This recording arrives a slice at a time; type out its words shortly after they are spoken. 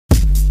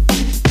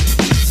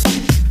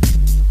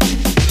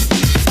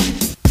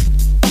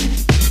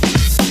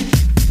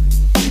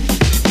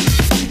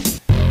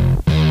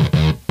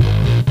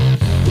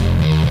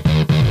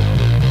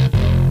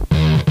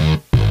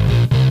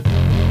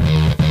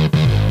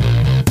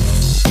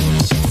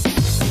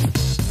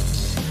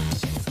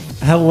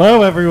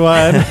Hello,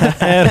 everyone,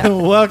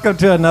 and welcome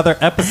to another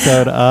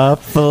episode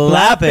of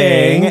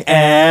Flapping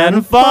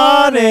and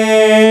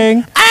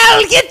Fawning.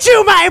 I'll get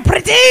you, my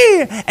pretty,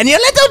 and your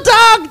little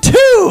dog,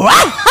 too.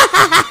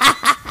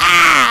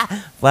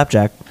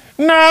 Flapjack.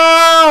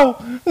 No,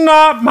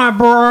 not my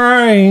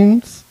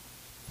brains.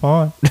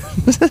 Fine.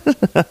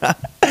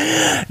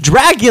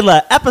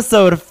 Dragula,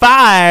 episode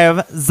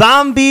 5,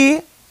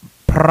 Zombie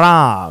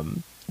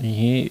Prom.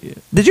 Yeah.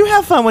 Did you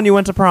have fun when you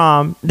went to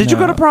prom? Did you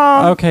go to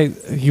prom? Okay,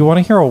 you want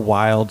to hear a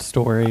wild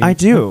story? I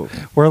do.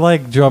 We're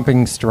like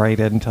jumping straight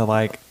into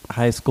like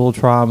high school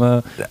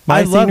trauma.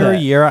 My I love senior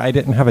it. year, I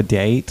didn't have a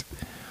date.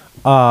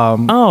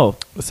 Oh,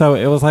 So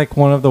it was like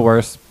one of the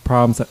worst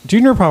proms.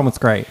 Junior prom was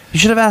great. you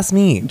should have asked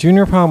me.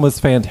 Junior prom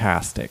was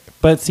fantastic.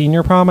 But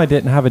senior prom, I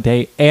didn't have a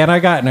date. And I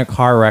got in a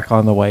car wreck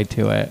on the way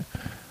to it.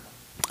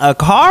 A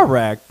car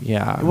wreck?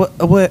 Yeah.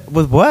 What?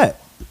 With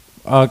what?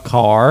 A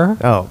car.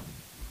 Oh.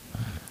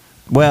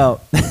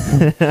 Well,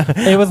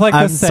 It was like the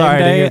I'm same sorry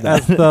to day hear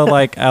that. as the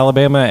like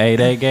Alabama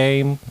A-Day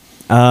game.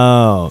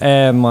 oh.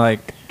 And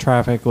like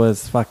traffic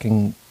was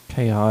fucking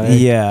chaotic.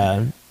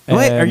 Yeah.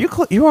 Wait, are And- you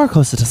you are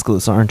close to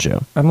Tuscaloosa, aren't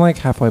you? I'm like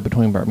halfway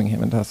between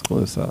Birmingham and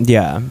Tuscaloosa.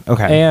 Yeah.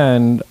 Okay.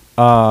 And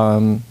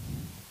I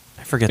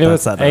forget it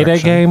was that A-Day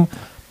direction. game.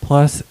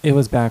 Plus, it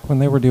was back when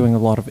they were doing a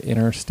lot of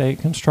interstate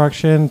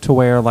construction to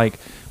where like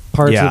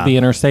parts Yeah. of the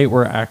interstate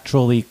were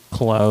actually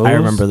closed. I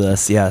remember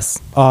this. Yes.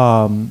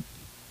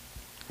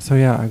 So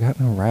yeah, I got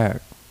in a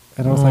wreck.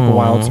 And it was like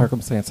wild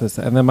circumstances.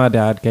 And then my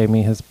dad gave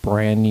me his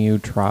brand new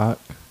truck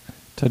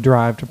to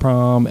drive to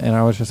prom. And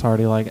I was just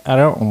already like, I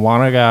don't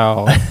want to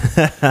go.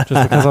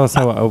 Just because I was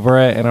so over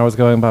it. And I was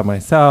going by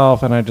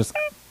myself. And I just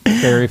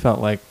very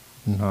felt like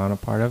not a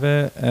part of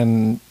it.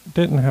 And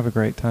didn't have a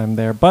great time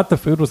there. But the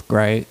food was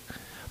great.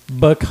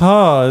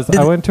 Because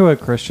I went to a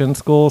Christian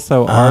school.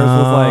 So ours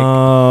was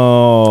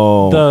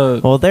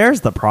Oh. Well, there's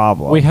the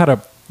problem.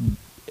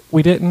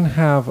 we didn't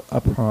have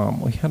a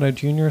prom. We had a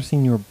junior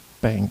senior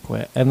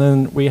banquet, and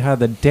then we had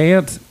the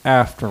dance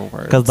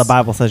afterwards. Because the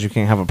Bible says you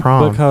can't have a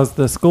prom. Because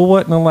the school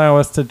wouldn't allow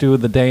us to do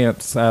the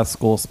dance as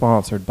school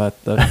sponsored,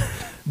 but the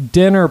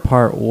dinner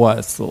part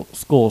was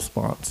school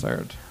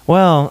sponsored.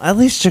 Well, at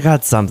least you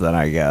got something,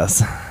 I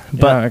guess. But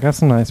But I got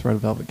some nice red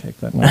velvet cake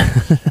that night.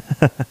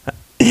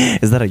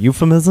 is that a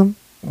euphemism?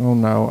 Oh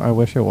no, I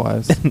wish it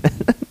was.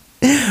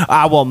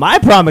 Well, my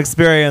prom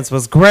experience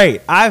was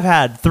great. I've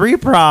had 3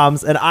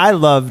 proms, and I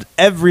loved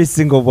every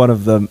single one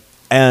of them.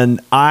 And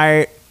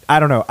I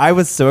don't know. I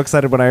was so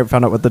excited when I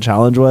found out what the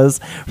challenge was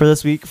for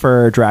this week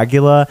for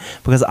Dragula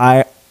because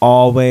I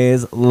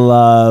always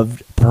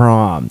loved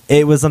prom.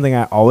 It was something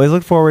I always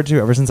looked forward to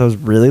ever since I was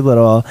really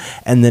little.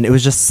 And then it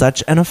was just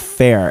such an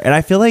affair. And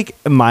I feel like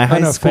my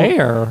high school...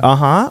 affair?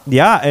 Uh-huh.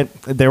 Yeah. And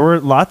there were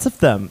lots of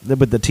them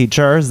with the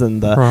teachers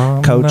and the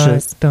Prom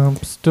coaches. night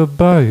dumpster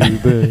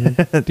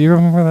baby. Do you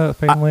remember that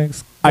Family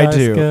I Guy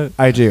do. skit?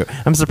 I do.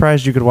 I'm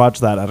surprised you could watch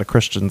that at a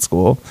Christian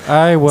school.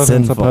 I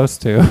wasn't Sinful.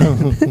 supposed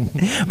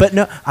to. But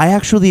no, I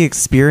actually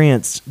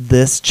experienced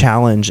this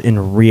challenge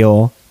in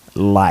real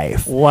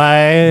life.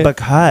 Why?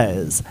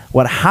 Because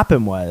what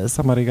happened was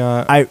Somebody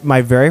got...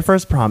 my very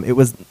first prom,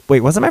 was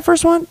it my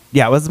first one?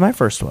 Yeah, it was my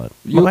first one.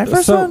 My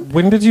first one?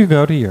 When did you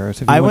go to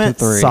yours? If you I went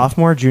to 3?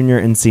 sophomore, junior,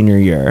 and senior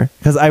year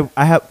because I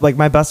have like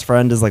my best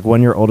friend is like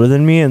 1 year older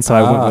than me, and so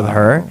I went with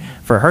her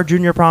for her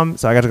junior prom.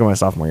 So I got to go my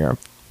sophomore year.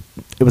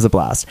 It was a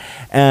blast,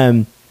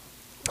 and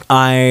so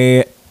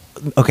I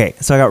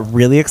got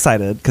really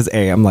excited because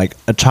A, I'm like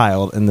a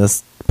child in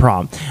this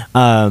prom,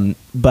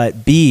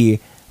 but B,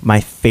 my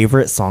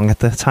favorite song at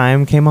the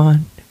time came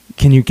on.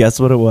 Can you guess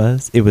what it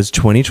was? It was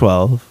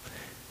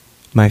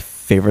 2012. My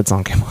favorite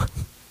song came on.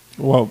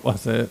 What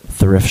was it?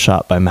 Thrift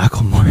Shop by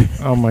Macklemore.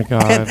 Oh my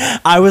god!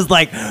 And I was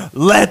like,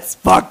 let's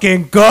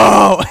fucking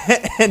go.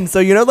 And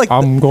so, like,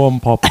 I'm going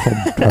pop some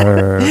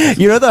tags.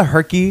 the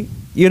herky,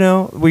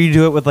 where you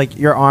do it with like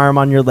your arm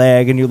on your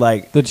leg and you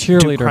like The do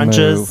cheerleader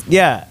crunches. move.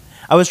 Yeah.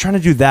 I was trying to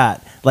do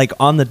that like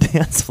on the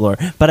dance floor,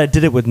 but I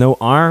did it with no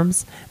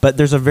arms. But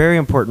there's a very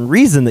important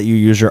reason that you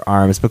use your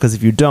arms because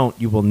if you don't,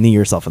 you will knee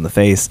yourself in the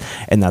face.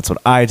 And that's what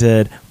I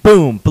did.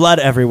 Boom, blood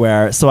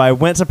everywhere. So I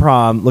went to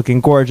prom looking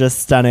gorgeous,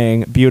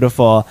 stunning,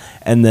 beautiful.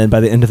 And then by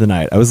the end of the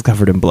night, I was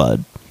covered in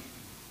blood.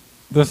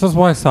 This is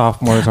why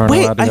sophomores aren't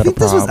Wait, allowed to I go think to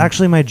prom. this was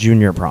actually my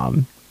junior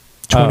prom,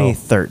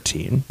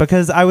 2013,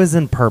 because I was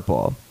in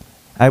purple.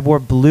 I wore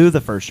blue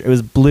the first year. It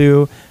was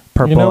blue,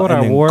 purple, You know what and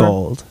I then wore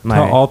gold. to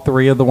all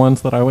 3 of the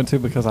ones that I went to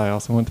because I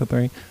also went to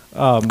 3.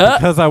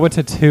 Because I went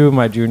to 2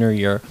 my junior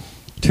year.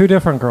 2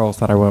 different girls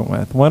that I went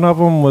with. One of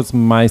them was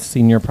my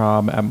senior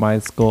prom at my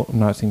school.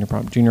 Not senior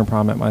prom, junior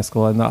prom at my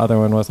school. And the other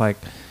one was like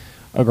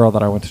a girl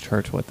that I went to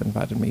church with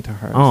invited me to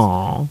hers.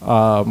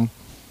 Aww.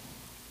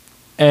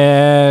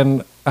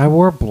 And I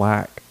wore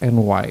black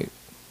and white.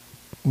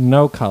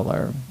 No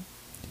color.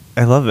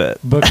 I love it.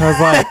 Because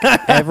like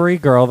every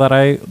girl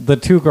the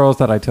 2 girls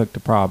that I took to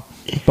prom,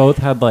 both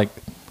had like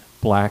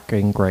black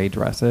and gray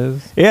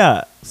dresses.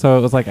 Yeah. So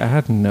it was like I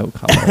had no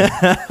color.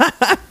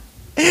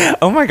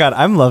 Oh my God,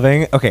 I'm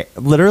loving. Okay,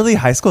 literally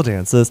high school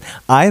dances.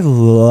 I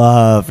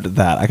loved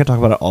that. I could talk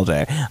about it all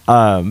day.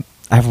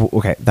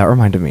 Okay, that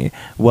reminded me.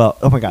 Well,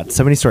 oh my God,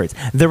 so many stories.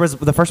 There was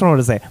the first one I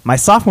wanted to say. My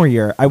sophomore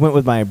year, I went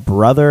with my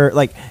brother.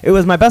 Like, it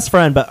was my best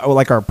friend, but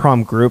like our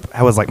prom group,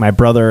 I was like my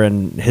brother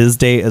and his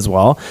date as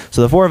well.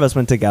 So the four of us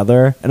went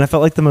together, and I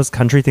felt like the most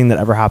country thing that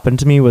ever happened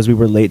to me was we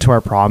were late to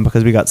our prom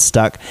because we got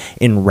stuck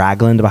in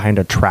Ragland behind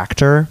a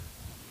tractor.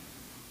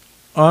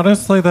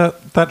 Honestly,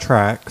 that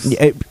tracks.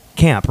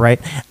 Camp, right?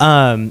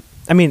 I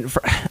mean,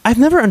 I've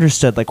never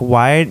understood, like,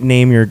 why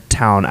name your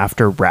town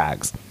after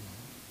rags?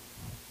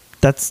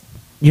 That's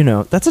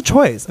a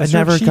choice. I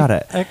never got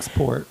it.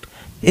 Export.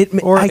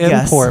 Or I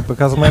import,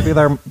 because maybe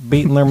they're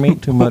beating their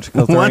meat too much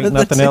because there ain't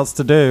nothing else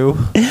to do.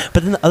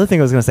 But then the other thing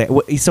I was going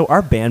to say, so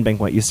our band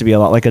banquet used to be a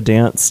lot like a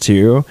dance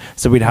too.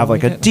 So we'd have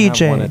like a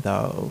DJ. Have one of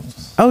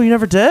those. Oh, you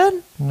never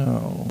did?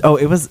 No. Oh,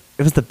 it was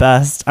the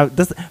best.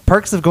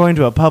 Perks of going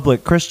to a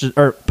public Christian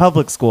or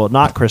public school,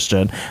 not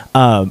Christian.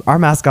 Our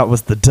mascot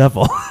was the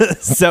devil.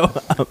 So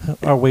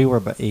or we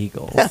were the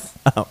Eagles.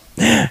 Oh,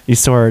 you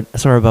soar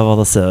above all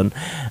the sin.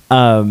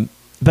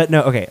 But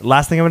no, okay,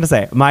 last thing I'm going to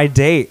say. My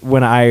date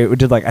when I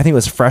did, like, I think it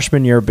was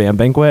freshman year band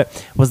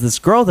banquet, was this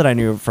girl that I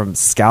knew from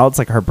Scouts.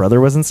 Like, her brother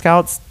was in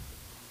Scouts.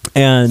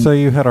 And so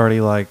you had already,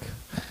 like,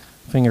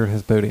 fingered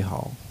his booty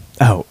hole.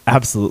 Oh,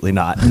 absolutely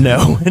not.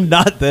 No,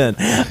 not then.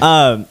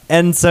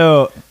 And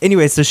so,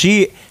 anyway, so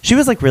she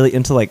was, like, really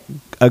into, like,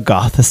 a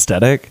goth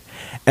aesthetic.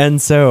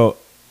 And so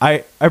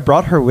I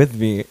brought her with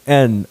me.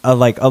 And,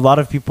 like, a lot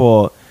of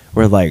people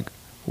were like,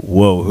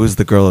 whoa, who's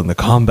the girl in the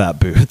combat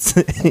boots?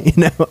 You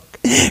know?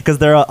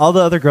 Because all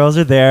the other girls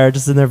are there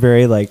just in their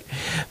very, like,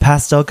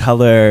 pastel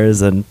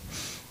colors, and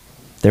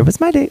there was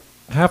my date.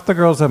 Half the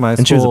girls at my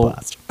school, she was a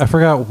blast. I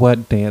forgot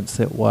what dance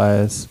it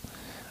was.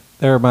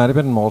 There might have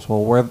been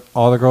multiple where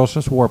all the girls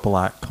just wore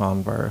black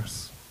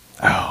Converse.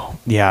 Oh,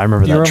 yeah, I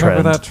remember Do that trend. you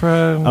remember that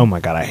trend? Oh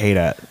my God, I hate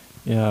it.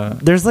 Yeah.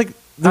 There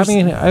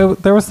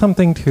was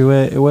something to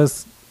it. It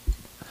was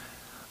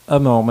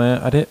a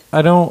moment.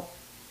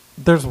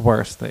 There's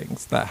worse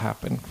things that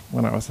happened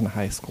when I was in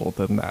high school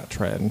than that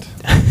trend.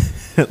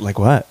 Like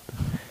what?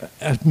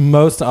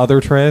 Most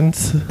other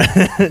trends.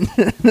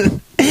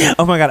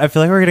 Oh my God, I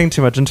feel like we're getting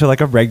too much into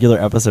like a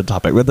regular episode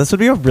topic, but this would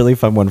be a really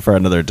fun one for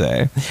another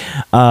day.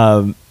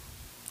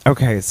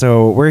 Okay,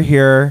 so we're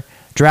here.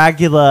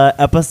 Dragula,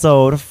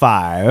 episode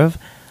 5.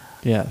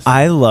 Yes.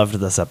 I loved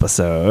this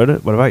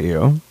episode. What about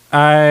you?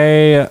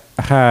 I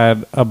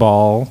had a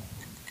ball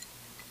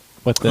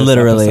with this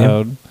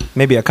episode.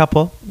 Maybe a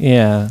couple.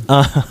 Yeah.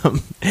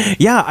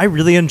 Yeah, I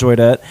really enjoyed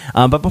it.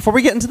 But before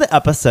we get into the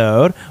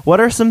episode, what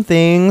are some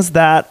things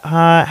that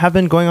have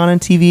been going on in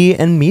TV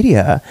and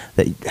media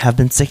that have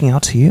been sticking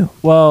out to you?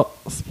 Well,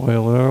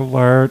 spoiler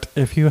alert,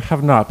 if you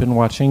have not been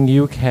watching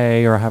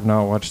UK or have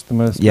not watched the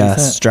most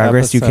recent Drag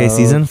Race UK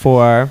season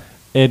 4.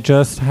 It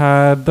just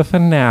had the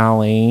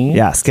finale.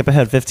 Yeah, skip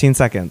ahead 15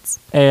 seconds.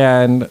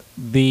 And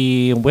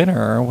the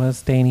winner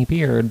was Danny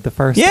Beard, the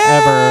first Yay!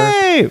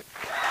 ever...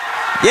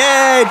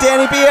 Yay,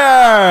 Danny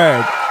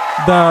Beard!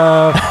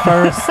 The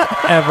first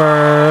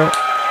ever...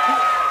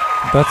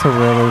 That's a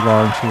really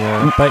long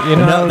cheer. But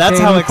that's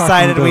Danny how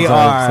excited we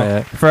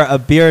are for a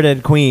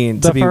bearded queen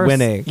to be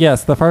winning.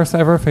 Yes, the first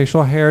ever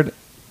facial haired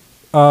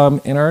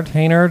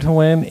entertainer to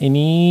win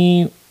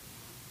any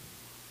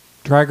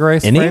Drag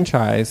Race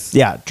franchise.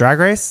 Yeah, Drag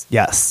Race?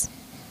 Yes.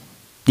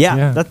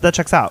 Yeah. That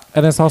checks out.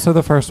 And it's also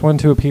the first one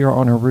to appear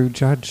on a Rude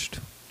Judged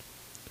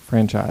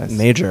franchise.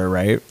 Major,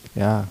 right?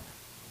 Yeah.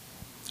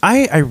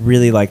 I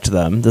really liked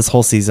them this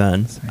whole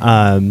season.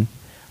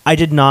 I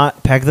did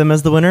not peg them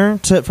as the winner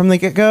from the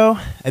get-go.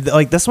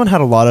 Like, this one had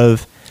a lot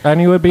of I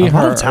knew it would be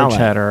her or talent,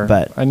 Cheddar.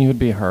 But I knew it would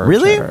be her.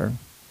 Really? Cheddar.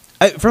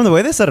 From the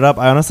way they set it up,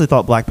 I honestly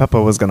thought Black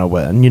Peppa was going to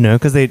win,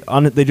 because they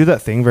do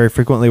that thing very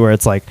frequently where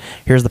it's like,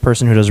 here's the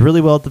person who does really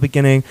well at the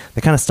beginning,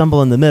 they kind of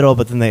stumble in the middle,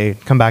 but then they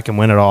come back and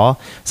win it all.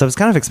 So I was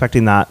kind of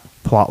expecting that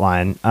plot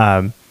line,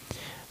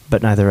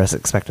 but neither of us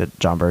expected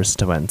Jombers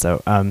to win.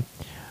 So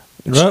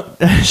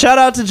shout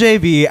out to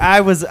JB. I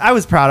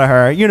was proud of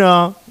her.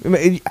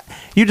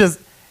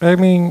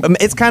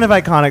 It's kind of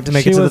iconic to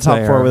make it to the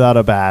top 4 without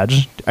a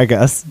badge, I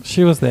guess.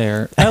 She was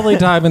there. Ellie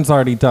Diamond's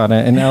already done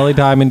it, and Ellie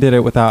Diamond did it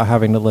without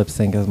having to lip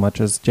sync as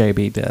much as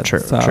JB did. True.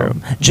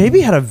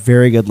 JB had a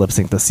very good lip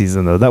sync this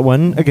season, though. That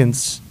one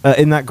against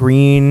in that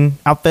green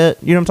outfit,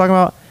 you know what I'm talking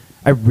about?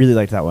 I really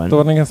liked that one. The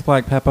one against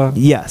Black Peppa?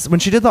 Yes. When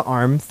she did the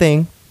arm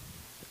thing.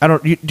 Do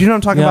you know what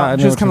I'm talking about? I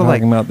know what you're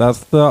talking about. That's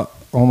the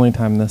only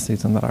time this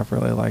season that I've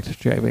really liked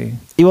JB.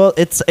 Well,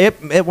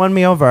 it won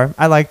me over.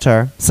 I liked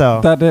her.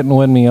 So that didn't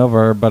win me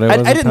over, but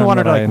I didn't want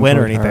her to win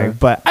or anything.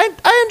 But I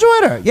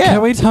enjoyed her. Yeah.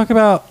 Can we talk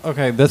about?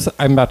 Okay,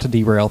 I'm about to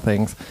derail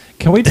things.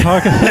 Can we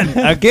talk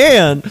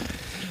again?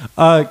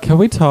 Can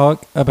we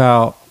talk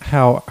about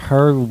how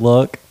her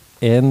look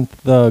in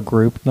the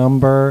group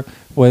number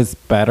was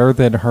better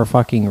than her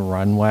fucking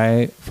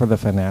runway for the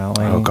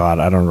finale? Oh God,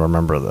 I don't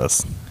remember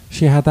this.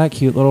 She had that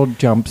cute little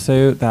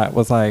jumpsuit that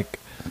was like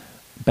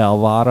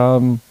bell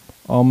bottom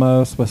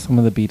almost with some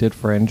of the beaded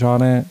fringe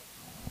on it.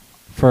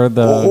 for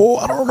the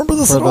I don't remember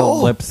this for at the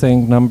all. lip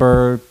sync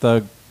number,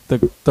 the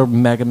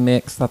mega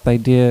mix that they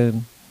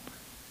did.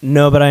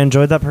 No, but I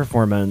enjoyed that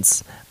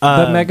performance.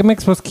 The mega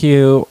mix was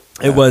cute.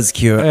 It was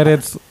cute. And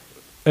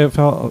it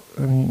felt,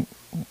 I mean,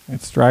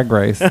 it's Drag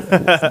Race.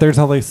 There's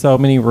only so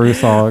many Rue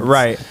songs.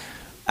 Right.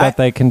 That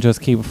they can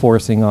just keep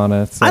forcing on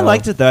us. So. I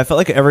liked it though. I felt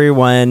like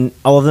everyone,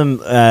 all of them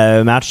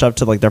matched up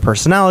to like their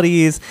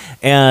personalities.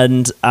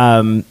 And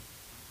there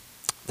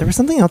was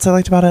something else I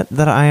liked about it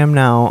that I am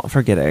now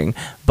forgetting.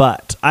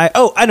 But I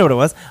know what it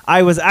was.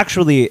 I was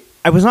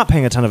not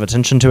paying a ton of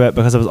attention to it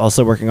because I was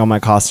also working on my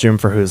costume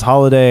for Who's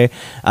Holiday.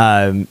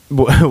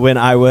 When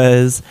I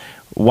was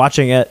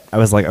watching it, I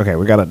was like, okay,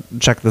 we got to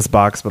check this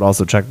box, but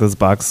also check this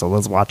box. So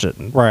let's watch it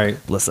and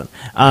listen.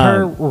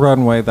 Her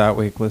runway that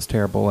week was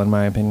terrible, in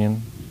my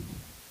opinion.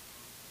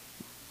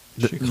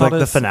 Like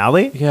the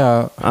finale?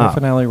 Yeah, her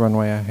finale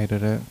runway, I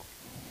hated it.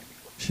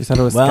 She said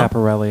it was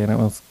Scaparelli, and it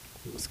was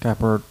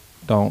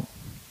Scapper-don't.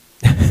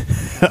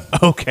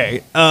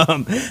 Okay.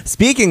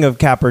 Speaking of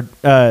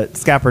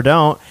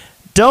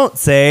don't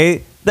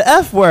say the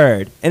F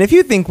word. And if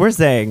you think we're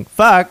saying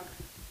fuck,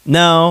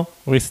 no.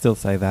 We still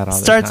say that all the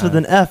time. Starts with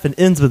an F and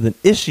ends with an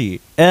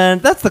ishi.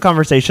 And that's the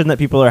conversation that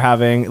people are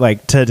having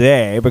like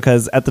today,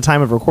 because at the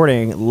time of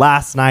recording,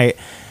 last night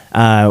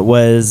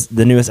was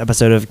the newest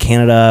episode of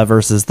Canada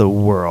versus the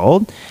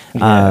World.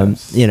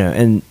 Yes.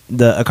 And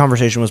a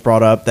conversation was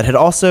brought up that had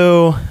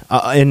also,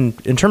 in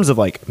terms of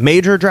like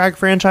major drag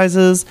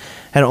franchises,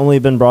 had only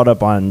been brought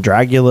up on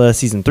Dragula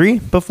season 3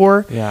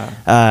 before. Yeah.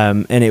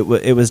 And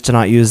it was to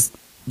not use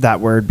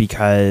that word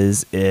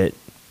because it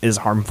is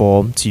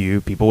harmful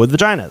to people with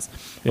vaginas,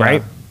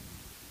 right?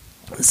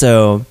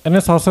 So, and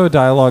it's also a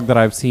dialogue that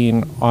I've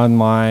seen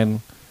online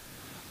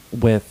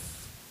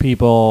with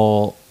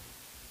people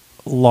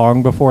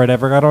long before it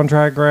ever got on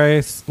Drag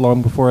Race,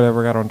 long before it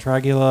ever got on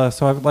Dragula.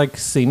 So I've like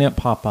seen it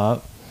pop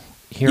up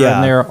here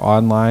and there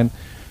online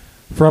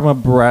from a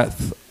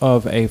breadth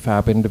of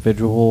AFAB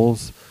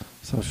individuals.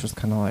 So it's just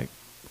kind of like,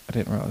 I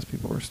didn't realize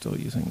people were still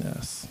using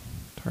this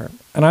term.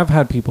 And I've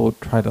had people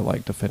try to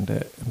like defend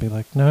it and be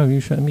like, no, you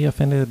shouldn't be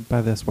offended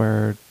by this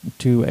word,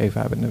 to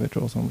AFAB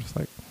individuals. I'm just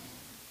like,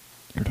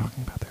 you're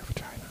talking about their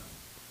vagina.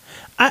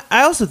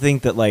 I also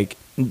think that like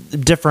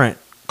different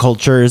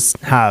cultures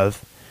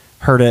have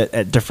heard it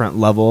at different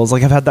levels.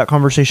 Like I've had that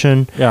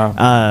conversation.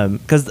 Yeah.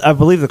 Because I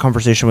believe the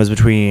conversation was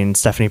between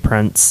Stephanie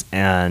Prince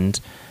and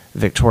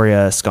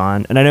Victoria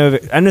Scone. And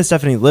I know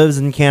Stephanie lives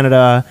in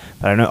Canada,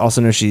 but I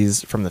also know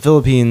she's from the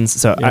Philippines.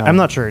 So I'm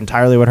not sure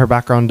entirely what her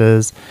background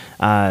is.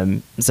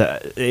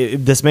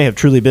 This may have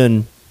truly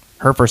been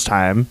her first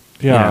time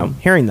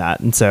hearing that.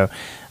 And so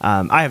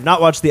I have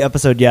not watched the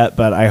episode yet,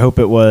 but I hope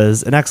it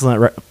was an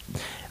excellent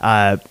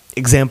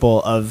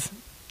example of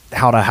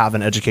how to have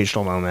an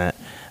educational moment.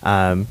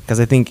 Because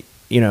I think,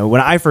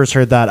 when I first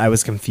heard that, I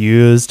was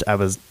confused. I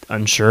was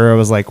unsure. I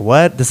was like,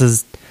 what? This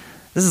is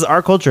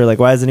our culture. Like,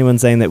 why is anyone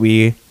saying that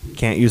we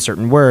can't use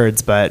certain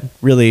words? But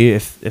really,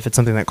 if it's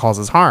something that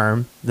causes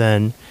harm,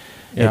 then,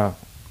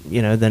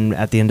 then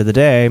at the end of the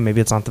day, maybe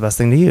it's not the best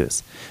thing to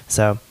use.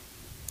 So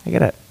I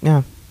get it.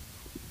 Yeah.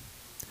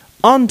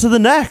 On to the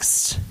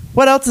next.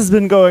 What else has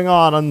been going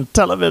on the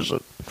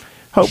television?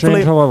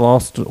 Hopefully. Shangela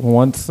lost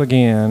once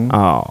again.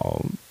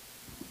 Oh,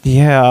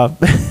 yeah.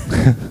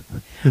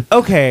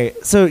 Okay,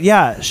 so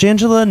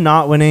Shangela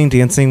not winning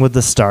Dancing with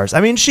the Stars.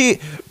 I mean, she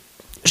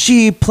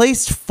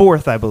placed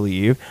 4th, I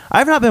believe.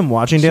 I've not been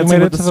watching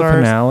Dancing with the Stars. She made it to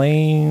the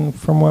finale,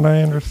 from what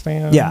I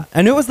understand. Yeah,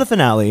 I knew it was the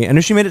finale. I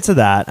knew she made it to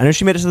that. I knew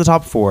she made it to the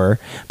top 4.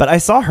 But I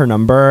saw her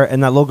number,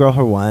 and that little girl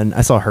who won,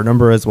 I saw her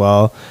number as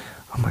well.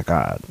 Oh my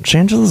God,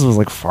 Shangela's was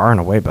like far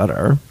and away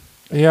better.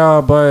 Yeah,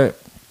 but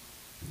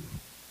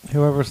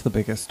whoever's the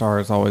biggest star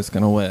is always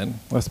going to win.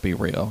 Let's be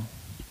real.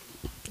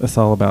 It's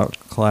all about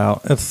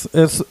clout.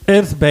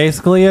 It's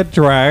basically a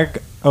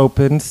drag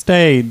open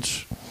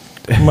stage.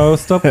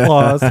 Most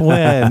applause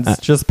wins.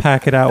 Just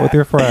pack it out with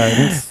your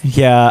friends.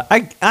 Yeah,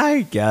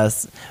 I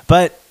guess.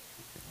 But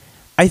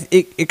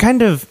it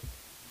kind of,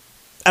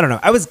 I don't know.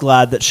 I was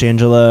glad that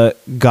Shangela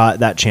got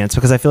that chance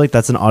because I feel like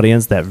that's an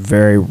audience that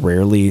very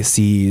rarely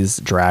sees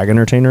drag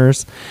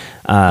entertainers.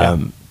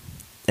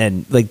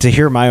 And like to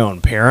hear my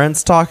own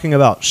parents talking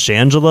about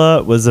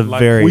Shangela was a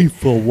very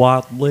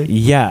Watley.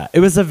 Yeah, it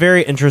was a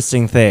very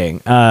interesting thing.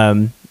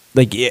 So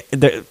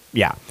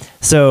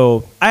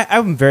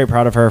I'm very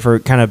proud of her for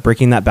kind of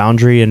breaking that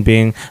boundary and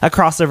being a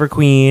crossover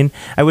queen.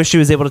 I wish she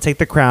was able to take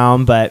the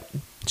crown, but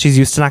she's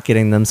used to not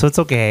getting them, so it's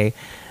okay.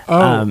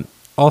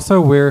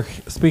 Also,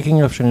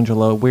 speaking of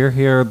Shangela, we're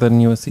here. The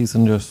newest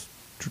season just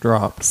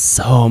dropped.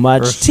 So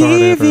much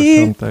TV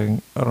or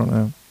something. I don't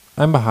know.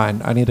 I'm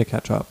behind. I need to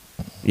catch up.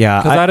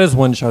 Yeah, because that is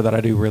one show that I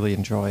do really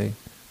enjoy.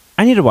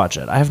 I need to watch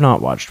it. I have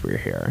not watched We're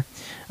Here.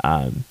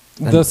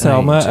 The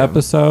Selma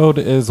episode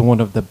is one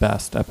of the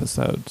best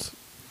episodes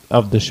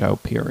of the show,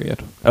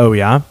 period. Oh,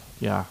 yeah?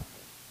 Yeah.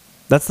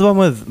 That's the one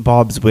with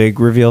Bob's wig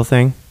reveal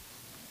thing?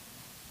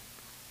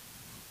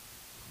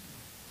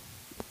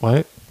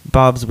 What?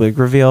 Bob's wig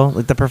reveal,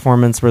 like the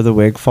performance where the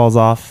wig falls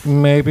off.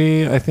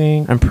 Maybe, I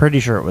think. I'm pretty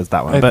sure it was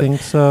that one. I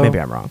think so. Maybe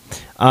I'm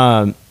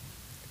wrong.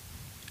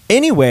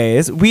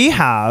 Anyways, we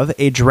have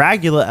a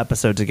Dragula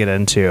episode to get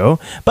into,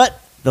 but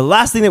the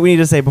last thing that we need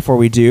to say before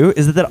we do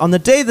is that on the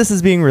day this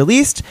is being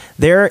released,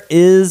 there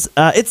is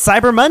it's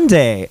Cyber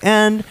Monday,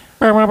 and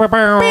I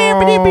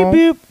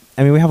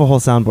mean we have a whole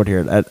soundboard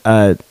here at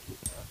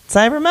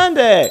Cyber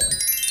Monday.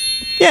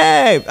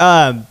 Yay!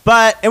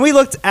 And we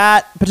looked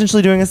at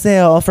potentially doing a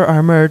sale for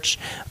our merch,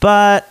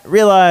 but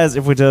realized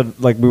if we did,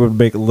 like, we would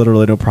make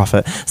literally no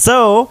profit.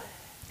 So,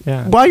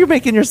 while you're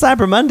making your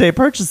Cyber Monday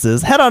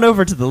purchases, head on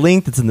over to the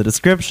link that's in the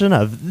description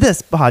of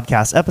this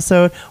podcast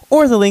episode,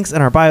 or the links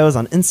in our bios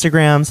on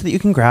Instagram, so that you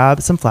can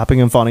grab some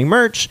Flapping and Fawning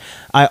merch.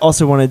 I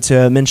also wanted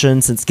to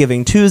mention, since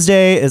Giving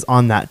Tuesday is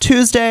on that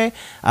Tuesday,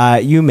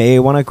 you may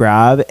want to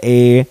grab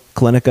a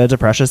Clinica,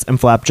 Deprecious, and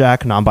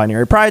Flapjack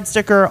non-binary pride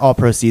sticker. All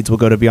proceeds will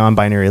go to Beyond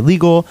Binary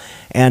Legal,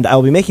 and I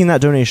will be making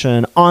that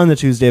donation on the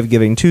Tuesday of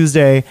Giving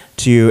Tuesday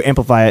to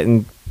amplify it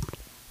and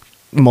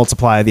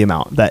multiply the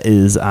amount that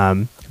is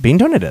being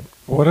donated.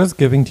 What is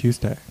Giving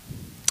Tuesday?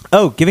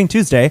 Oh, Giving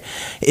Tuesday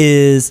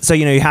is, so,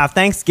 you have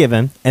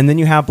Thanksgiving, and then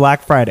you have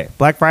Black Friday.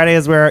 Black Friday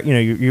is where,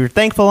 you're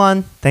thankful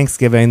on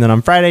Thanksgiving. Then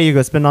on Friday, you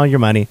go spend all your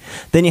money.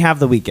 Then you have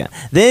the weekend.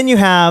 Then you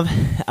have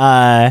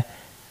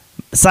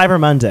Cyber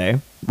Monday,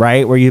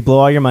 right, where you blow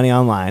all your money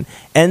online.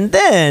 And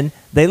then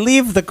they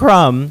leave the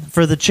crumb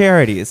for the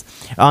charities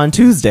on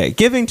Tuesday,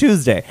 Giving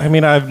Tuesday. I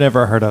mean, I've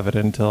never heard of it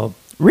until...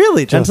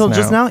 Really? Until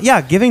just now? Yeah,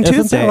 Giving Tuesday.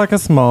 Isn't there like a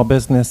Small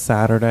Business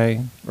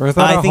Saturday? Or is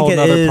that I think it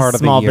is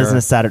Small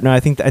Business Saturday. No,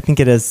 I think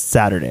it is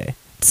Saturday.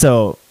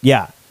 So,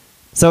 yeah.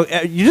 So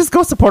you just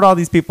go support all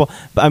these people.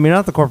 I mean,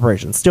 not the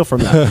corporations. Steal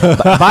from them.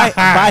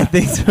 buy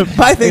things from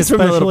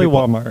the little people.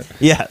 Walmart.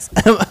 Yes.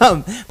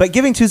 But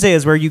Giving Tuesday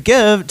is where you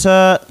give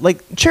to,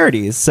 like,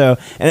 charities. So,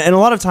 and a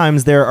lot of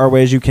times there are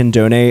ways you can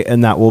donate,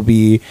 and that will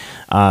be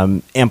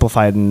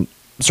amplified in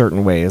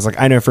certain ways.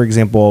 Like, I know, for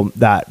example,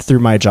 that through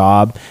my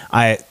job,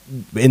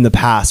 in the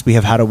past we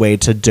have had a way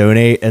to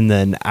donate, and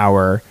then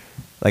where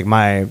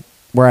I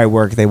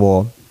work, they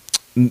will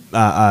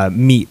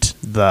meet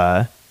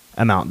the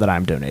amount that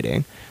I'm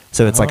donating.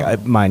 So it's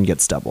like mine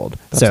gets doubled.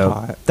 That's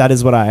hot. That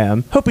is what I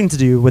am hoping to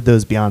do with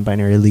those Beyond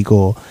Binary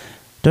Legal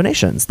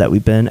donations that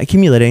we've been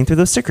accumulating through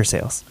those sticker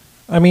sales.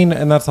 I mean,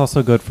 and that's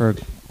also good for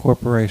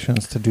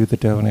corporations to do the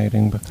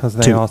donating, because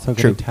they also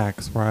get a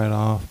tax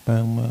write-off.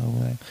 Boom, boom,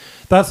 boom.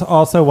 That's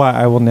also why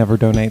I will never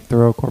donate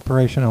through a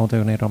corporation. I will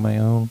donate on my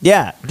own.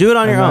 Yeah, do it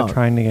on your own. I'm not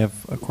trying to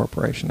give a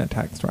corporation a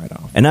tax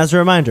write-off. And as a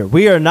reminder,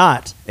 we are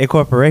not a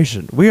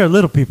corporation. We are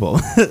little people.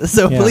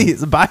 So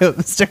please buy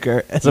a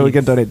sticker so we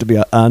can donate to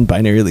Beyond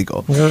Binary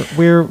Legal.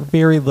 We're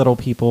very little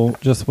people,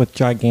 just with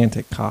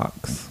gigantic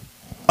cocks.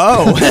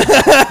 Oh.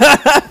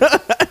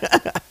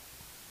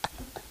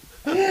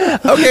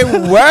 Okay,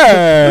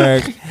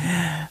 work.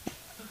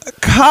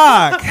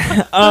 Cock.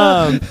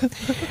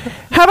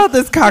 How about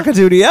this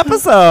cockatootie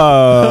episode?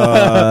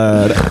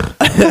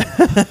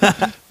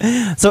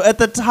 So at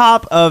the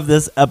top of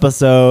this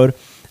episode,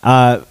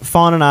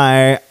 Fawn and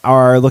I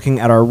are looking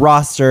at our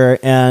roster,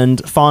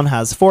 and Fawn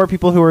has 4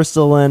 people who are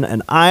still in,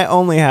 and I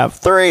only have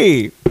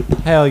 3.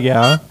 Hell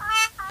yeah.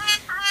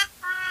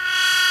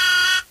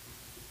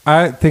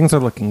 Things are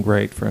looking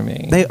great for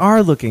me. They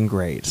are looking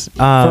great.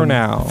 For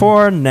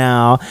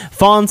now.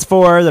 Fawn's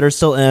 4 that are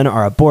still in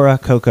are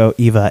Abora, Coco,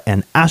 Eva,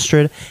 and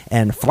Astrid.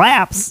 And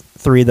Flaps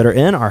 3 that are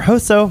in are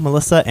Hoso,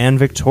 Melissa, and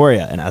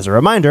Victoria. And as a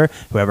reminder,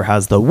 whoever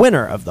has the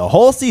winner of the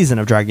whole season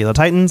of Dragula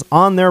Titans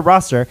on their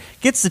roster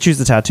gets to choose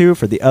a tattoo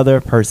for the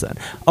other person.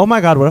 Oh my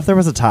god, what if there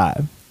was a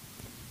tie?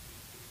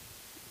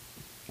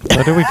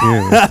 What do we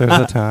do if there's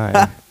a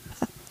tie?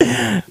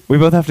 We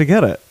both have to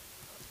get it.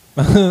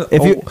 What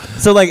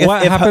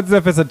happens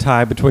if it's a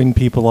tie between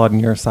people on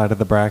your side of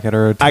the bracket,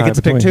 or a tie I get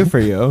to pick 2 for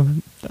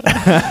you.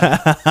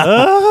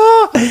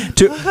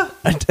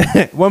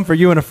 1 for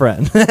you and a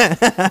friend.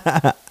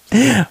 I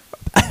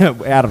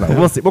don't know.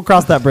 We'll see. We'll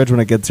cross that bridge when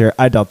it gets here.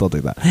 I doubt they'll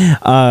do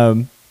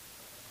that.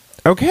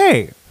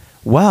 Okay.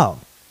 Well,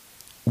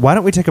 why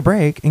don't we take a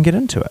break and get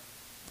into it?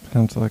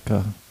 Sounds like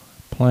a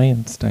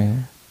plane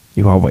stand.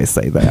 You always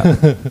say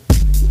that.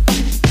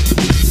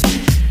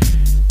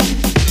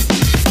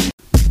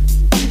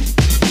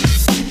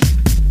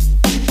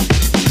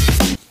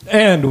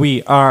 And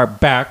we are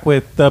back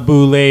with the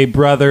Boulay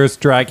Brothers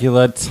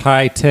Dragula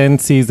Titan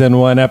Season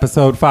 1,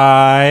 Episode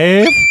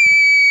 5.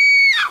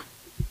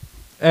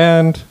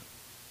 And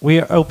we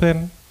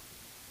open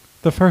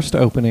the first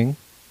opening.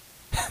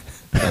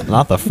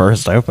 Not the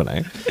first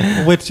opening.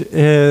 Which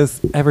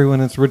is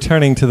everyone is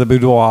returning to the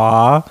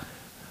boudoir.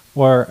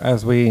 Or,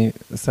 as we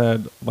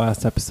said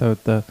last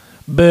episode, the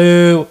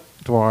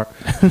boudoir.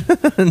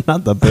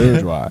 Not the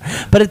boudoir.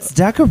 But it's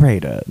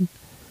decorated.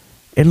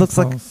 It looks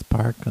like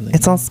sparkly.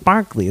 It's all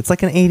sparkly. It's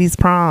like an 80s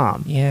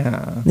prom.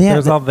 Yeah.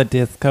 There's all the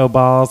disco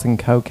balls and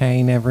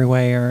cocaine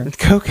everywhere.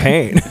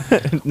 Cocaine?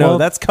 No,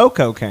 that's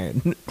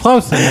cocaine.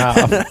 Close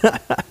enough.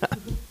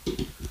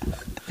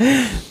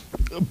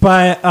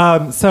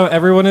 But so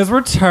everyone is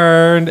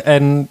returned,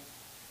 and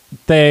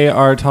they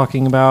are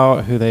talking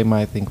about who they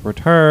might think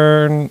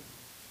return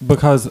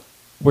because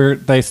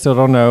they still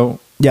don't know.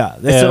 Yeah,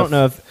 they still don't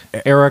know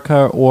if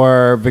Erica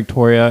or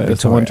Victoria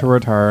is the one to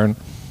return.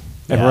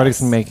 Yes.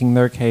 Everybody's making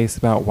their case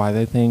about why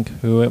they think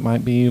who it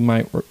might be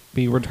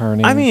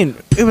returning. I mean,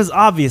 it was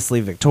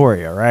obviously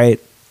Victoria, right?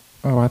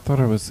 Oh, I thought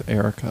it was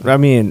Erica. I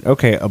mean,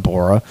 okay,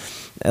 Abora.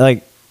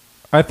 Like,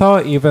 I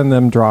thought even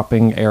them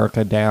dropping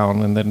Erica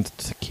down and then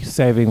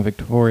saving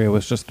Victoria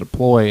was just a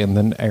ploy, and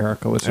then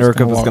Erica was just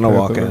going to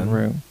walk in the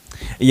room.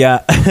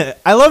 Yeah,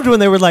 I loved when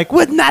they were like,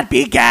 "Wouldn't that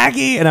be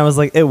gaggy?" And I was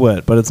like, "It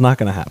would, but it's not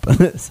going to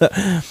happen." So,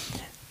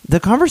 the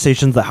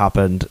conversations that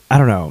happened, I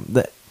don't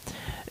know.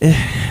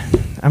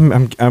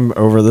 I'm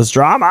over this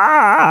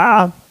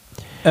drama,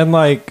 and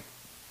like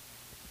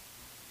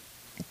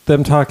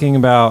them talking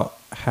about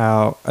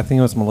how I think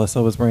it was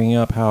Melissa was bringing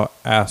up how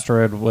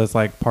Astrid was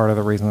like part of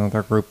the reason that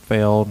their group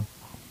failed.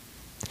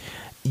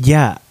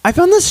 Yeah, I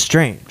found this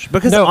strange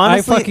because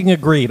honestly, I fucking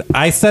agreed.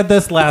 I said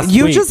this last week.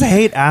 You just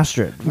hate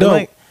Astrid.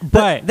 No,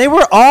 but they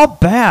were all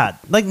bad.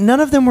 Like none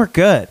of them were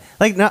good.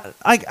 Like not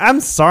like I'm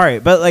sorry,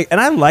 but like,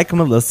 and I like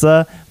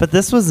Melissa, but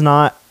this was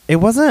not. It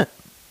wasn't.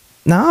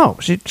 No,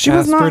 she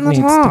was not in the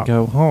needs top. to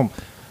go home.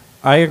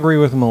 I agree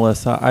with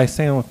Melissa. I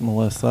stand with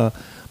Melissa.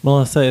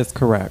 Melissa is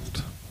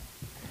correct.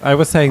 I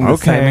was saying the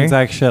same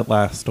exact shit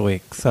last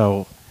week,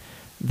 so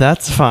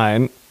that's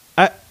fine.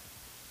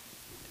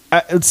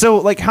 So,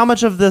 like, how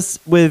much of this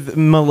with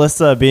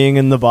Melissa being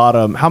in the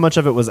bottom? How much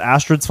of it was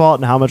Astrid's fault,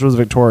 and how much was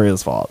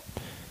Victoria's fault?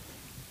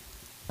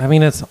 I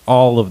mean, it's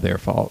all of their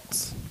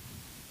faults,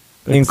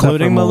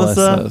 including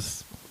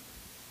Melissa's.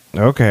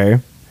 Okay.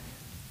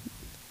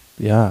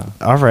 Yeah.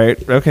 All right.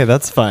 Okay,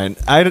 that's fine.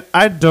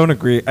 I don't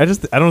agree. I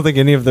don't think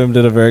any of them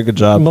did a very good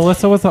job.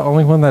 Melissa was the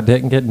only one that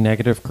didn't get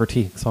negative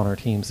critiques on her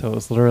team, so it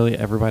was literally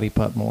everybody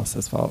but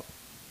Melissa's fault.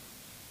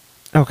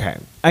 Okay.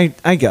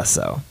 I guess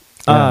so.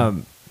 Yeah.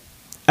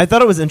 I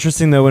thought it was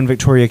interesting though when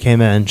Victoria came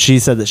in, she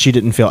said that she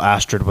didn't feel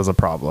Astrid was a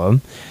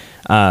problem.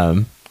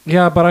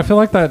 Yeah, but I feel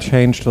like that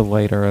changed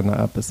later in the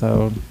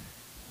episode.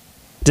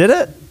 Did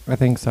it? I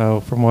think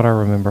so, from what I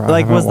remember.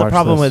 Like, was the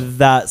problem with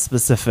that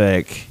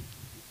specific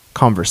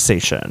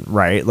conversation,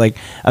 right? Like,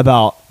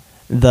 about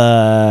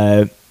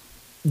the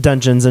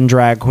Dungeons and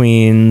Drag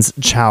Queens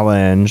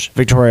challenge.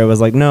 Victoria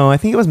was like, no, I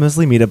think it was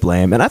mostly me to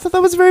blame. And I thought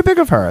that was very big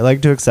of her,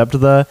 like, to accept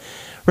the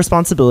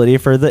responsibility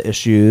for the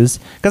issues.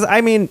 Because, I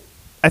mean,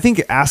 I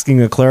think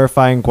asking a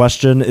clarifying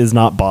question is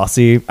not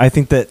bossy. I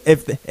think that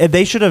if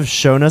they should have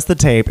shown us the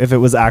tape if it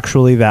was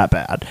actually that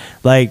bad.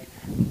 Like,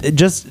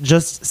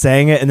 just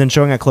saying it and then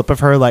showing a clip of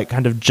her like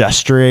kind of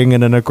gesturing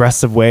in an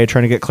aggressive way,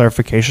 trying to get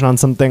clarification on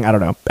something. I don't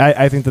know.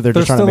 I think that they're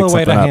just trying to make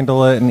something up. There's still a way to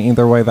handle it, and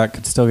either way that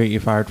could still get you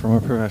fired from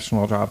a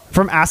professional job.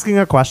 From asking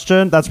a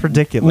question? That's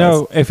ridiculous.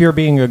 No, if you're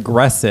being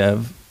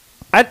aggressive.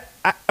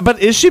 But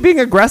is she being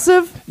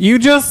aggressive? You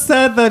just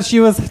said that she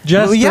was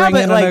gesturing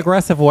in an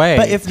aggressive way.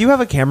 But if you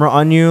have a camera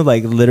on you,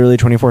 like literally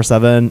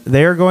 24/7,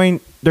 you're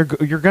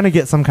going to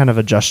get some kind of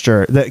a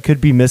gesture that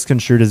could be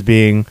misconstrued as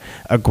being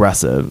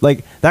aggressive.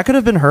 Like that could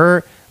have been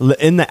her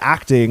in the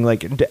acting,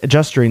 like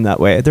gesturing that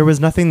way. There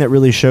was nothing that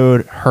really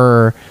showed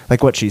her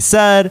like what she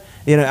said.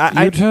 You know,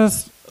 I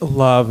just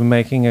love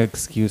making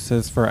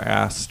excuses for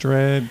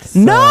Astrid. So.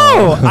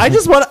 No,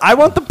 I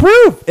want the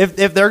proof.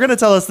 If they're gonna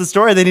tell us the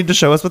story, they need to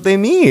show us what they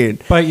mean.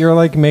 But you're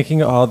like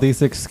making all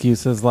these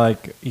excuses,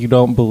 like you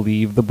don't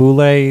believe the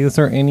Boulets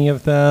or any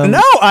of them.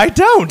 No, I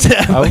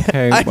don't.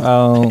 Okay,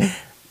 well,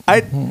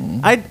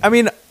 I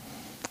mean,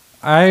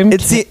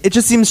 it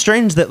just seems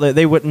strange that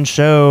they wouldn't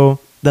show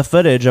the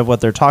footage of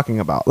what they're talking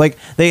about. Like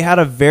they had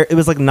it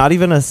was like not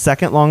even a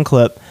second long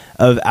clip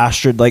of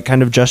Astrid like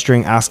kind of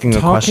gesturing, asking a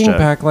question. Talking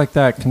back like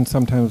that can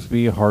sometimes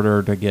be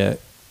harder to get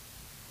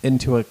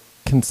into a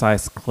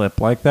concise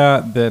clip like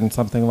that than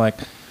something like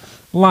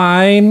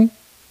line.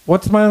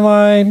 What's my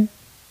line?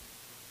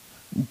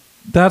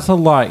 That's a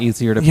lot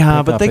easier to yeah,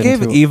 pick but up they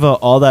gave into. Eva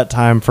all that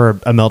time for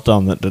a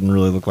meltdown that didn't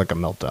really look like a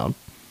meltdown.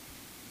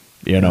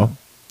 You know,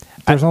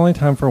 there's only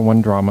time for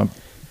one drama.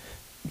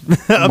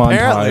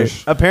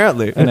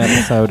 apparently an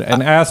episode,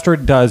 and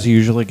Astrid does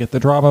usually get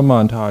the drama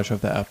montage of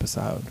the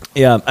episode.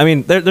 Yeah, I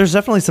mean there's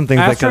definitely some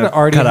things Astrid that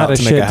already cut had out a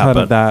to make shit it ton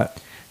happen. of that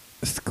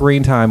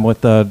screen time with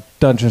the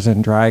Dungeons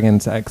and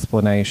Dragons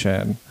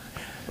explanation.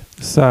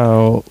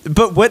 So,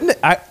 but wouldn't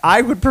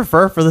I would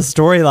prefer for the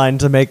storyline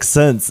to make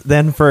sense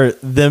than for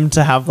them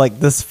to have like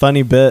this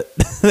funny bit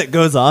that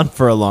goes on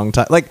for a long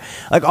time, like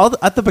all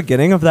at the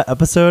beginning of that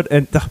episode.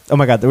 And oh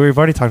my god, we've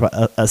already talked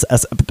about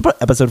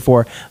episode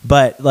 4,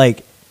 but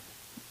like,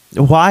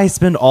 why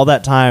spend all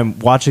that time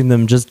watching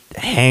them just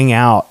hang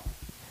out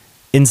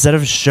instead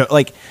of show?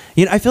 Like,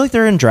 you know, I feel like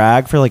they're in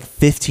drag for like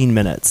 15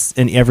 minutes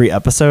in every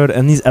episode,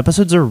 and these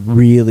episodes are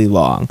really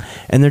long,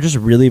 and they're just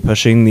really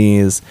pushing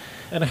these.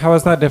 And how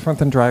is that different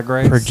than Drag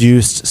Race?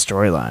 Produced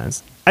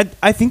storylines.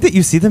 I think that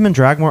you see them in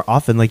drag more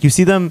often. Like you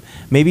see them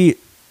maybe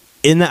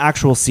in the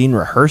actual scene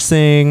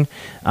rehearsing.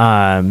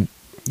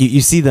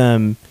 You see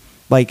them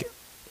like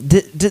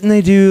didn't they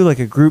do like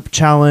a group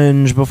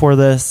challenge before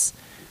this?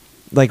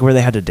 like where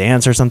they had to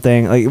dance or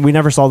something. Like we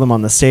never saw them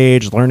on the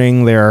stage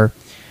learning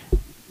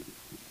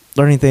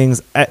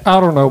things. I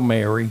don't know,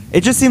 Mary.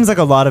 It just seems like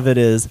a lot of it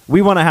is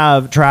we want to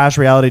have trash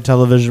reality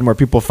television where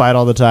people fight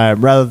all the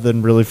time rather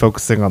than really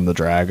focusing on the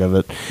drag of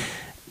it.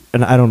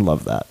 And I don't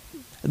love that.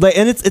 Like,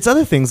 and it's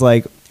other things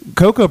like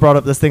Coco brought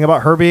up this thing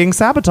about her being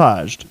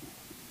sabotaged.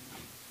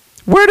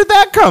 Where did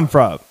that come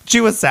from?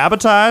 She was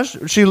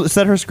sabotaged. She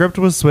said her script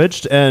was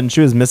switched and she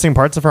was missing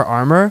parts of her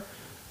armor.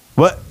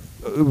 What?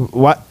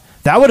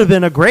 That would have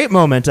been a great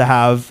moment to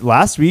have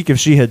last week if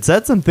she had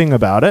said something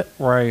about it.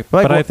 Right.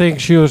 Like, but I think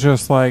she was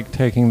just like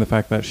taking the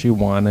fact that she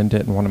won and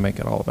didn't want to make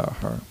it all about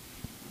her.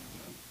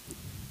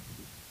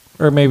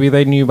 Or maybe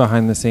they knew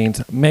behind the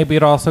scenes. Maybe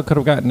it also could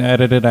have gotten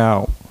edited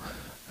out.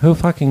 Who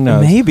fucking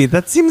knows? Maybe.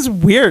 That seems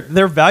weird.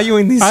 They're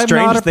valuing these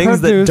strange things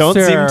that don't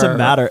seem to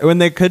matter when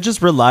they could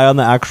just rely on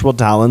the actual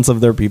talents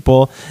of their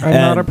people. I'm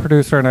not a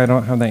producer and I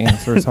don't have the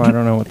answer, so I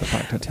don't know what the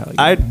fuck to tell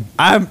you.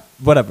 I'm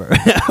whatever.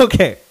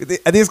 Okay.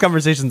 These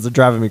conversations are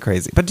driving me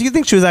crazy. But do you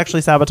think she was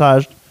actually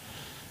sabotaged?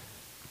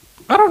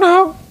 I don't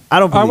know.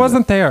 I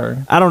wasn't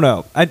there. I don't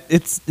know.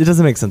 It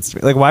doesn't make sense to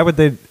me. Like, why would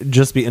they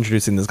just be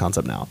introducing this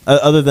concept now?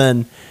 Other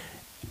than,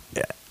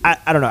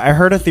 I don't know. I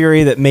heard a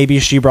theory that maybe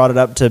she brought it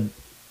up to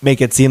make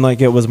it seem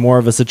like it was more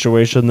of a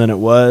situation than it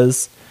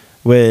was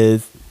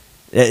with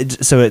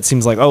it, so it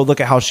seems like, oh, look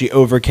at how she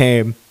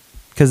overcame,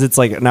 because it's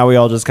like now we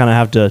all just kind of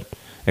have to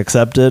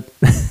accept it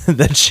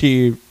that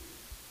she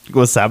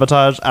was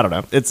sabotaged. I don't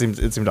know, it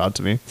seemed odd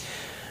to me.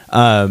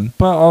 But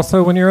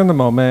also when you're in the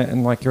moment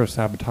and like you're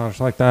sabotaged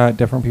like that,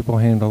 different people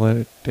handle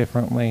it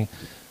differently.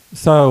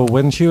 So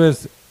when she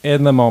was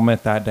in the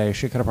moment that day,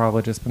 she could have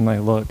probably just been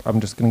like, look,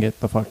 I'm just gonna get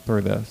the fuck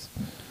through this.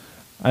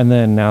 And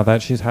then now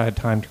that she's had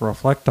time to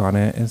reflect on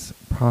it, is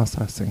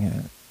processing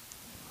it.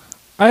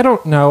 I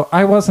don't know.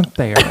 I wasn't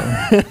there.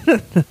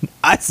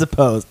 I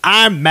suppose.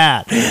 I'm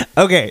mad.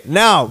 Okay,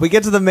 now we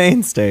get to the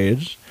main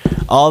stage.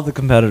 All the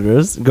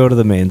competitors go to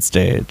the main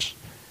stage.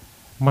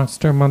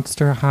 Monster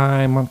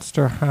high,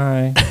 monster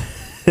high.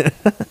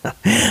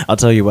 I'll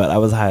tell you what, I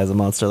was high as a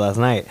monster last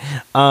night.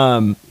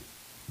 Ayo.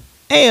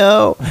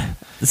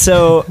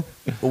 So,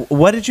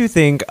 what did you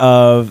think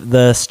of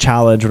this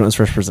challenge when it was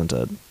first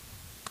presented?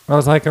 I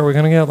was like, are we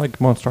going to get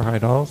like Monster High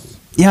dolls?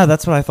 Yeah,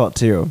 that's what I thought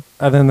too.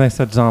 And then they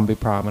said Zombie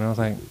Prom, and I was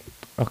like,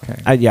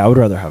 okay. I would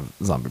rather have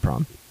Zombie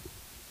Prom.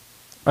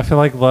 I feel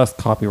like less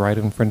copyright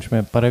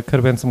infringement, but it could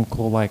have been some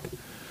cool like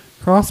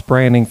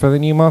cross-branding for the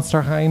new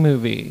Monster High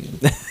movie.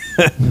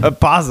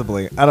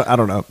 Possibly. I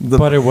don't know.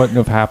 But it wouldn't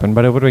have happened,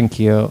 but it would have been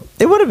cute.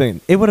 It would have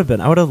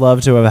been. I would have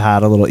loved to have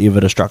had a little Eva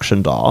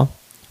Destruction doll,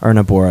 or an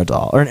Abora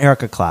doll, or an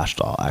Erica Clash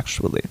doll,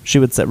 actually. She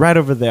would sit right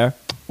over there.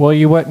 Well,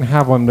 you wouldn't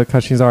have one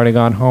because she's already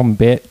gone home,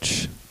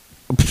 bitch.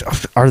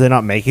 Are they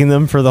not making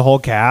them for the whole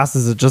cast?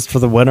 Is it just for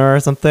the winner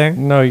or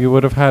something? No, you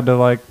would have had to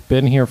like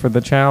been here for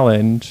the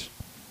challenge.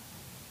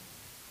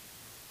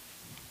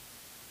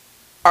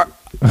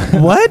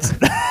 What?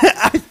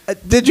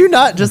 Did you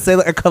not just say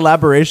like a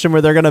collaboration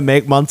where they're going to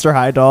make Monster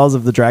High dolls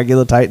of the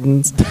Dragula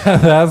Titans?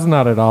 That's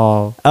not at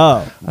all.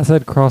 Oh. I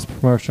said cross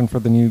promotion for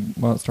the new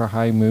Monster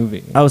High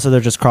movie. Oh, so they're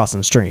just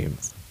crossing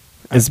streams.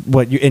 Is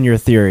what you in your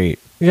theory?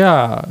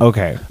 Yeah.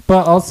 Okay.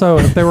 But also,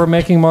 if they were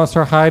making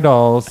Monster High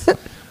dolls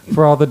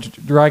for all the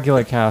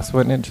Dragula cast,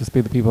 wouldn't it just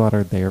be the people that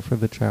are there for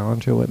the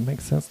challenge? It wouldn't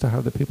make sense to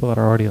have the people that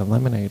are already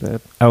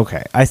eliminated.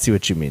 Okay. I see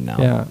what you mean now.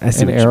 Yeah. I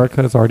see. And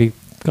Erica's already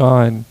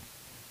gone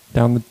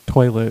down the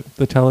toilet,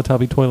 the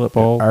Teletubby toilet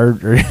bowl. I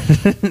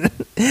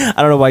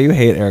don't know why you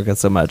hate Erica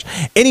so much.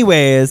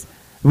 Anyways,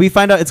 we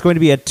find out it's going to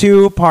be a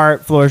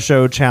 2-part floor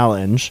show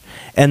challenge,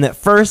 and that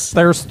first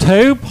there's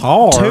 2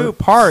 parts. 2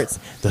 parts,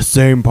 the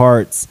same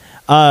parts.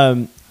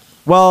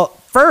 Well,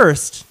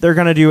 first they're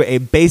going to do a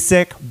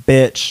basic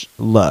bitch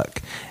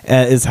look,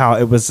 is how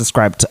it was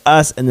described to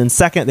us, and then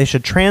second they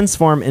should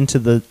transform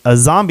into a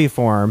zombie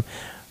form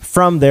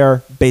from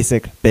their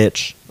basic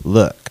bitch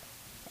look.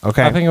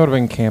 Okay. I think it would have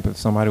been camp if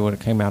somebody would have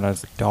came out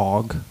as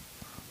dog.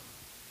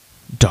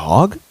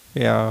 Dog?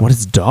 Yeah. What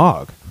is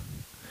dog?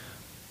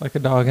 Like a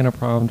dog in a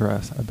prom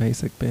dress, a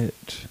basic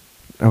bitch.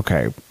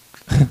 Okay.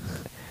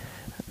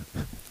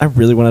 I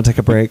really want to take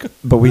a break,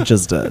 but we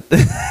just did.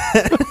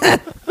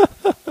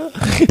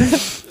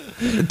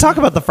 Talk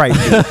about the fright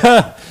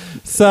food.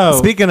 So,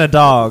 speaking of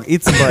dog,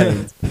 eat some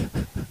brains.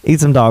 Eat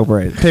some dog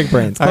brains. Pig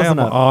brains. Close I am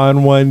enough.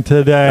 on one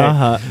today.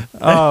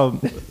 Uh-huh.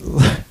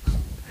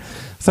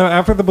 So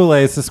after the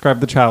Boulets described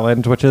the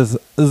challenge, which is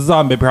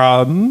Zombie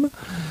Prom,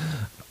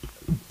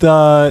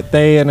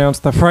 they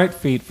announced the fright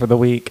feat for the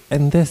week,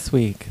 and this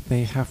week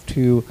they have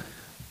to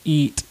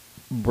eat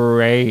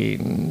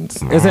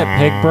brains. Is it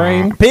pig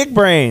brain? Pig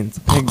brains.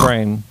 Pig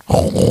brain.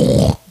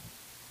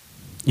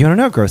 You want to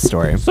know a gross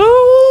story?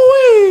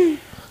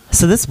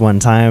 So this one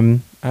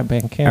time, at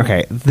band camp.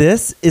 Okay,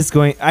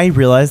 I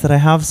realize that I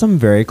have some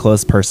very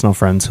close personal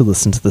friends who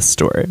listen to this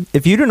story.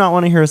 If you do not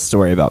want to hear a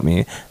story about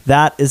me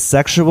that is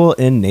sexual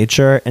in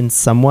nature and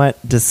somewhat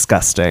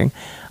disgusting,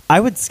 I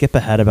would skip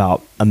ahead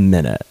about a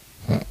minute.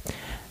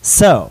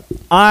 So,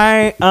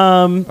 I'm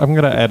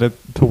going to edit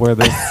to where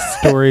this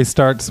story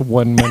starts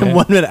 1 minute.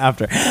 1 minute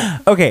after.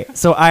 Okay,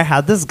 so I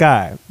had this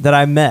guy that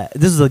I met.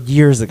 This was like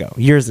years ago,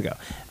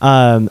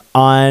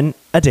 on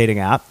a dating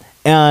app,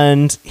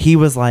 and he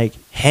was like,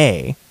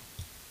 "Hey,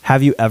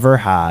 have you ever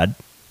had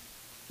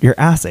your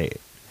ass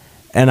ate?"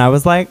 And I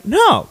was like,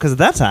 "No," because at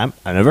that time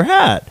I never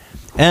had.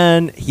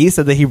 And he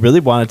said that he really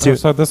wanted to. Oh,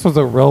 so this was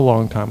a real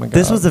long time ago.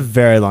 This was a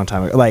very long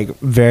time ago, like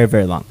very,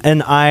 very long.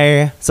 And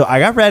I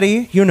got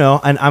ready,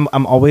 and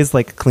I'm always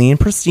like clean,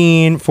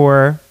 pristine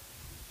for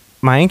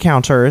my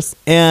encounters.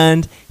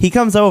 And he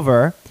comes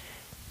over,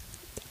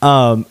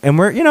 and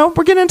we're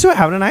getting into it,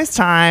 having a nice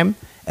time.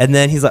 And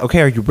then he's like, "Okay,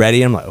 are you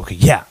ready?" And I'm like, "Okay,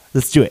 yeah,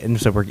 let's do it." And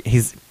so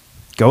he's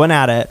going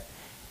at it,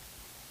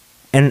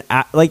 and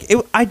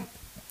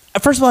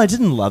first of all, I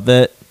didn't love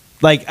it.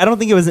 Like, I don't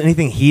think it was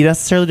anything he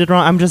necessarily did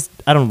wrong.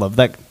 I don't love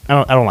that.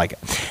 I don't like it.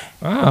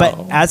 Oh. But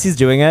as he's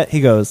doing it,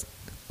 he goes,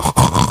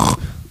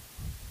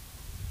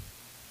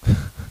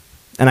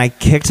 and I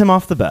kicked him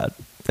off the bed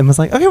and was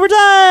like, "Okay, we're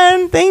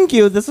done. Thank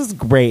you. This was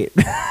great."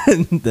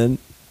 And then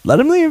let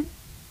him leave.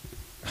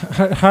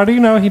 How do you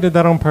know he did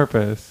that on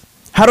purpose?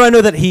 How do I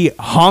know that he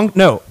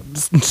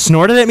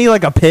snorted at me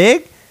like a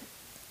pig?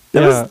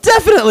 That was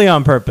definitely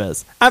on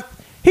purpose.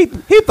 He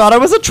thought I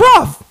was a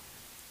trough.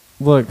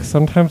 Look,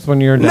 sometimes when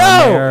you're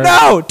down there...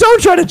 No,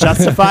 don't try to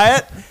justify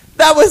it.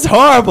 That was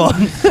horrible.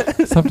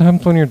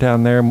 Sometimes when you're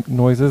down there,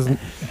 noises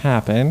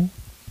happen.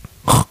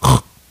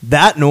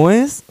 That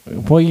noise?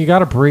 Well, you got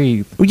to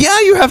breathe. Yeah,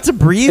 you have to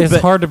breathe.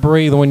 It's hard to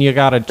breathe when you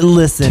got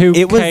listen, two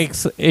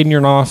cakes in your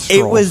nostrils.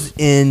 It was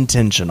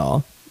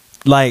intentional.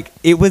 Like,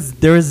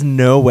 there was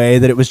no way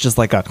that it was just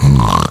like a...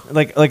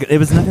 like it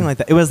was nothing like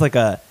that. It was like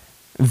a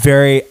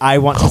very, I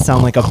want to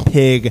sound like a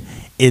pig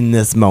in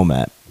this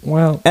moment.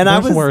 Well, and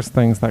there's worse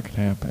things that could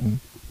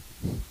happen.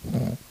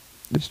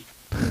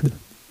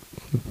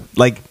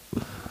 Like,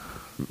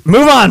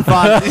 move on,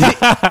 Fawn.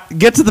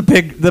 Get to the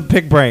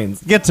pig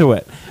brains. Get to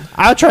it.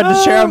 I tried to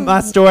share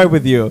my story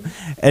with you,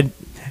 and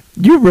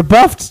you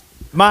rebuffed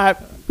my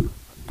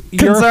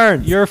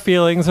concerns. Your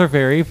feelings are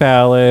very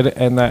valid,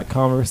 and that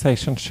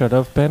conversation should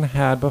have been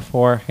had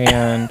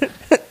beforehand.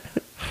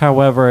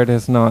 However, it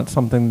is not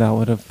something that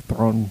would have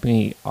thrown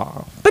me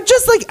off. But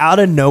just like out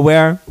of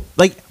nowhere,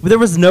 like there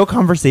was no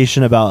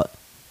conversation about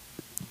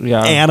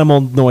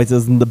animal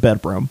noises in the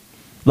bedroom.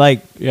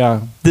 Like,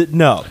 no.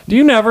 Do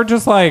you never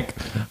just like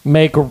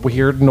make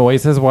weird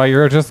noises while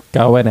you're just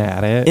going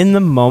at it in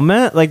the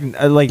moment? Like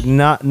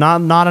not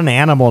an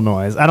animal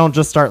noise. I don't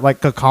just start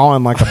like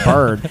cawing like a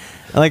bird,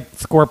 like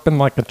squirping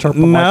like a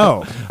chirping.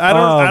 No, I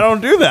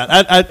don't do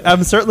that.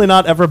 I'm certainly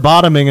not ever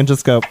bottoming and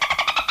just go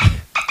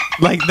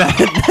like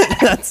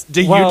that.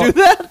 Do you do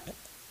that?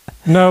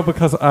 No,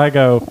 because I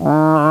go.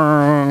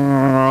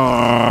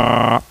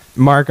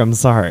 Mark, I'm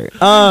sorry.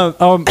 But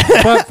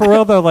for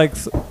real though, like.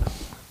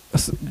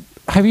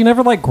 Have you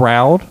never like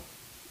growled?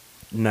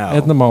 No.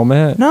 In the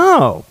moment?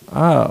 No.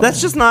 Oh.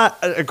 That's just not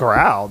a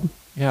growl.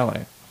 Yeah,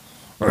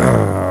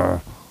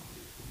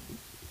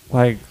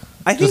 like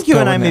I think you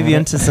and I may be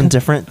into some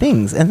different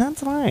things, and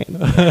that's fine.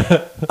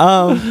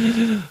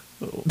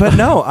 But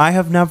no, I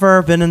have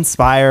never been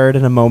inspired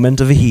in a moment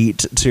of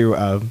heat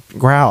to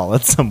growl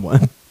at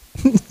someone.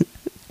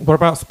 What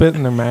about spit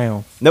in their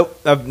mouth? Nope,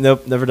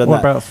 never done that.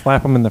 What about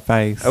slap them in the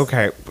face?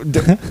 Okay.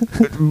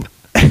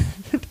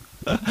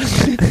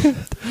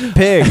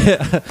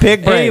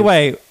 Pig brain.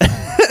 Anyway,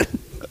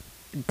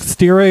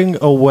 steering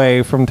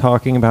away from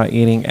talking about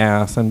eating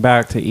ass and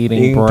back to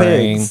eating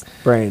brains.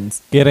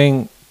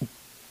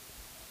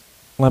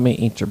 Let me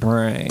eat your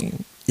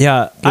brain.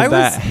 Yeah,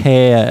 that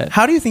head.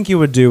 How do you think you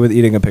would do with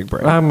eating a pig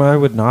brain? I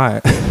would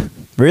not.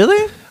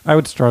 Really? I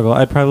would struggle.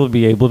 I'd probably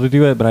be able to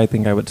do it, but I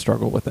think I would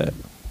struggle with it.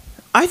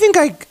 I think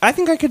I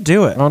could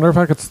do it. I wonder if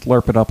I could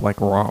slurp it up like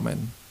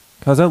ramen,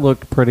 because it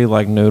looked pretty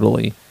like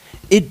noodly.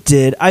 It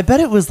did. I bet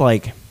it was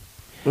like.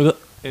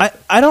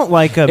 I don't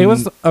like it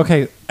was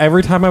okay.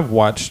 Every time I've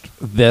watched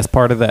this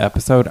part of the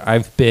episode,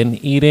 I've been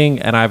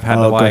eating and I've had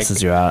to like.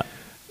 Grosses you out.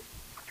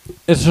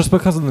 It's just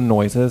because of the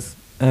noises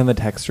and the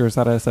textures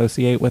that I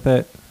associate with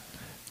it,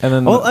 and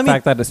then the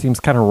fact that it seems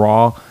kind of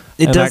raw.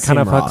 It does kind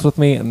of fucks with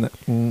me.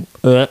 And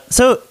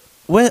so,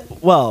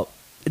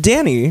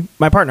 Danny,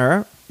 my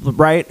partner,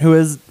 right, who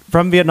is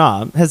from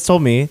Vietnam, has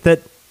told me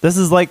that this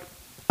is like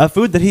a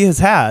food that he has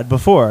had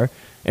before.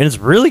 And it's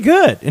really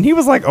good. And he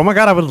was like, "Oh my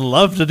God, I would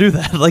love to do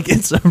that." Like,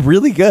 it's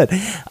really good.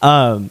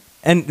 And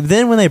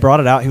then when they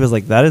brought it out, he was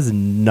like, "That is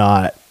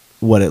not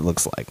what it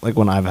looks like. Like,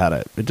 when I've had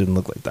it, it didn't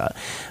look like that."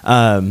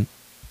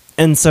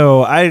 And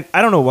so I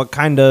don't know what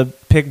kind of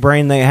pig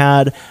brain they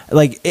had.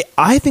 Like,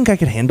 I think I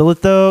could handle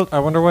it, though. I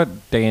wonder what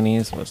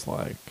Danny's was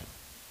like.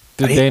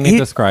 Did Danny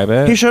describe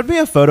it? He showed me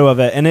a photo of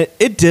it, and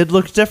it did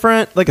look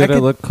different. Like, did it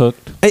look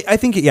cooked? I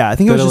think it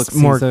was just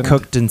more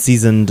cooked and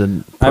seasoned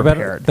and prepared.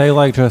 I bet they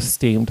like just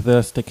steamed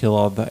this to kill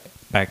all the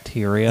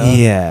bacteria.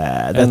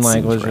 Yeah, and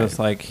like was just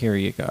like, here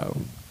you go.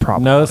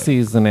 Probably. No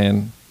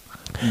seasoning,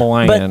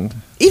 bland. But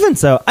even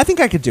so, I think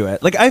I could do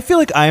it. Like, I feel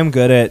like I am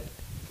good at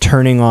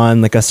turning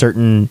on like a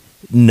certain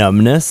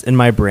numbness in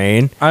my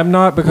brain. I'm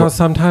not, because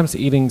sometimes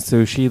eating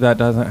sushi that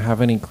doesn't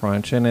have any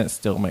crunch in it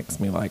still makes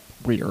me like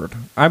weird.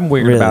 I'm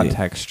weird about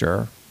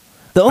texture.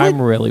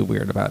 I'm really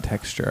weird about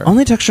texture.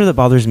 Only texture that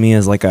bothers me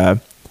is like a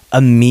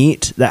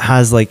meat that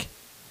has like,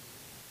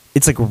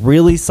 it's like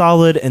really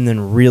solid and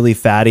then really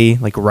fatty,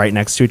 like right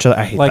next to each other.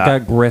 I hate like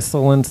that. A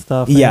gristle and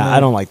stuff. Yeah, I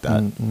don't like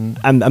that.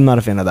 I'm not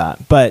a fan of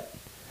that. But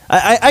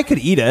I could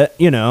eat it,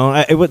 you know.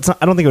 I don't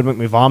think it would make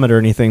me vomit or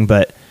anything.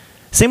 But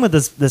same with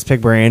this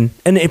pig brain,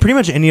 and pretty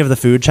much any of the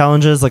food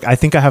challenges. Like I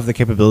think I have the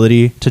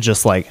capability to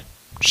just like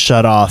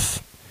shut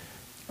off.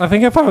 I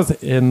think if I was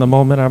in the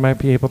moment, I might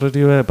be able to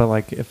do it. But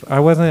like if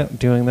I wasn't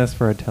doing this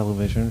for a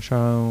television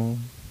show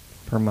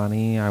for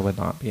money, I would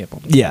not be able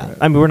to. Yeah, do it.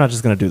 I mean, we're not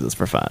just going to do this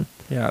for fun.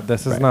 Yeah,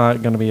 this is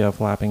not going to be a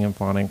flapping and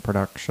fawning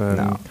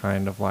production,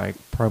 kind of like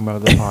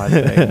promo the pod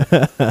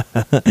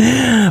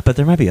thing. But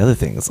there might be other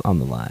things on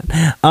the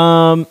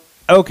line.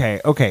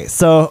 Okay.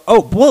 So,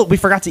 we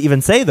forgot to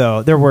even say,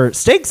 though, there were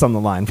stakes on the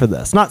line for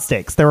this. Not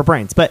stakes, there were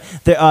brains. But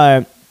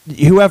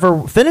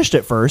whoever finished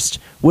it first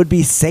would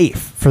be safe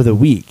for the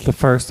week. The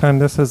first time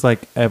this has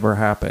like ever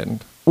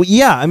happened. Well,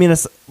 yeah, I mean,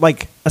 it's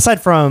like, aside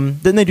from,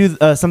 didn't they do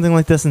something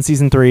like this in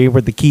season 3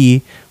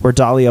 where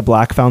Dahlia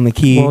Black found the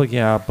key? Well,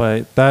 yeah,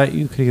 but that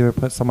you could either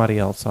put somebody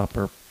else up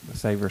or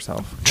save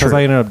yourself. Because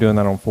I ended up doing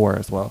that on 4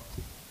 as well.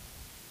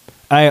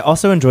 I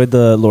also enjoyed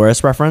the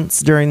Loris reference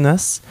during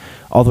this,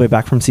 all the way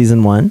back from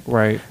season 1.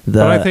 Right.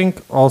 But I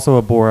think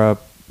also Abora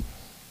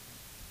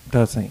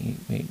doesn't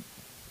eat meat.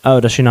 Oh,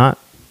 does she not?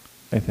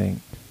 I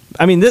think.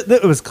 I mean,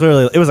 it was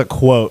clearly, it was a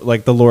quote,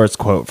 like the Loris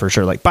quote for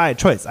sure. Like, by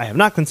choice, I have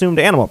not consumed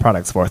animal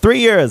products for 3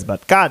 years,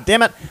 but god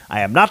damn it,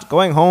 I am not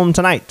going home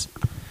tonight.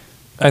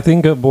 I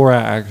think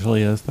Abora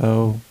actually is,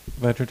 though,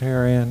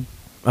 vegetarian.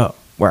 Oh,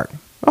 work.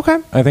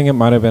 Okay. I think it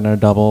might have been a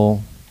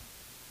double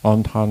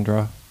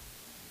entendre.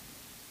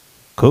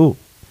 Cool.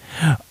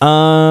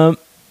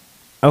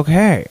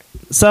 Okay.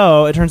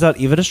 So, it turns out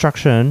Eva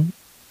Destruction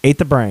ate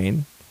the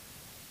brain.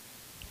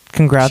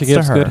 Congrats to her. She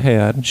gives good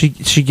head.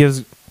 She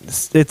gives...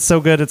 It's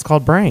so good, it's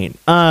called brain.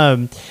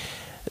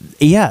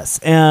 Yes,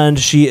 and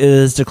she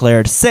is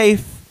declared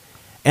safe,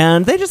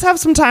 and they just have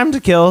some time to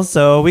kill,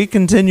 so we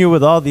continue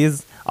with all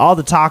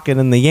the talking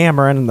and the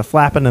yammering and the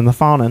flapping and the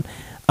fawning.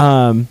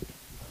 And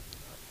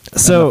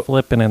the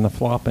flipping and the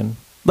flopping.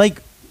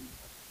 Like,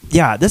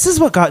 yeah, this is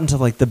what got into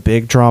like the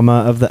big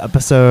drama of the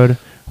episode.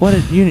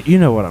 You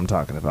know what I'm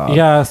talking about?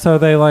 Yeah, so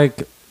they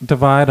like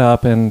divide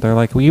up and they're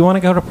like, well, you want to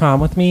go to prom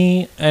with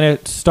me? And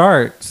it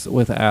starts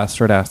with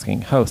Astrid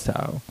asking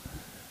Hoso.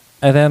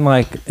 And then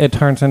like it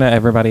turns into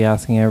everybody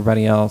asking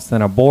everybody else. Then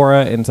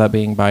Abora ends up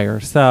being by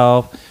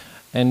herself.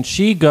 And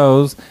she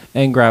goes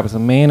and grabs a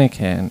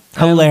mannequin.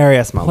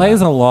 Hilarious moment.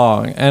 Plays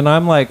along. And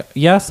I'm like,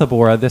 yes,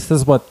 Abora, this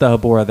is what the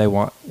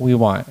Abora we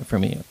want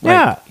from you. Like,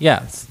 yeah.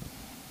 Yes.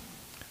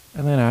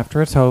 And then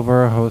after it's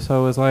over,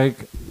 Hoso is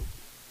like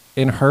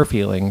in her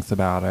feelings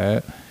about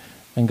it.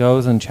 And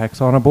goes and checks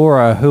on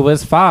Abora, who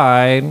is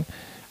fine.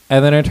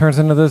 And then it turns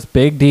into this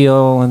big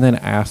deal. And then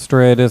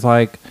Astrid is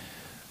like,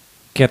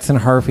 gets in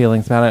her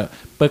feelings about it.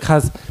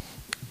 Because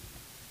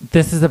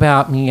this is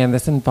about me and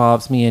this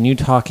involves me. And you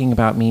talking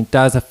about me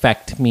does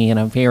affect me in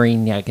a very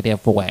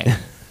negative way.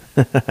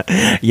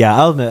 Yeah,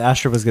 I'll admit,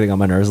 Astrid was getting on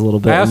my nerves a little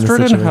bit.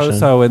 Astrid and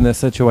Hoso in this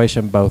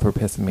situation both were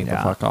pissing me the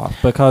fuck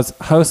off. Because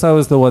Hoso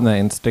is the one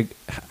that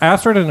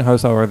Astrid and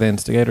Hoso are the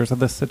instigators of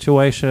this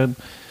situation.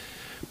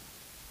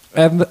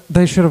 And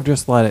they should have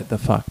just let it the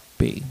fuck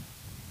be.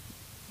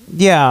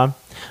 Yeah.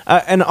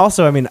 And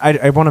also, I mean,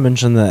 I want to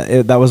mention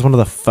that that was one of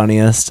the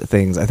funniest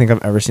things I think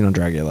I've ever seen on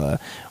Dragula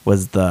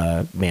was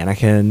the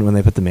mannequin, when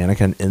they put the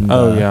mannequin in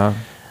the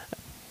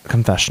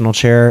confessional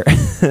chair.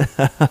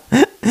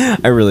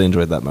 I really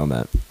enjoyed that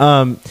moment.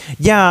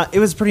 Yeah, it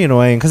was pretty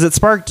annoying because it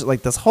sparked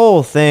like this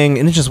whole thing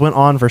and it just went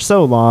on for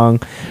so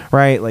long,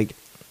 right? Like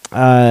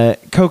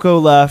Coco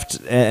left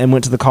and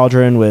went to the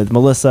cauldron with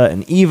Melissa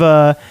and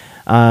Eva.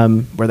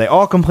 Where they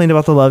all complained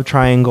about the love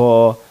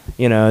triangle.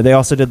 You know, they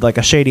also did like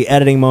a shady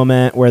editing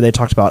moment where they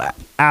talked about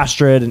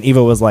Astrid, and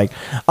Eva was like,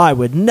 I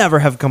would never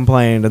have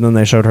complained. And then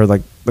they showed her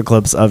like the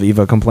clips of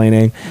Eva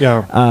complaining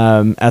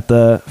at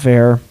the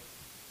fair.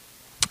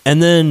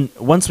 And then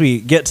once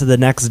we get to the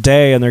next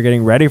day and they're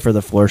getting ready for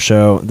the floor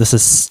show, this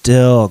is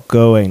still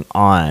going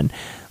on.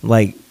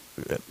 Like,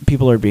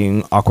 people are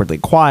being awkwardly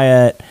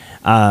quiet.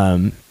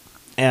 And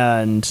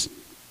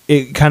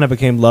it kind of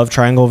became love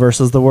triangle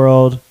versus the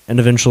world, and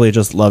eventually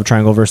just love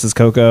triangle versus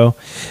Coco.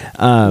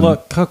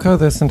 Look, Coco,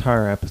 this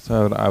entire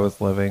episode I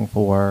was living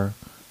for.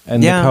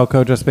 And the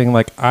Coco just being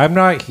like, I'm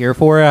not here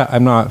for it.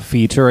 I'm not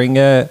featuring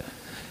it.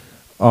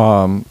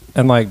 And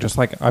like, just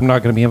like, I'm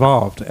not going to be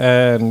involved.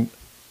 And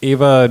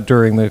Eva,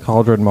 during the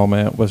cauldron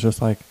moment, was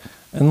just like,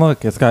 and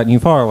look, it's gotten you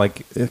far.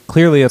 Like,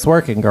 clearly it's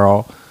working,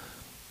 girl.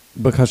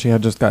 Because she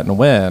had just gotten a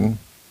win.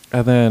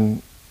 And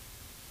then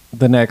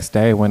the next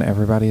day when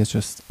everybody is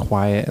just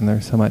quiet and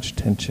there's so much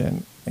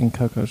tension and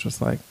Coco's just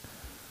like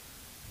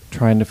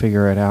trying to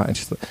figure it out. And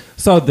she's like,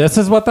 so this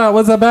is what that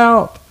was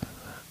about?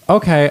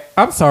 Okay,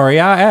 I'm sorry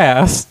I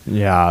asked.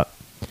 Yeah.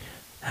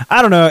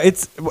 I don't know.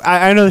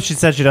 I know that she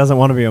said she doesn't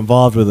want to be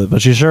involved with it,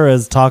 but she sure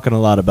is talking a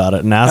lot about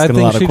it and asking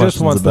a lot of questions about it. I think she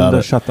just wants them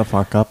to shut the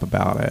fuck up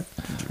about it.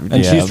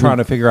 And she's trying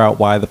to figure out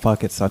why the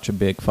fuck it's such a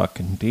big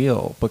fucking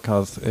deal,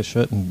 because it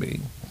shouldn't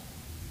be.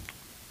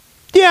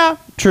 Yeah,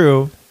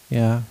 true.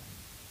 Yeah.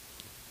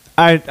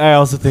 I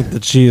also think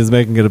that she is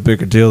making it a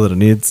bigger deal than it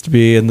needs to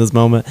be in this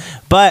moment.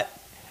 But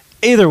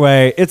either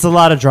way, it's a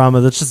lot of drama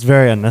that's just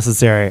very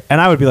unnecessary.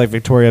 And I would be like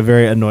Victoria,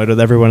 very annoyed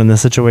with everyone in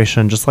this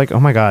situation. Just like, oh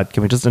my God,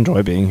 can we just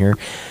enjoy being here?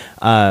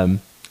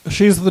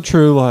 She's the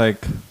true,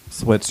 like,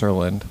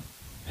 Switzerland.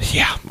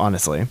 Yeah,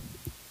 honestly.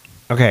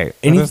 Okay.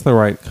 That is the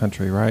right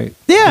country, right?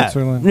 Yeah.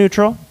 Switzerland?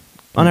 Neutral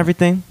on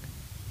everything.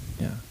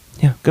 Yeah.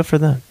 Yeah, good for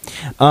them.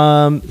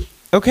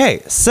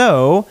 Okay,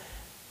 so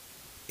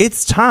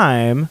it's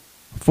time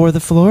for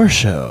the floor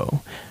show.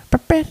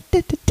 Squelch,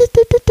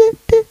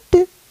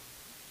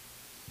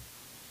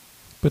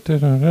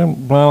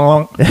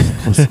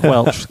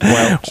 squelch.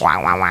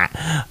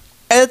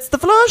 It's the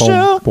floor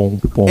show.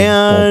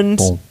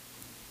 And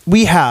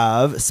we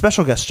have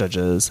special guest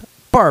judges,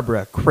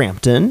 Barbara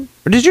Crampton.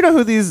 Did you know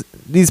who these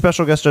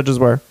special guest judges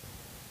were?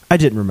 I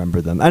didn't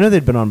remember them. I know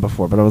they'd been on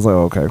before, but I was like,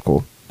 oh, okay,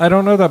 cool. I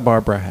don't know that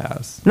Barbara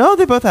has. No,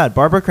 they both had.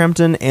 Barbara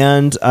Crampton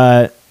and...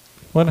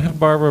 when had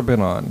Barbara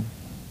been on?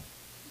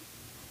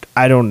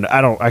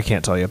 I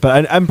can't tell you,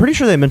 but I'm pretty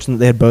sure they mentioned that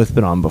they had both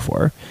been on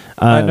before.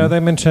 I know they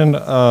mentioned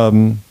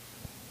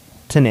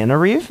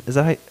Tananarive. Is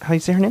that how you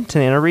say her name?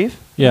 Tananarive?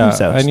 Yeah,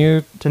 I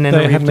knew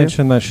they had too?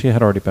 mentioned that she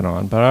had already been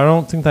on, but I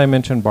don't think they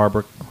mentioned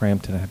Barbara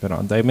Crampton had been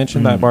on. They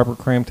mentioned that Barbara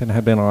Crampton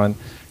had been on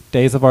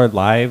Days of Our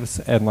Lives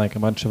and like a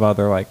bunch of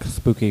other like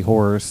spooky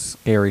horror,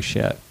 scary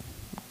shit.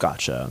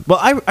 Gotcha. Well,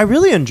 I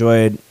really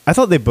enjoyed. I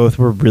thought they both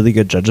were really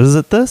good judges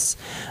at this.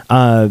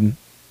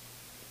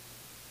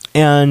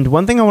 And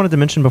one thing I wanted to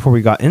mention before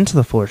we got into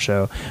the floor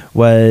show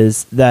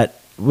was that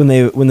when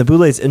the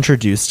Boulets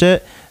introduced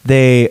it,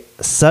 they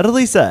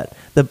subtly said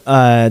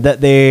that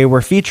they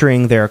were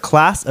featuring their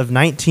class of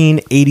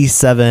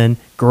 1987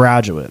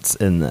 graduates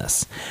in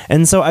this.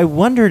 And so I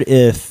wondered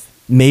if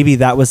maybe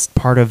that was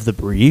part of the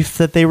brief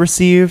that they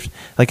received,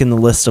 like in the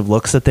list of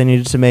looks that they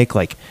needed to make,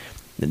 like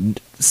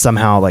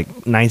somehow like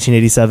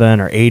 1987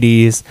 or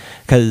 80s,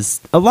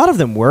 because a lot of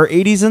them were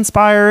 80s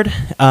inspired.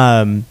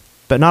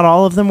 But not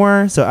all of them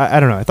were. So I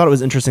don't know. I thought it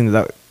was interesting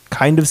that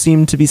kind of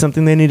seemed to be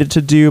something they needed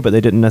to do, but they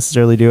didn't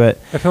necessarily do it.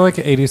 I feel like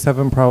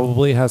 87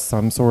 probably has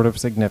some sort of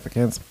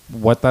significance.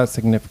 What that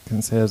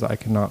significance is, I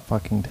cannot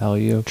fucking tell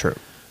you. True.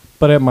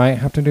 But it might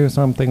have to do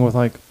something with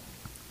like...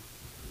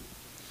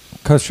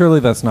 Because surely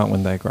that's not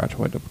when they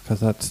graduated,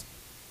 because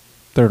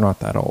they're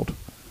not that old.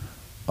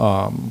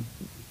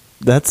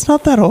 That's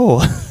not that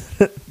old.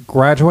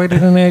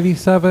 Graduated in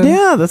 87?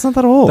 Yeah, that's not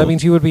that old. That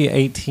means you would be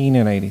 18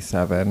 in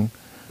 87.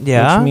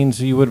 Yeah. Which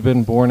means you would have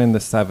been born in the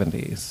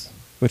 70s.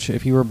 Which,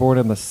 if you were born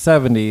in the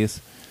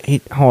 70s...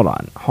 Hold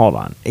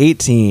on.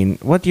 18.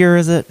 What year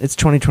is it? It's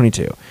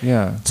 2022.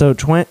 Yeah. So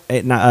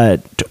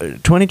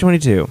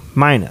 2022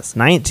 minus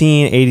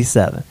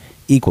 1987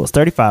 equals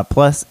 35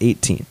 plus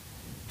 18.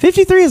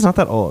 53 is not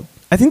that old.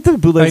 I think the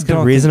Boulets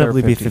could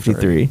reasonably be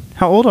 53.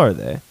 How old are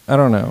they? I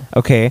don't know.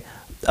 Okay.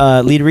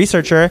 Lead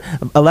researcher,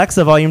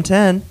 Alexa, volume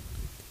 10.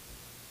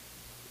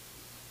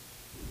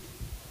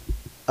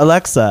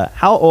 Alexa,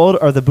 how old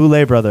are the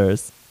Boulet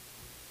brothers?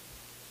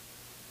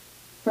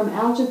 From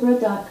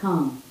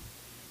algebra.com.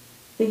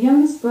 The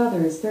youngest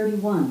brother is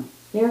 31.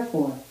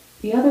 Therefore,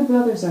 the other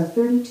brothers are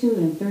 32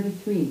 and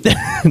 33.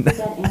 Does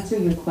that answer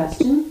your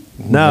question?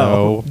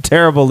 No.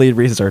 Terrible lead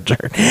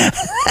researcher.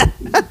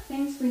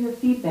 Thanks for your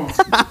feedback.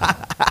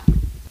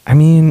 I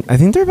mean, I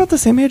think they're about the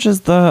same age as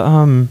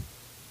the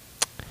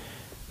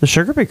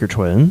Sugarbaker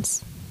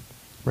twins.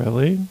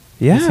 Really?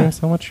 Yeah. They seem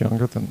so much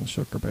younger than the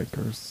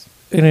Sugarbakers.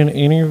 In an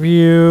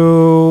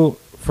interview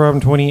from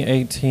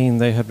 2018,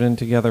 they had been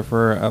together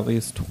for at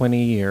least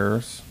 20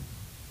 years.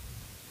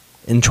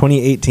 In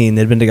 2018,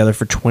 they'd been together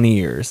for 20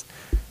 years.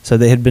 So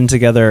they had been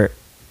together...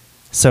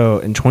 So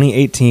in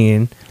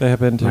 2018... They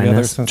have been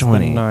together since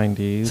 20. The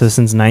 90s. So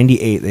since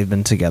 98, they've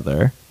been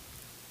together.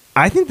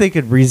 I think they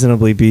could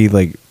reasonably be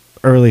like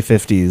early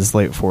 50s,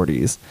 late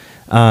 40s.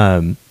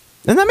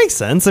 And that makes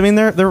sense. I mean,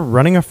 they're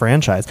running a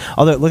franchise.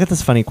 Although, look at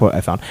this funny quote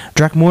I found.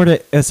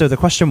 Dracmorda. So the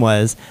question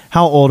was,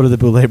 how old are the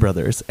Boulet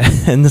brothers?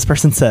 And this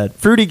person said,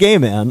 Fruity Gay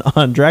Man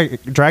on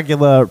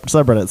Dragula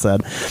subreddit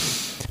said,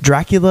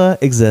 Dracula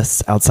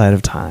exists outside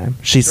of time.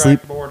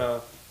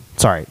 Dracmorda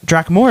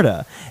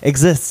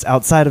exists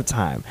outside of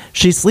time.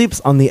 She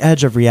sleeps on the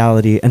edge of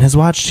reality and has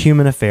watched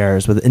human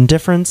affairs with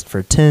indifference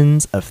for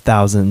tens of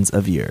thousands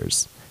of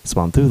years.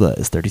 Swanthula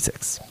is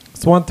 36.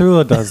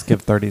 Swanthula does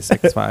give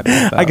 36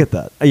 vibes. I get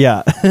that.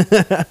 Yeah.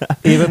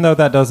 Even though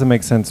that doesn't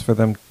make sense for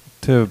them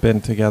to have been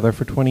together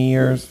for 20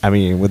 years. I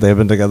mean, would they have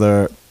been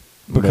together?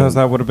 Because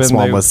that would have been...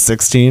 Swan was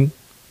 16.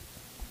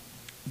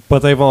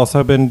 But they've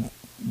also been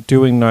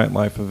doing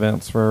nightlife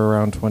events for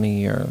around 20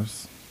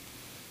 years.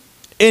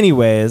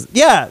 Anyways,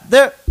 yeah,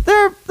 they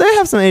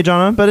have some age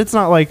on them, but it's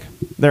not like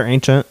they're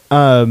ancient.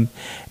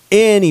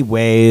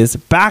 Anyways,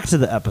 back to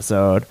the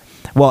episode.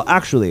 Well,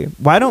 actually,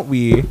 why don't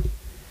we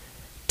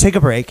take a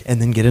break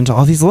and then get into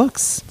all these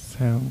looks?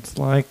 Sounds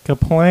like a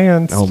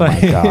plan. Oh my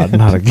God,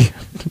 not again.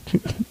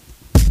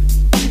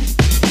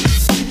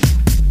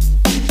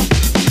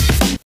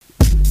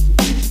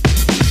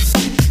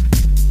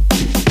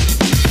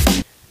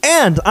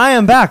 And I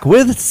am back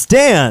with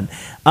Stan.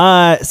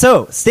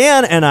 So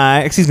Stan and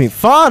I,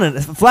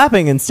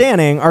 Flapping and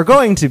Stanning are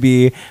going to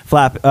be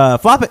flopping.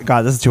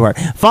 God, this is too hard.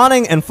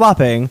 Fawning and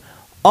flopping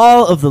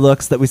all of the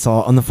looks that we saw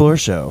on the floor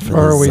show. For Or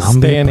the are we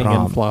zombie standing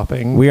prom. and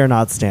flopping? We are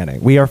not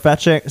standing. We are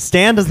fetching.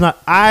 Stan does not.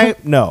 I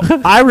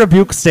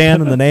rebuke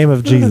Stan in the name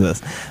of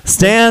Jesus.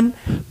 Stan,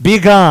 be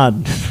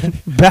gone.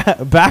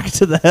 Back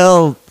to the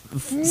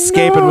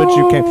hellscape in which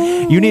you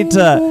came. You need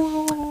to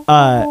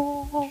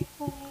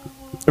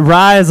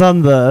rise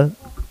on the.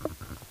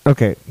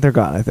 Okay, they're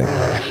gone, I think.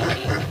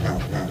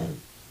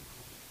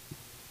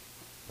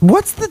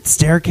 What's the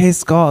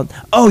staircase called?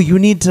 Oh, you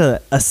need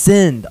to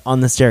ascend on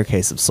the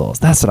staircase of souls.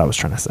 That's what I was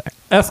trying to say.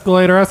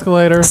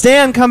 Escalator.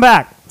 Stan, come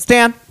back.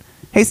 Stan.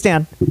 Hey,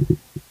 Stan.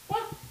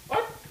 What?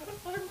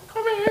 I'm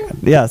coming.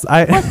 Yes,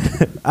 I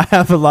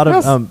have a lot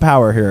of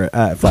power here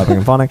at Flapping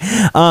and Fawning.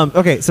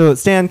 Okay, so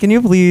Stan, can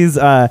you please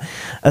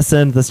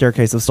ascend the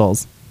staircase of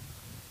souls?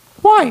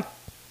 Why?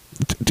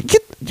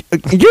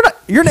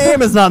 Your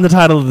name is not in the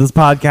title of this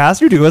podcast.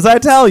 You do as I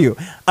tell you.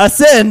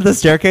 Ascend the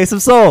staircase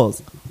of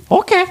souls.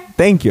 Okay.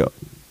 Thank you.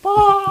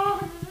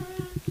 Bye.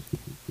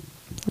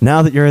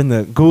 Now that you're in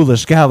the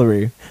ghoulish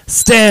gallery,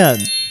 Stan,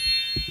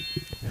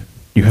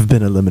 you have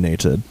been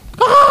eliminated.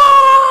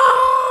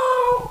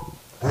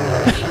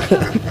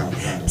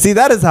 See,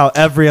 that is how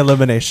every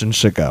elimination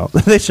should go.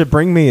 They should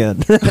bring me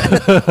in.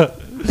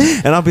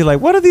 And I'll be like,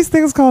 what are these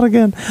things called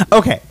again?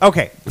 Okay.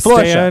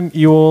 Stan,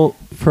 you will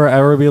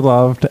forever be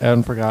loved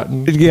and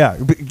forgotten. Yeah,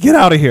 get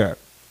out of here.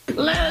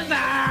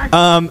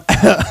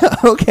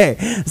 Okay,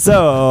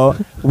 so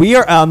we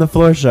are on the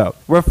floor show.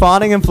 We're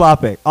fawning and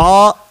flopping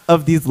all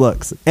of these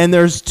looks, and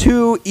there's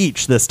 2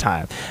 each this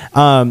time.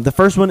 The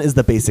first one is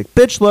the basic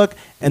bitch look,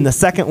 and the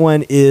second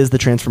one is the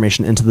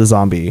transformation into the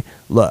zombie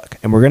look.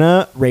 And we're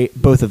gonna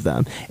rate both of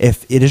them.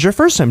 If it is your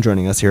first time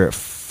joining us here at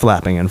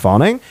Flapping and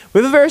Fawning,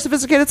 we have a very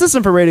sophisticated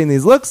system for rating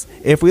these looks.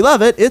 If we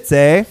love it, it's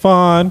a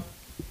Fawn.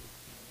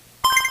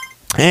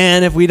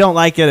 and if we don't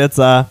like it, it's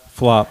a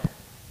Flop.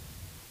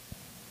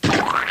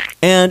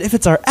 and if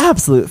it's our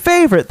absolute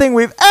favorite thing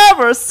we've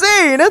ever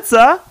seen, it's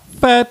a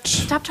Fetch.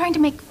 Stop trying to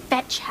make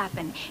fetch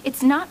happen.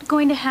 It's not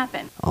going to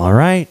happen. All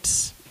right.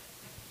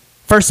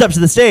 First up to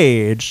the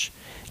stage.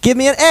 Give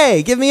me an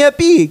A, give me a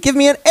B, give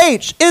me an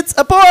H. It's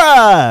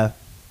Abora.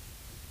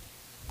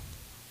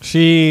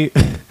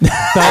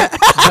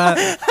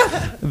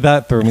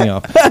 That threw me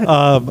off.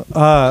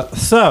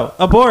 So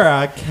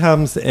Abora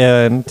comes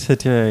in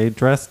today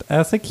dressed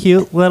as a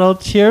cute little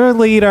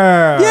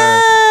cheerleader.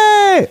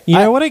 Yay! You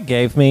know what it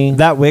gave me?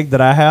 That wig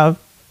that I have?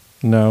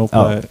 No,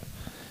 but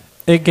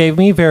it gave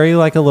me very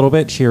like a little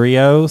bit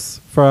Cheerios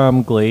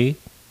from Glee.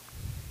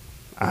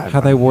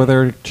 How they wore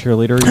their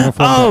cheerleader uniform.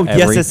 Oh,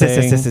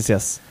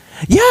 yes.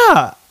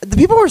 Yeah, the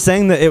people were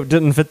saying that it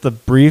didn't fit the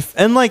brief,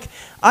 and like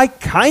I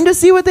kind of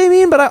see what they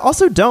mean, but I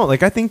also don't.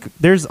 Like I think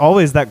there's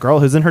always that girl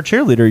who's in her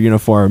cheerleader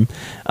uniform.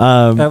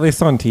 At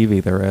least on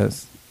TV there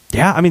is.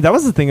 Yeah, I mean that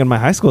was the thing in my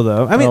high school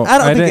though. I mean I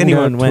don't think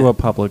anyone went to a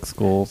public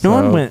school. No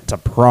one went to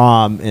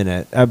prom in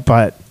it,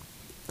 but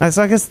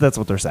so I guess that's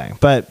what they're saying.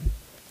 But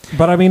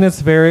I mean,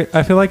 it's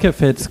I feel like it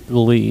fits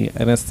Glee,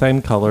 and it's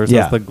same colors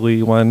Yeah. as the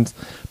Glee ones.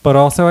 But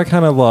also, I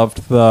kind of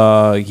loved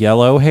the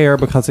yellow hair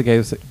because it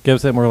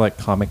gives it more like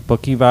comic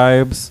booky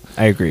vibes.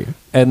 I agree.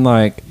 And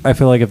like, I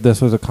feel like if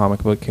this was a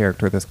comic book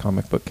character, this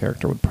comic book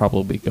character would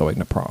probably be going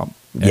to prom.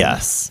 in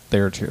Yes.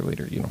 their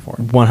cheerleader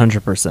uniform.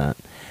 100%.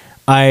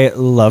 I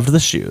loved the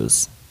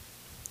shoes.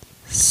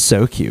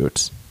 So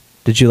cute.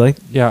 Did you like?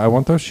 Yeah, I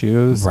want those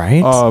shoes.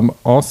 Right?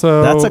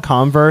 Also, That's a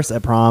Converse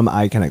at prom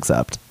I can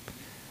accept.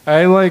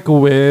 I like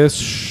wish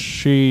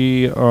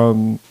she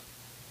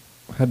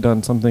had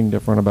done something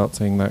different about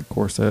seeing that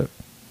corset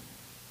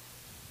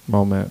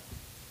moment.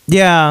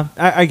 Yeah,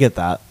 I get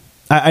that.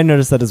 I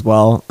noticed that as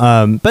well.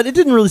 But it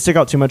didn't really stick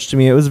out too much to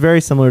me. It was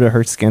very similar to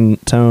her skin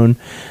tone.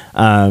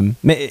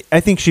 I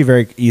think she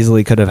very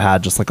easily could have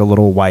had just like a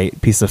little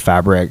white piece of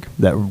fabric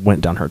that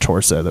went down her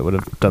torso that would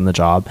have done the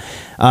job.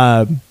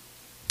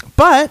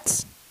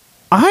 But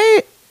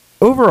I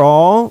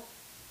overall,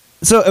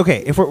 so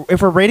okay, if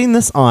we're rating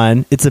this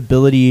on its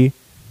ability,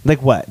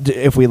 like what?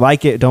 If we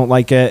like it, don't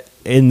like it,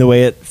 in the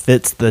way it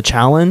fits the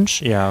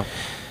challenge. Yeah.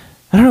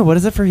 I don't know. What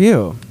is it for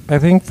you? I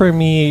think for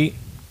me,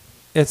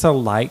 it's a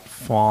light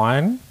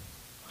fawn.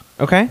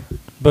 Okay.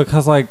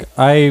 Because, like,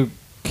 I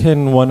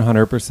can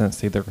 100%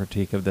 see the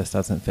critique of this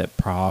doesn't fit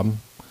prom.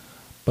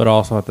 But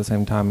also at the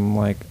same time, I'm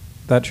like,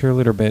 that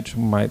cheerleader bitch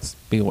might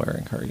be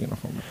wearing her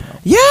uniform at prom.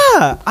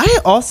 Yeah. I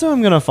also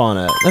am going to fawn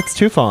it. That's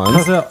two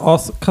fawns.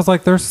 Because,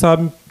 like, there's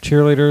some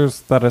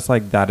cheerleaders that it's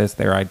like, that is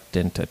their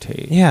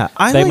identity. Yeah.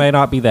 They may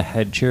not be the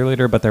head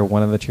cheerleader, but they're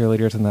one of the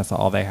cheerleaders, and that's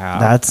all they have.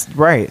 That's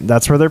right.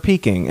 That's where they're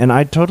peaking. And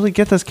I totally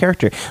get this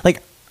character.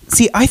 Like,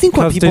 See, I think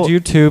what Because people... did you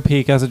too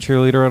peak as a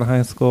cheerleader in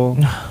high school?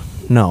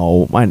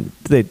 No,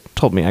 they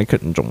told me I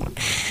couldn't join.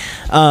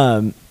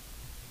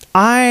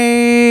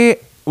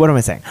 What am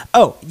I saying?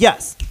 Oh,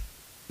 yes.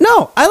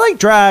 No, I like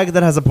drag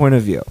that has a point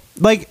of view.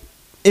 Like,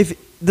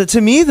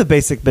 to me, the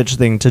basic bitch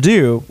thing to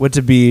do would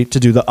to be to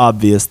do the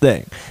obvious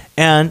thing.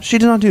 And she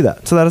did not do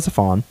that. So that is a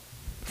fawn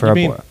for You a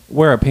mean boy.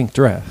 wear a pink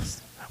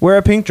dress Wear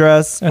a pink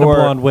dress and or a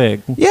blonde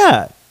wig?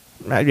 Yeah.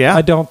 Yeah.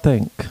 I don't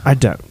think.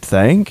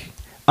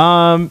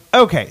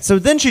 Okay, so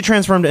then she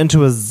transformed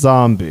into a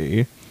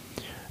zombie.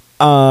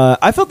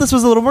 I felt this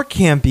was a little more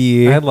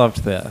campy. I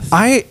loved this.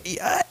 I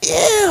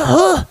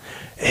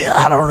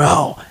don't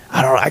know.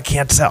 I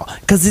can't tell.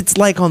 Because it's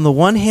like, on the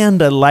one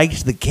hand, I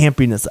liked the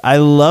campiness. I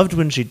loved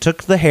when she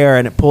took the hair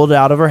and it pulled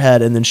out of her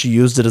head and then she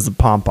used it as a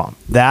pom-pom.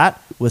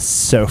 That was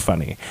so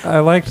funny. I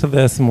liked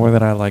this more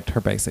than I liked her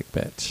basic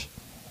bitch.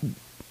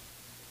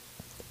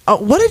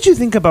 What did you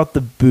think about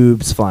the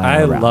boobs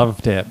flying around? I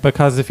loved it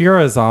because if you're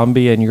a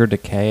zombie and you're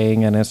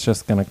decaying and it's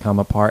just going to come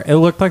apart, it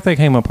looked like they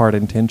came apart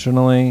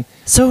intentionally.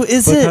 So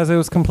because it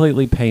was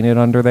completely painted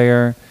under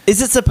there.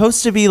 Is it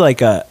supposed to be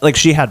like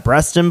she had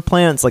breast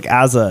implants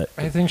as a...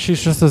 I think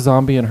she's just a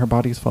zombie and her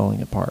body's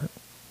falling apart.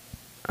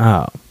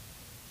 Oh.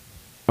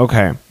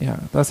 Okay.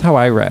 Yeah, that's how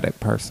I read it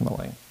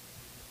personally.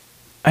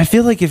 I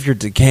feel like if you're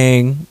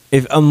decaying,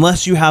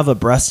 unless you have a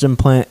breast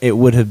implant, it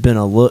would have been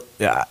a little...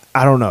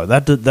 I don't know.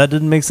 That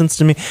didn't make sense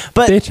to me.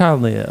 But bitch, I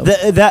live.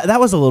 That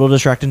was a little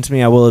distracting to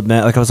me, I will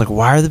admit. Like, I was like,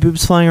 why are the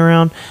boobs flying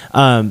around?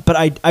 But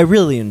I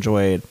really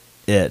enjoyed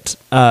it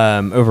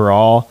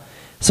overall.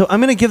 So I'm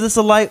going to give this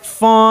a light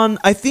fawn.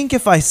 I think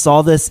if I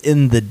saw this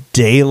in the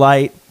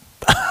daylight,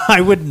 I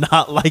would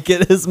not like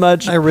it as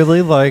much. I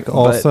really like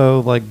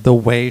also like the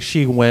way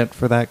she went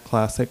for that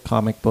classic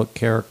comic book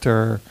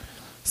character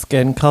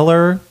skin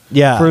color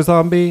for a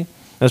zombie.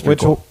 That's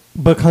pretty cool.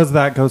 Because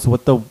that goes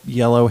with the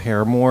yellow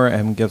hair more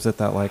and gives it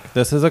that, like,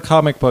 this is a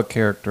comic book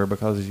character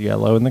because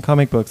yellow in the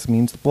comic books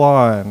means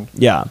blonde.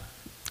 Yeah.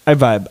 I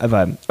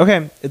vibe.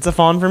 Okay, it's a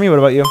fawn for me. What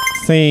about you?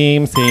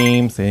 Same.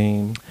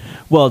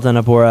 Well done,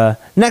 Abora.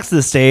 Next to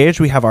the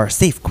stage, we have our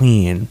safe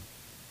queen.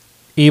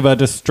 Eva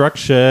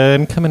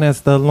Destruction coming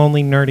as the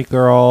lonely nerdy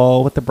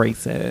girl with the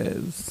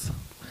braces.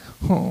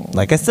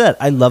 Like I said,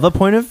 I love a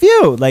point of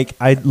view. Like,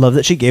 I love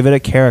that she gave it a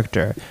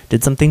character,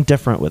 did something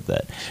different with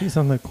it. She's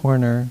on the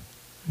corner.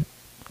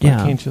 Yeah.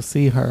 Why can't you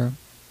see her?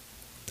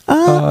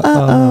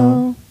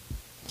 I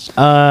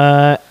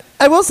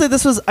will say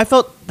I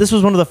felt this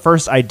was one of the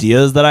first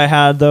ideas that I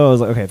had, though. I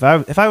was like, okay,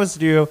 if I was to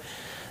do,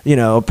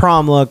 a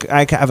prom look,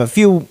 I have a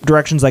few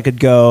directions I could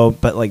go,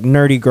 but like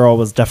nerdy girl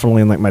was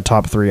definitely in like my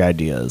top 3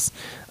 ideas.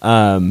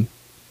 But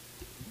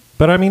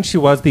I mean, she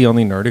was the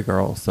only nerdy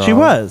girl. So She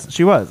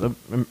was.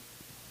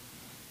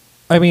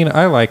 I mean,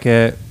 I like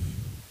it.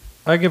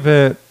 I give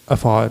it a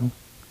fawn.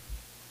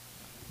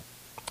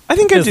 I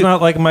think it's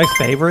not like my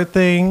favorite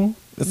thing.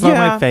 It's not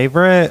my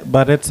favorite,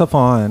 but it's a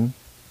fawn.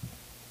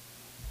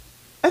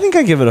 I think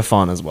I give it a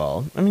fawn as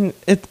well. I mean,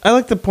 I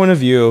like the point of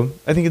view.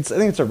 I think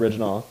it's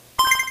original.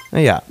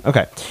 Yeah.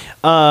 Okay.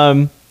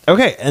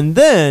 Okay, and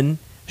then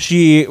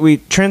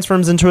we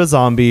transforms into a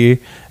zombie,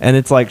 and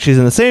it's like she's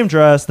in the same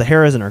dress. The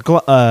hair is in her.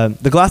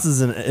 The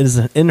glasses is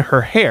in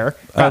her hair.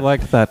 I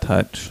liked that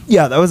touch.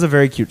 Yeah, that was a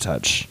very cute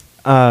touch.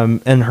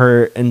 And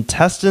her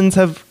intestines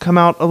have come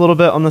out a little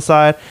bit on the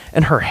side,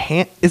 and her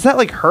hand, is that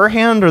like her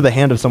hand or the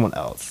hand of someone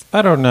else?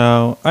 I don't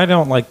know. I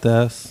don't like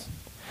this.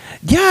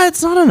 Yeah,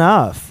 it's not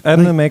enough.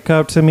 And the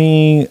makeup to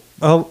me,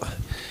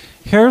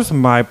 here's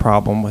my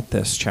problem with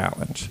this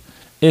challenge.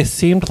 It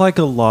seemed like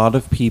a lot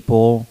of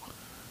people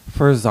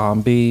for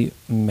zombie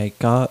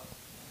makeup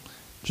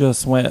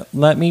just went,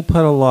 let me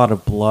put a lot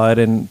of blood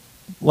and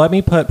let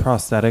me put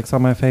prosthetics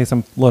on my face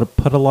and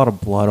put a lot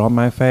of blood on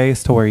my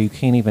face to where you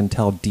can't even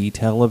tell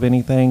detail of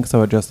anything,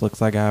 so it just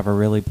looks like I have a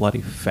really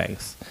bloody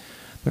face.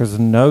 There's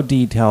no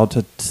detail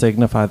to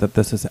signify that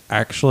this is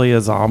actually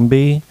a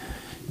zombie.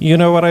 You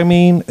know what I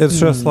mean? It's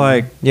just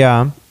like...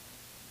 Yeah.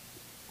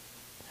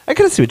 I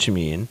kind of see what you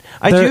mean.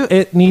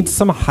 It needs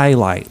some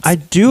highlights. I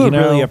do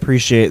really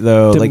appreciate,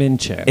 though,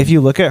 dimension. Like, if you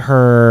look at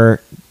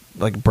her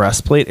like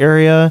breastplate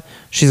area,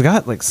 she's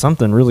got like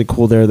something really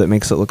cool there that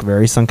makes it look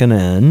very sunken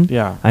in.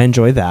 Yeah, I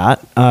enjoy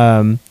that.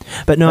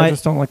 But no, I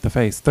just don't like the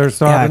face. There's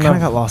not I enough. kind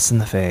of got lost in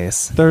the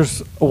face. There's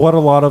what a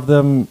lot of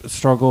them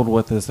struggled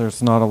with is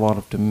there's not a lot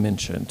of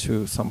dimension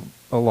to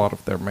a lot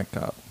of their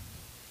makeup.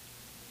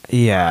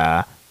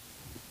 Yeah,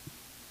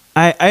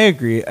 I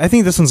agree. I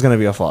think this one's gonna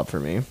be a flop for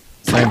me.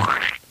 Same.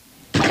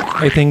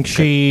 I think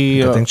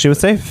she was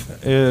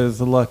safe. Is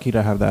lucky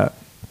to have that.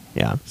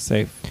 Yeah,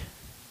 safe.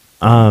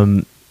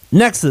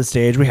 Next to the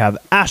stage, we have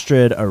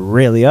Astrid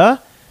Aurelia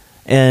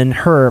and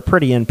her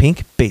pretty in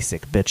pink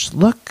basic bitch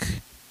look.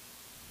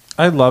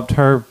 I loved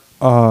her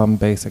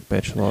basic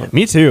bitch look.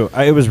 Me too.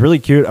 It was really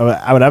cute.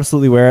 I would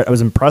absolutely wear it. I was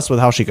impressed with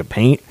how she could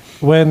paint.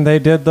 When they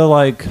did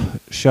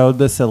showed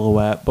the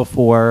silhouette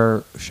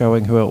before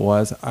showing who it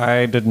was,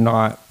 I did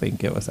not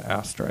think it was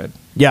Astrid.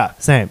 Yeah,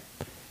 same.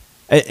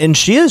 And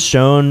she has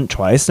shown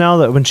twice now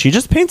that when she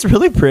just paints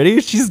really pretty,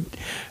 she's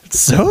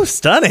so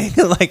stunning.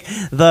 Like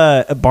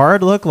the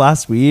Bard look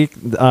last week,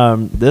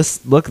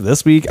 this look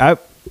this week, I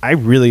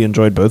really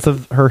enjoyed both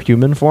of her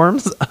human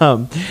forms.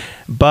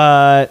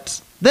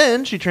 But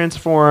then she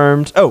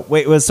transformed. Oh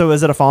wait, was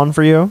it a fawn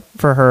for you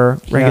for her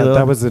regular? Yeah,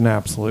 that was an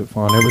absolute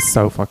fawn. It was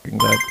so fucking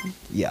good.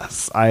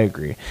 Yes, I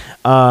agree.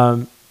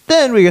 Then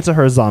we get to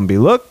her zombie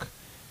look.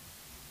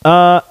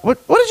 What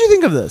did you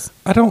think of this?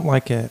 I don't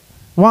like it.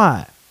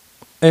 Why?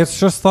 It's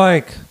just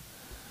like,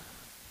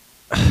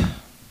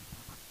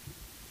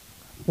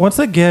 once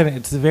again,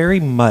 it's very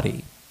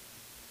muddy.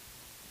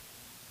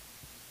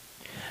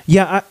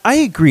 Yeah, I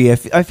agree. I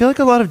feel like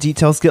a lot of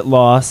details get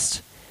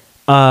lost.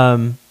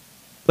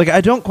 Like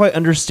I don't quite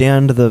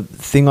understand the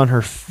thing on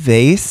her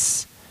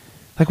face.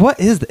 Like what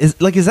is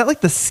that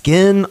like the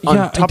skin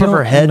on top of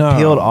her head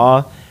peeled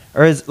off,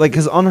 or is like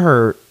because on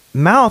her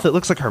mouth it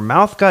looks like her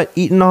mouth got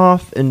eaten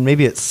off and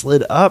maybe it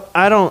slid up.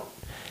 I don't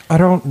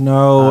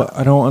know.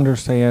 I don't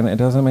understand. It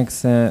doesn't make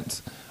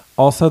sense.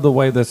 Also, the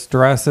way this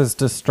dress is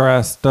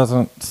distressed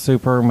doesn't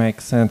super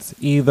make sense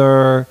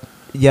either.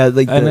 Yeah,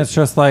 like it's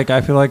just like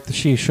I feel like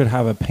she should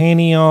have a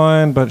panty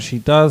on, but she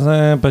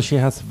doesn't. But she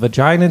has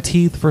vagina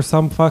teeth for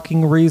some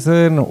fucking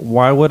reason.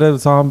 Why would a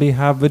zombie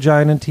have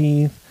vagina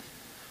teeth?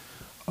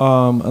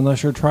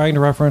 Unless you're trying to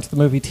reference the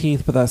movie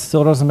Teeth, but that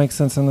still doesn't make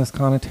sense in this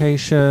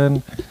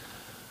connotation.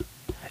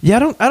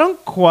 Yeah, I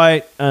don't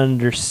quite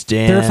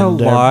understand. There's a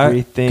lot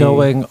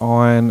going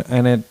on,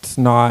 and it's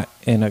not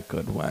in a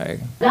good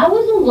way. That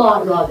was a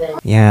lot, Robin.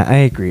 Yeah, I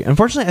agree.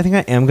 Unfortunately, I think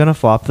I am gonna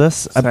flop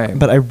this.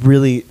 But I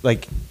really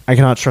like. I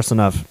cannot stress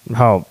enough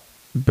how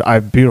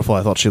beautiful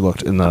I thought she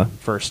looked in the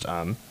first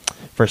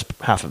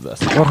half of this.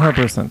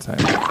 100% same.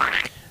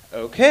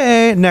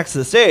 Okay, next to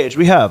the stage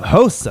we have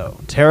Hoso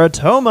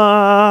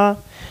Teratoma.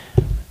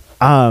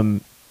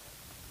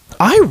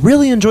 I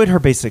really enjoyed her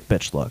basic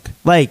bitch look.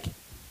 Like,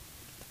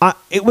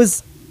 it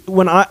was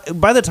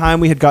by the time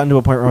we had gotten to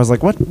a point where I was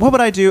like, what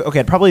would I do? Okay,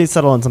 I'd probably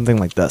settle on something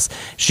like this.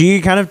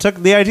 She kind of took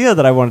the idea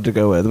that I wanted to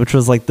go with, which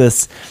was like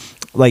this,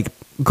 like,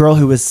 girl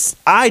who was,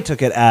 I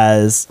took it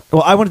as,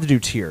 well, I wanted to do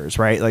tears,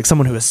 right? Like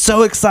someone who is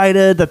so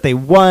excited that they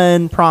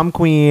won prom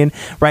queen,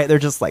 right? They're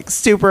just like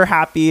super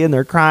happy and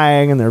they're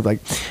crying and they're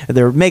like,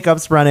 their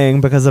makeup's running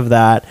because of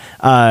that.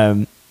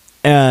 And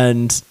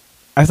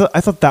I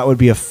thought that would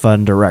be a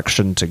fun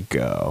direction to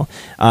go.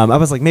 I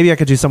was like, maybe I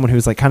could do someone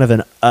who's like kind of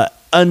an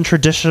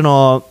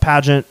untraditional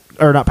pageant,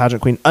 or not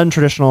pageant queen,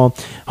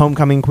 untraditional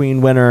homecoming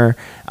queen winner,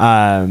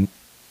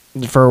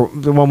 for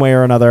one way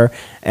or another.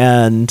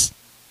 And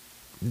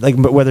like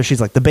whether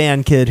she's like the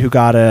band kid who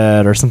got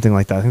it or something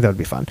like that. I think that would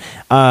be fun.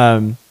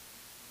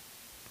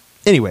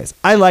 Anyways,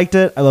 I liked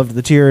it. I loved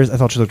the tears. I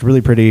thought she looked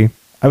really pretty.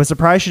 I was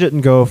surprised she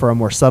didn't go for a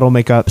more subtle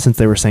makeup since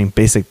they were saying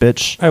basic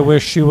bitch. I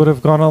wish she would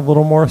have gone a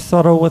little more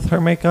subtle with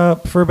her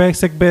makeup for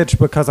basic bitch,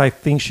 because I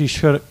think she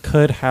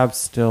could have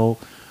still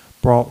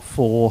brought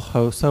full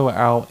Hoso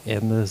out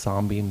in the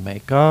zombie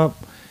makeup,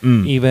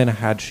 even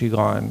had she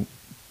gone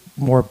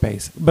more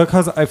basic.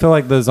 Because I feel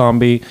like the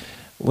zombie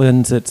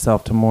lends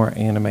itself to more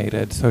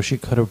animated, so she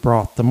could have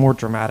brought the more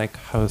dramatic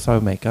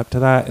Hoso makeup to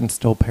that and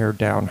still pared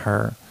down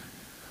her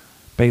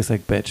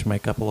basic bitch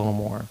makeup a little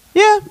more.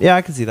 Yeah,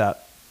 I can see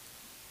that.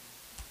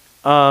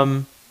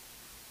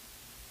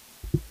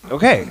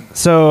 Okay,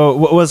 so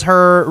what was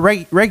her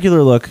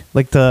regular look,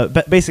 like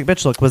the basic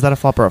bitch look? Was that a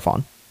flop or a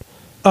fawn?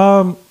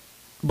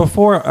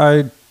 Before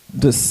I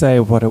just say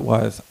what it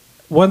was,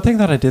 one thing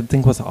that I did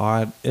think was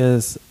odd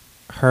is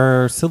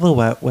her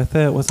silhouette with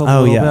it was a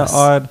little bit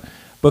odd,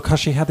 because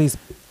she had these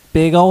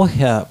big old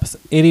hips,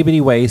 itty bitty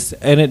waist,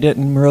 and it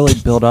didn't really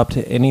build up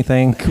to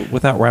anything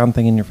with that round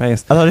thing in your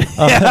face. I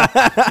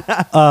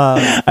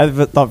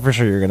thought for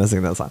sure you were gonna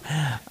sing that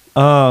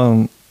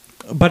song.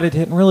 But it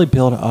didn't really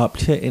build up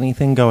to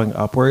anything going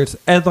upwards.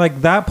 And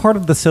like that part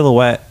of the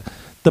silhouette,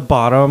 the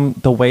bottom,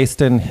 the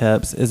waist and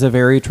hips, is a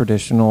very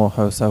traditional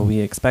Hoso. We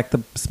expect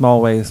the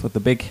small waist with the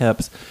big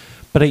hips,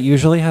 but it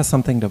usually has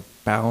something to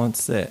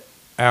balance it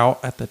out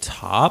at the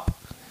top.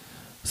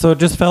 So it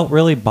just felt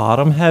really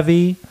bottom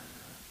heavy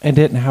and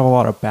didn't have a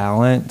lot of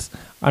balance.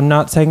 I'm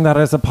not saying that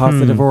as a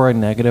positive or a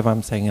negative.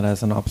 I'm saying it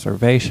as an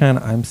observation.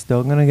 I'm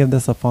still going to give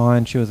this a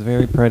fawn. She was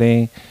very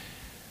pretty.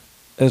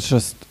 It's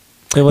just,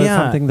 it was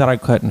something that I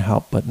couldn't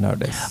help but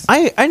notice.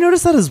 I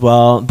noticed that as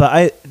well,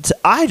 but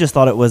I just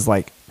thought it was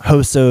like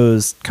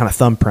Hoso's kind of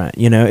thumbprint.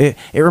 You know,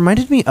 it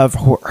reminded me of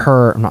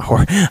her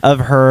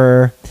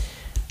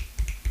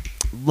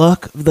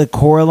look, the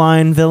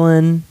Coraline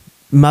villain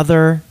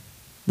mother.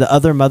 The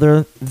other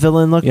mother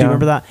villain look. Do you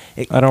remember that?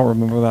 I don't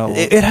remember that one.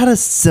 It had a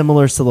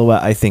similar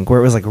silhouette, I think, where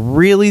it was like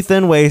really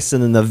thin waist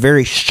and then the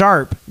very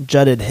sharp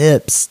jutted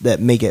hips that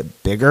make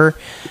it bigger.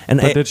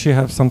 But did she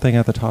have something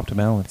at the top to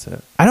balance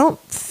it? I don't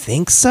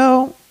think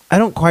so. I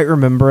don't quite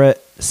remember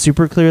it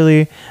super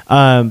clearly.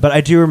 But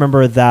I do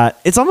remember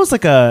that it's almost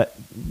like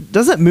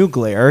doesn't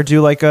Mugler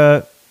do like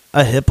a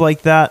hip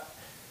like that?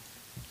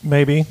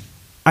 Maybe.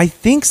 I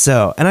think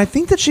so. And I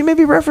think that she may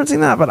be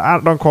referencing that, but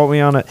don't quote me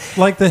on it.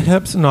 Like the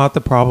hips, not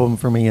the problem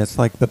for me. It's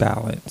like the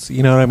balance.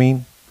 You know what I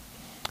mean?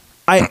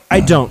 I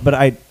don't, but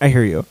I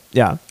hear you.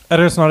 Yeah.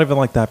 And it's not even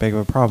like that big of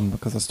a problem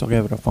because I still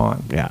gave it a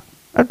fawn. Yeah.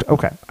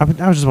 Okay. I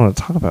just want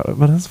to talk about it,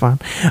 but that's fine.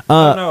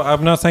 No,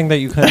 I'm not saying that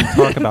you couldn't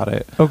talk about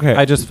it. Okay.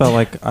 I just felt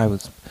like I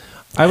was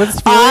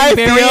feeling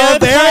very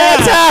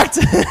attacked.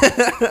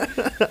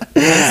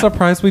 I'm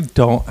surprised we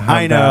don't have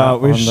I know,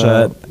 that we on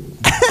should.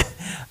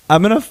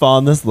 I'm going to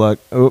fawn this look.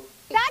 Oop.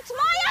 That's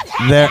my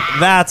opinion. There,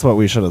 that's what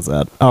we should have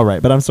said. All right,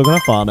 but I'm still going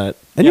to fawn it.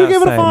 And you Yeah,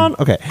 gave it a same. fawn?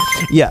 Okay.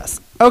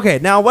 Yes. Okay,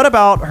 now what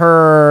about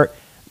her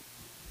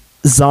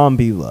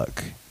zombie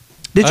look?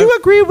 Did you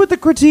agree with the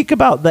critique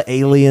about the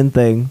alien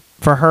thing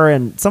for her?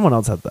 And someone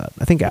else had that.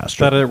 I think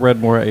Astrid. That it read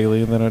more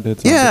alien than it did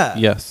zombie. Yeah.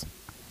 Yes.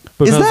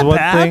 Is that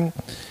bad?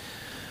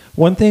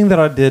 One thing that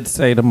I did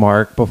say to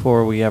Mark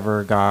before we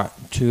ever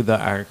got to the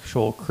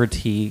actual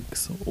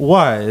critiques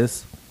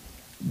was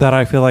that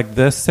I feel like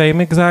this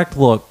same exact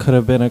look could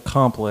have been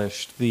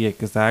accomplished the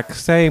exact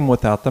same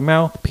without the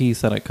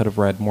mouthpiece, and it could have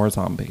read more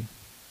zombie.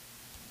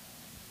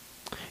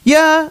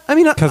 Yeah, I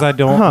mean... Because I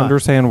don't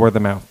understand where the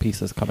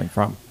mouthpiece is coming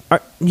from.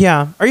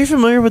 Yeah. Are you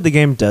familiar with the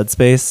game Dead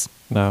Space?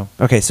 No.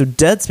 Okay, so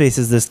Dead Space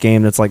is this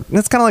game that's like...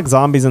 It's kind of like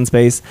zombies in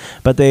space,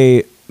 but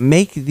they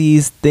make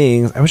these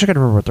things... I wish I could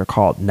remember what they're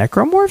called.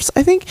 Necromorphs,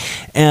 I think?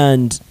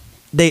 And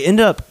they end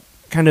up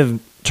kind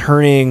of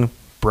turning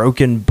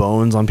broken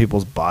bones on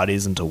people's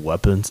bodies into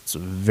weapons. It's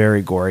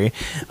very gory.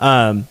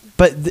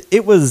 But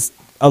it was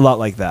a lot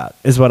like that,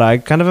 is what I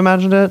kind of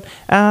imagined it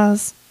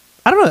as.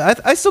 I don't know.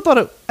 I still thought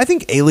it... I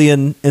think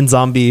alien and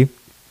zombie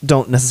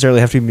don't necessarily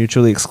have to be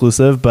mutually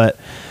exclusive, but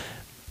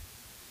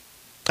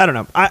I don't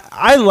know.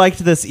 I liked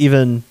this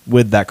even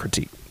with that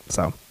critique.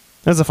 So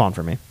it was a fawn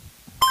for me.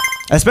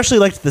 I especially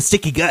liked the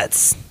sticky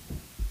guts.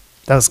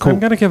 That was cool. I'm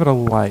going to give it a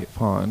light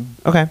fawn.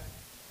 Okay.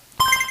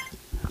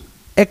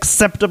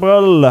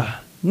 Acceptable.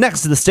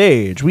 Next to the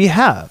stage, we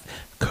have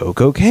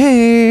Coco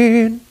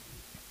Kane.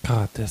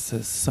 God, this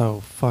is so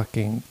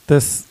fucking...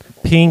 This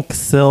pink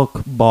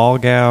silk ball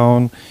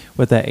gown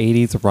with the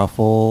 80s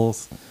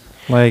ruffles.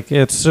 Like,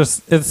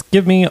 it's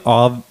give me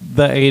all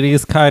the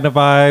 80s kind of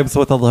vibes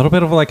with a little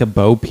bit of like a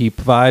Bo Peep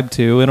vibe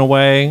too, in a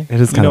way.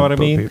 It is kind you know of what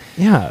I mean? Bo Peep.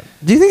 Yeah.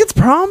 Do you think it's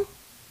prom?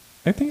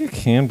 I think it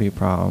can be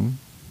prom.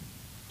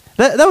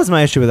 That was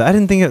my issue with it. I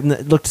didn't think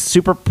it looked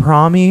super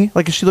prom-y.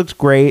 Like, she looked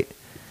great,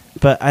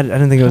 but I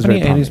didn't think it was How very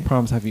many prom-y. 80s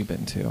proms have you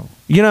been to?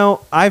 You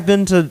know, I've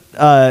been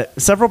to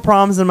several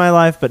proms in my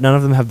life, but none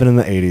of them have been in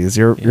the 80s.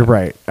 You're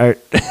right.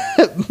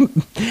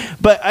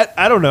 But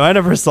I don't know. I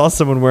never saw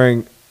someone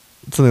wearing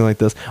something like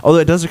this. Although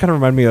it does kind of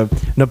remind me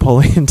of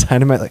Napoleon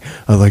Dynamite. Like,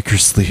 I like your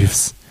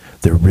sleeves.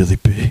 They're really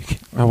big.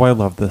 Oh, I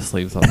love the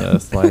sleeves on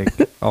this. Like,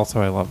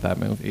 also, I love that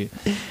movie.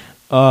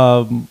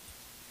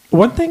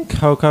 One thing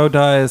Coco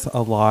does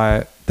a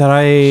lot that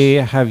I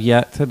have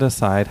yet to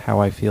decide how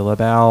I feel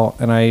about,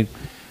 and I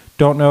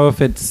don't know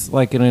if it's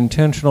like an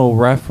intentional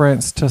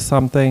reference to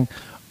something.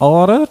 A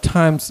lot of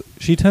times,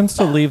 she tends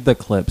to leave the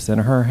clips in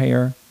her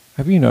hair.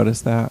 Have you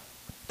noticed that?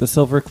 The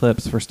silver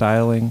clips for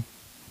styling.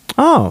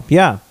 Oh,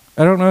 yeah.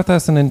 I don't know if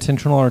that's an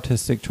intentional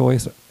artistic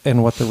choice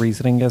and what the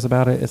reasoning is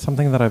about it. It's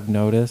something that I've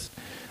noticed.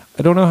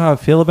 I don't know how I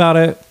feel about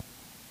it.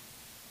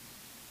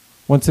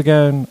 Once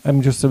again,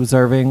 I'm just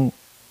observing.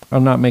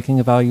 I'm not making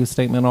a value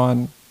statement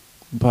on,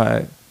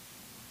 but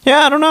Yeah,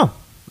 I don't know.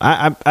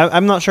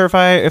 I'm not sure if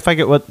I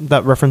get what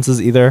that reference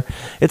is either.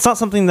 It's not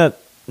something that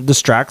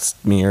distracts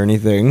me or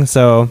anything.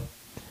 So,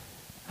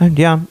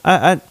 yeah,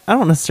 I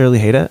don't necessarily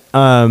hate it.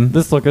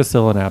 this look is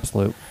still an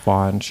absolute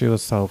fawn. She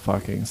was so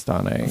fucking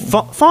stunning.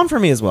 Fawn for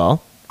me as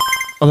well.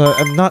 Although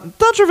I'm not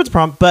sure if it's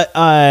prompt, but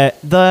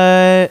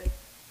the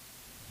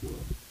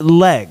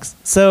legs.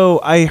 So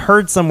I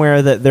heard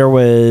somewhere that there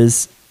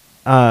was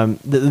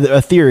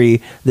a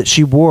theory that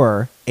she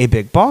wore a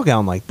big ball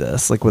gown like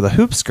this, like with a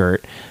hoop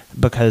skirt,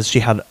 because she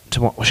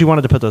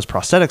wanted to put those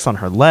prosthetics on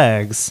her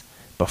legs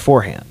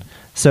beforehand.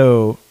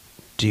 So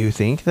do you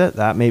think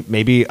that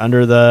maybe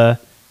under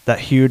that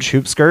huge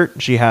hoop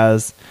skirt she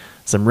has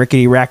some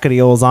rickety rackety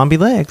old zombie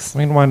legs? I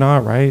mean, why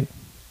not, right?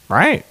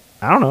 Right.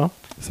 I don't know.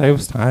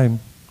 Saves time.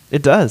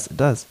 It does.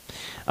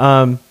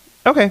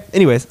 Okay.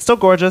 Anyways, still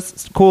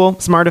gorgeous, cool,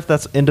 smart if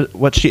that's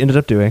what she ended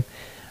up doing.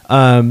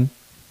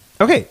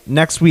 Okay,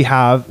 next we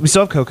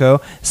still have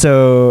Coco.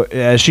 So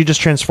she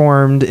just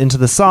transformed into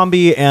the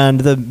zombie,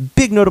 and the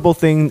big notable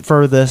thing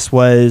for this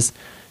was,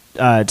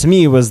 to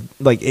me, was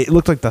like it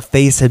looked like the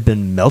face had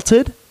been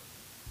melted.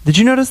 Did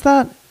you notice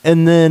that?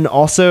 And then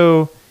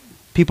also,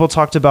 people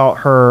talked about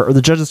her, or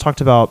the judges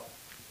talked about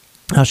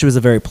how she was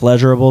a very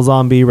pleasurable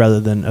zombie rather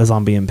than a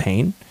zombie in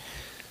pain.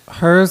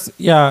 Hers,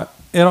 yeah,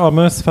 it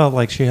almost felt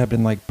like she had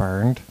been like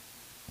burned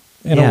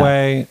in a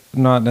way,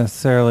 not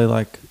necessarily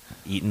like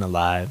Eaten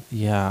alive.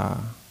 Yeah.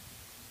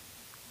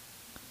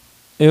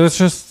 It was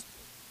just,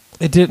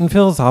 it didn't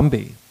feel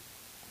zombie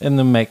in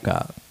the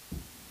makeup.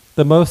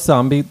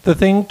 The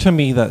thing to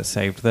me that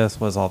saved this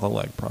was all the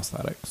leg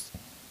prosthetics.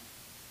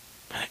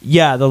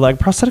 Yeah, the leg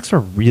prosthetics were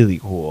really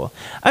cool.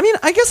 I mean,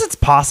 I guess it's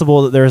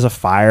possible that there's a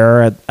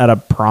fire at a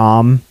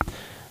prom,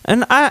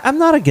 and I'm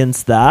not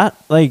against that.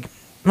 Like,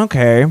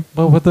 okay.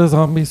 But would the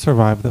zombies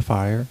survive the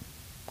fire?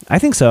 I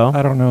think so.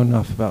 I don't know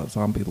enough about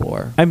zombie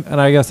lore. I'm- and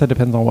I guess it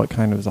depends on what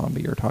kind of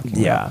zombie you're talking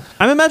Yeah. about.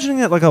 I'm imagining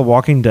it like a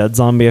Walking Dead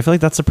zombie. I feel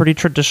like that's a pretty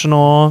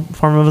traditional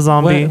form of a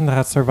zombie. Wouldn't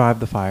that survive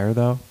the fire,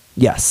 though?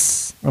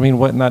 Yes. I mean,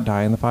 wouldn't that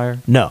die in the fire?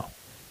 No.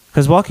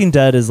 Because Walking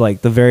Dead is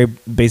like the very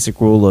basic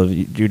rule of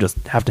you just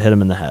have to hit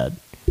him in the head.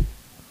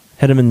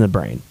 Hit him in the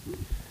brain.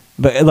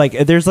 But like,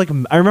 there's like,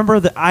 I remember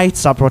that I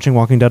stopped watching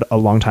Walking Dead a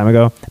long time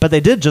ago, but they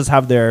did just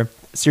have their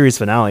series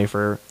finale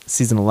for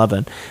season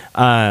 11.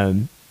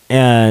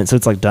 And so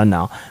it's like done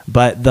now.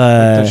 But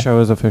The show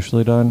is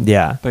officially done?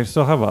 Yeah. They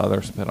still have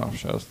other spin-off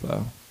shows,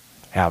 though.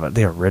 Yeah, but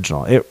the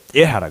original, it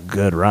had a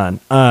good run.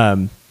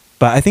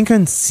 But I think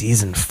in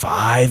season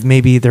 5,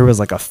 maybe there was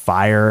like a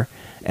fire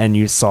and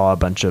you saw a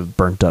bunch of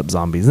burnt up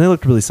zombies and they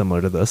looked really similar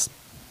to this.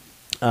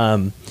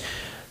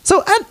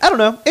 So I don't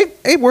know.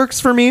 It works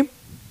for me.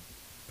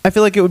 I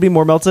feel like it would be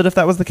more melted if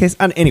that was the case.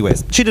 And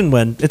anyways, she didn't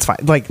win. It's fine.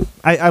 Like,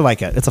 I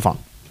like it. It's a fun.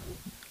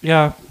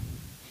 Yeah.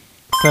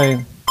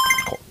 Same.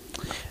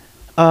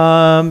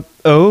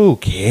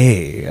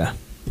 Okay.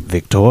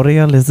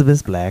 Victoria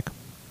Elizabeth Black.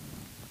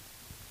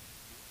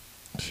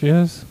 She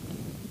is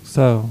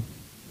so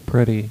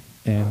pretty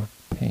and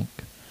pink.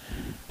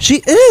 She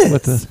is.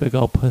 With this big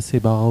old pussy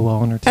ball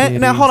on her titties.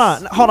 Now,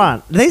 hold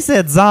on. They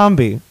said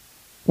zombie.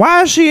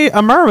 Why is she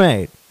a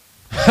mermaid?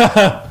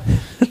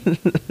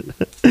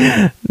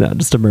 No,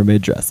 just a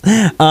mermaid dress.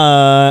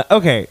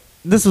 Okay.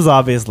 This was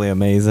obviously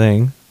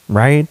amazing,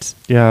 right?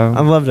 Yeah.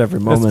 I loved every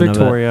moment It's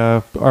Victoria.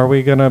 of it. Are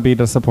we going to be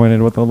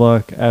disappointed with the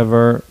look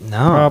ever?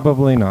 No.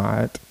 Probably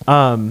not.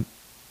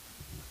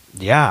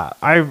 Yeah,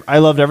 I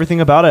loved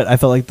everything about it. I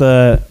felt like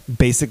the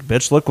basic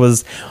bitch look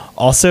was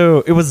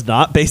also, it was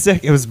not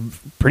basic. It was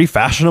pretty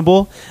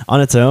fashionable on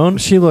its own.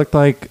 She looked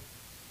like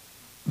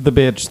the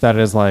bitch that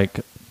is like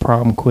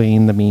prom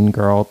queen, the mean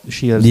girl.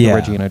 She is Yeah. the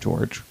Regina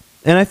George.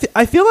 And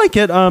I feel like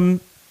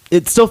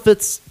it still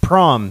fits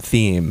prom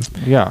theme.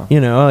 Yeah.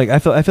 You know, like I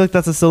feel like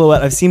that's a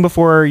silhouette I've seen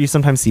before. You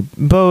sometimes see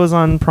bows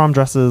on prom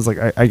dresses. Like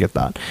I get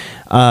that.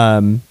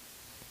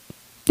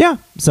 Yeah.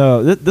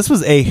 So this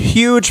was a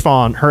huge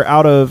fawn. Her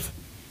her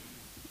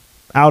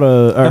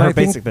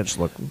basic bitch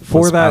look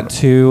For was that out-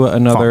 too,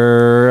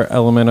 another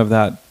element of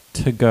that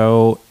to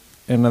go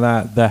into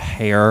that, the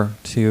hair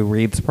to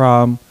Reed's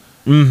prom.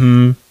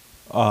 Mm-hmm.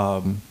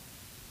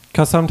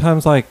 Because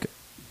sometimes like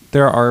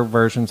there are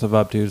versions of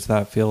updos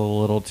that feel a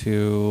little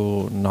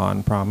too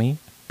non-promy.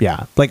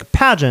 Yeah, like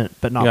pageant,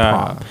 but not Yeah.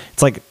 prom.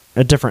 It's like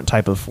a different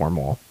type of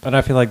formal. And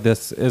I feel like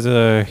this is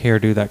a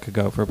hairdo that could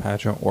go for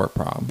pageant or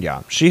prom.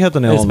 Yeah, she hit the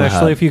nail on the head.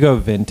 Especially if you go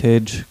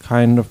vintage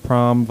kind of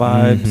prom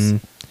vibes. Mhm.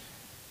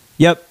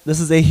 Yep, this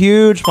is a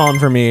huge fawn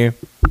for me.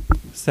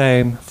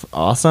 Same.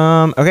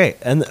 Awesome. Okay,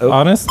 and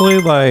Honestly,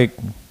 like,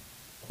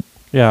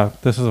 yeah,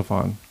 this is a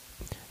fun.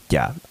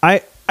 yeah,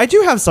 I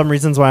do have some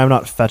reasons why I'm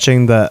not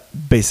fetching the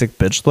basic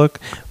bitch look,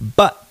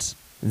 but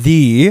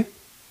the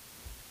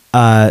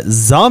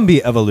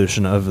zombie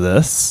evolution of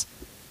this,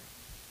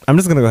 I'm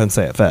just gonna go ahead and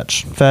say it.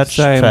 Fetch, fetch,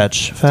 Same.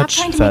 fetch, Stop fetch,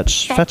 trying to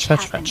fetch, make fetch,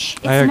 fetch, happen. fetch.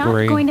 It's I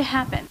agree. not going to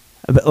happen.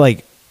 But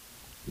like,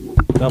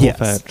 Double yes.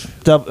 fetch.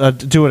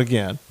 Do it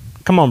again.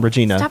 Come on,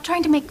 Regina. Stop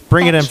trying to make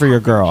Bring it in fetch for your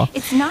happen. girl.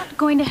 It's not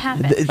going to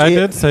happen. I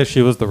did say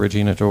she was the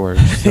Regina George.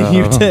 So.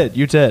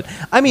 You did.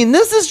 I mean,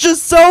 this is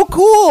just so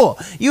cool.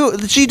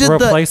 She did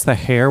Replace the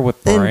hair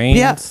with and- brains.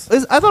 Yeah,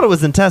 I thought it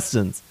was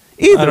intestines.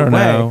 Either I don't way,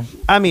 know.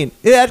 I mean,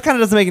 yeah, it kind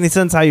of doesn't make any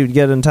sense how you'd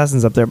get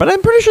intestines up there, but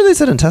I'm pretty sure they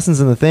said intestines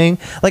in the thing.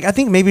 Like, I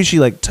think maybe she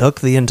like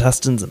took the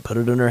intestines and put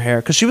it in her hair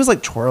because she was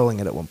like twirling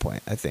it at one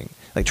point. I think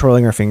like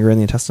twirling her finger in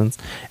the intestines,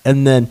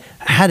 and then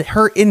had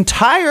her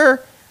entire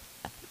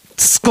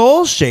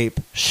skull shape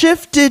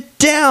shifted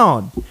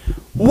down.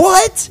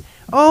 What?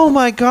 Oh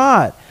my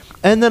god!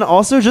 And then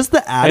also just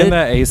the added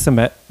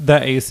And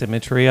the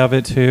asymmetry of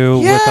it too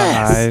with Yes. the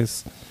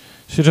eyes.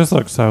 She just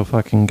looks so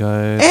fucking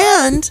good.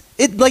 and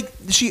it like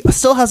she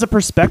still has a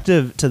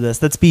perspective to this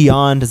that's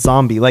beyond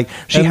zombie. Like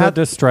she And had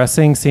the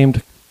distressing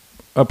seemed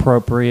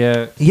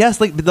appropriate.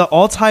 yes, like the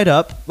all tied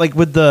up, like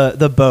with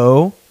the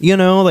bow, you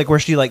know, like where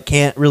she like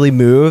can't really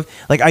move.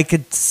 Like I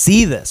could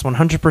see this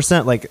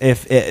 100%. Like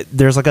if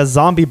there's like a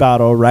zombie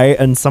battle, right,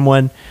 and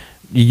someone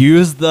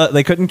used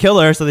they couldn't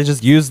kill her, so they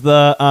just used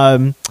the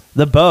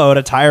bow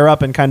to tie her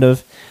up and kind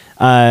of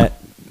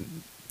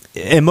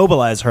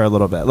immobilize her a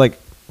little bit. Like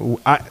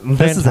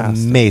this is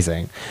Fantastic.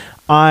 amazing.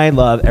 I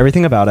love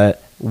everything about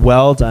it.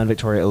 Well done,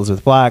 Victoria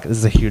Elizabeth Black. This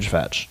is a huge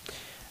fetch.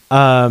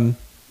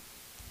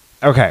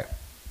 Okay.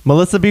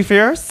 Melissa Be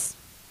Fierce.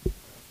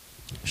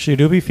 She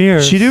do be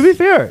fierce. She do be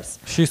fierce.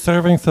 She's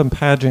serving some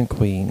pageant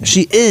queen.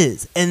 She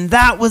is. And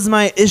that was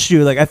my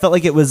issue. Like I felt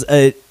like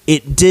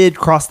it did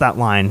cross that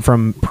line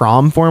from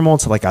prom formal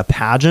to like a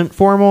pageant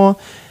formal.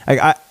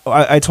 Like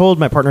I told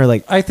my partner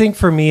like I think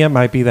for me it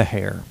might be the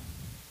hair.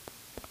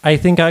 I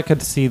think I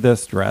could see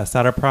this dress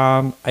at a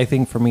prom. I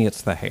think for me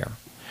it's the hair.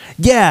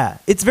 yeah,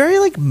 it's very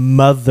like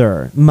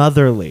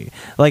motherly.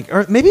 Like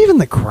or maybe even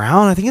the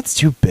crown. I think it's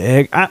too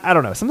big. I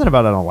don't know. Something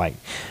about it I don't like.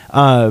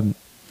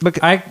 But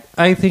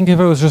I think if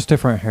it was just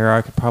different hair,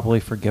 I could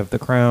probably forgive the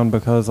crown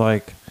because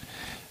like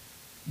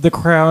the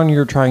crown,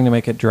 you're trying to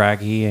make it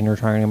draggy and you're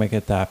trying to make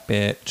it that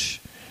bitch.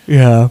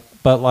 Yeah.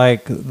 But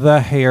like the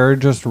hair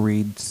just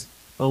reads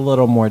a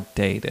little more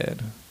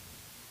dated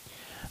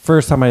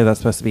for somebody that's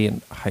supposed to be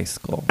in high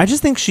school. I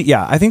just think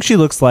I think she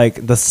looks like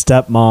the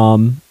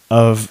stepmom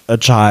of a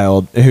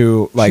child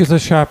who, like, she's a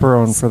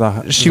chaperone for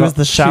the. She was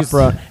the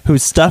chaperone who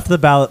stuffed the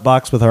ballot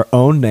box with her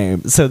own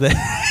name so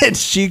that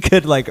she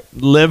could like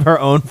live her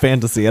own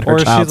fantasy at her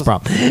child's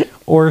prom.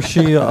 Or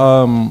she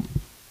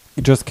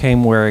just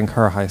came wearing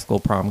her high school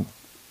prom.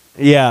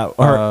 Yeah,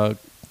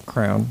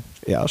 crown.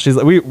 Yeah, she's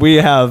like, we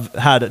have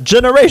had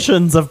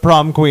generations of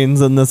prom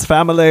queens in this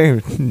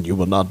family. You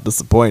will not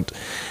disappoint.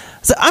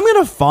 So I'm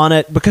gonna fawn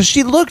it because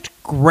she looked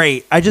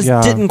great. I just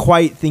didn't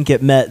quite think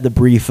it met the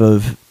brief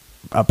of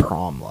a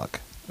prom look.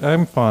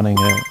 I'm fawning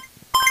it.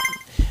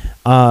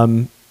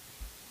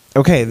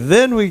 Okay,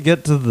 then we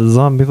get to the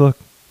zombie look.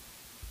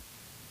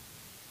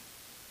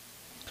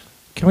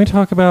 Can we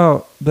talk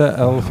about the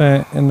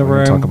elephant in the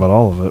room? Talk about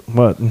all of it.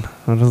 What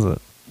is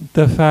it?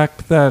 The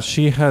fact that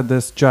she had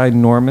this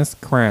ginormous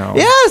crown.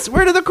 Yes,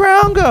 where did the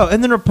crown go?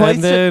 And then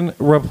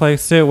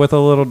replaced it with a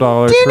little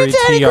Dollar Tree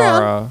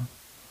tiara.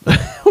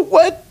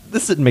 What?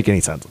 This didn't make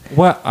any sense.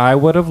 What I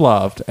would have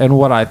loved, and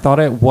what I thought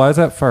it was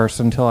at first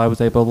until I was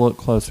able to look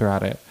closer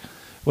at it,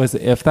 was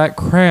if that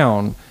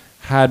crown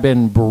had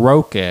been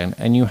broken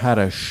and you had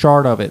a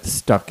shard of it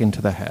stuck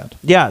into the head.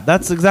 Yeah,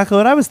 that's exactly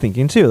what I was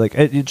thinking too. Like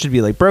it should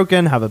be like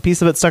broken, have a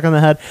piece of it stuck in the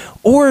head,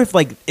 or if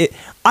like it.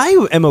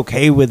 I am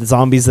okay with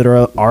zombies that are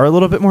a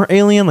little bit more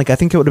alien. Like I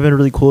think it would have been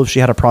really cool if she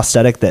had a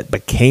prosthetic that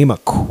became a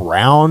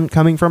crown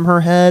coming from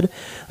her head,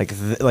 like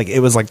it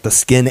was like the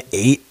skin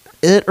ate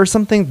it or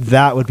something.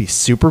 That would be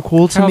super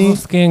cool to me. How's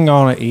the skin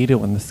gonna eat it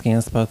when the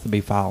skin's supposed to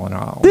be falling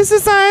off? This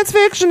is science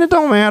fiction. It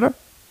don't matter.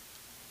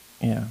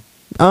 Yeah.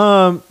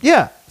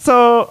 Yeah.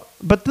 So,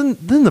 but then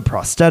the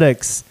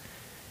prosthetics,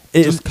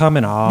 just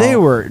coming off.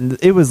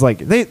 It was like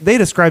they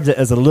described it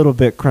as a little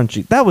bit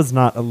crunchy. That was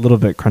not a little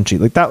bit crunchy.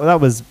 Like that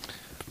was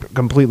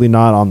completely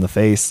not on the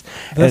face.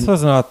 This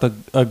was not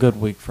a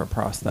good week for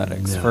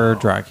prosthetics for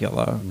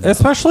Dragula,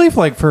 especially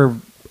for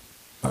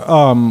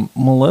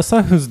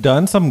Melissa, who's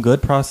done some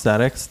good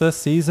prosthetics this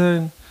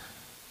season.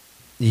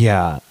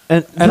 Yeah,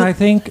 and I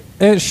think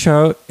it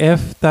showed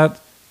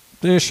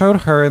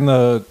her in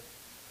the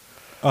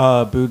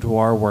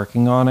boudoir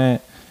working on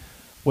it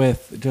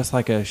with just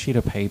like a sheet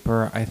of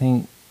paper, I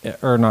think,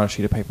 or not a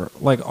sheet of paper,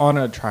 like on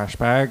a trash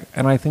bag.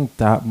 And I think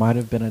that might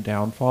have been a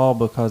downfall,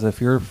 because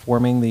if you're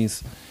forming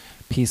these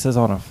pieces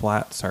on a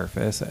flat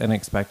surface and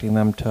expecting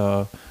them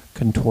to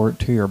contort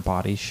to your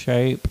body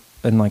shape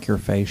and like your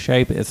face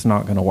shape, it's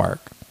not going to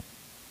work.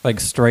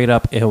 Like straight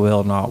up, it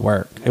will not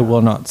work. It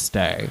will not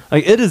stay.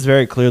 Like it is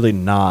very clearly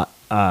not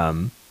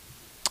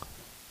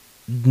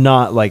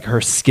like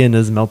her skin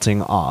is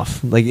melting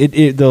off. Like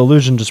the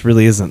illusion just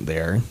really isn't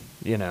there.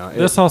 You know,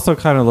 this also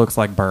kind of looks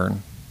like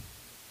burn.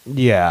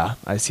 Yeah,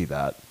 I see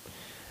that.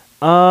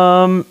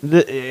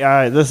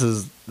 This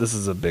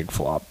is a big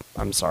flop.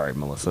 I'm sorry,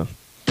 Melissa.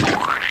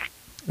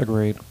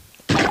 Agreed.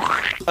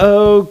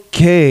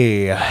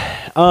 Okay.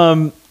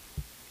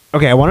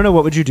 Okay, I want to know,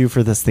 what would you do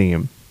for this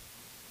theme?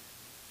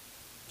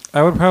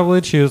 I would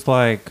probably choose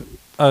like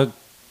a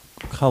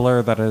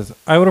color that is.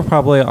 I would have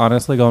probably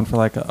honestly gone for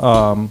like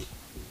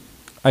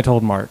I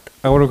told Mark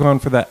I would have gone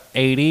for the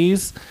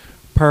 80s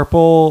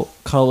purple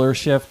color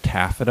shift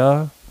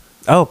taffeta.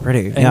 Oh,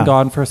 pretty. And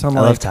gone for some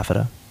I love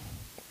taffeta.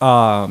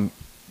 The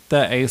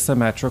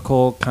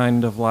asymmetrical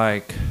kind of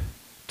like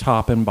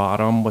top and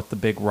bottom with the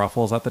big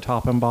ruffles at the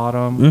top and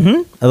bottom.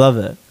 Mm-hmm. I love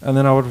it. And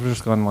then I would have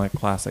just gone like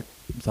classic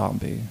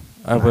zombie.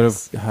 I would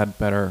have had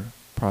better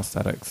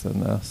prosthetics than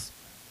this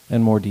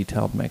and more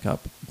detailed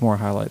makeup, more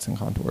highlights and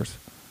contours.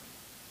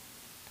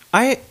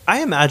 I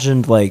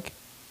imagined like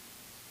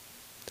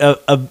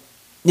I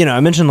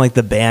mentioned like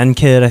the band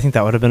kid. I think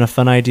that would have been a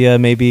fun idea,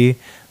 maybe.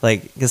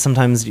 Like, because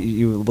sometimes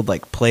you would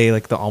like play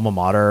like the alma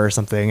mater or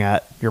something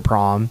at your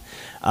prom.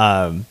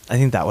 I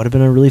think that would have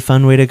been a really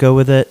fun way to go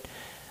with it.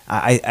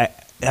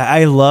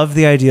 I love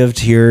the idea of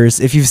tears.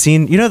 If you've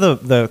seen,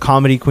 the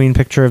comedy queen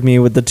picture of me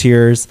with the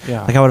tears,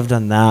 like I would have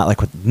done that, like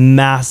with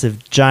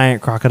massive,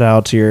 giant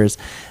crocodile tears.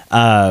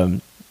 Where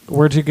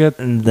would you get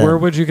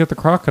the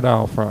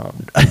crocodile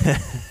from?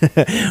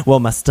 Well,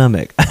 my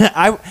stomach.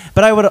 I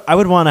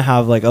would want to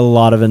have like a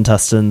lot of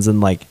intestines and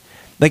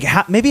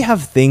maybe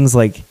have things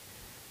like,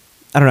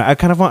 I don't know. I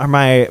kind of want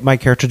my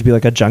character to be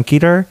like a junk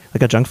eater,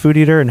 like a junk food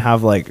eater, and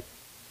have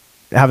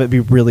it be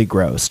really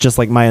gross. Just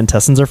like my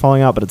intestines are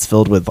falling out, but it's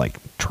filled with like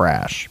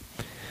trash.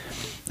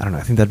 I don't know.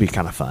 I think that'd be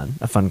kind of fun.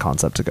 A fun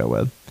concept to go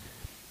with.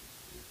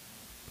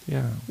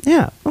 Yeah.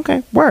 Yeah.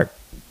 Okay. Work.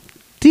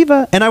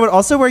 Diva. And I would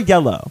also wear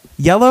yellow.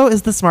 Yellow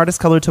is the smartest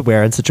color to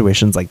wear in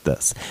situations like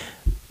this,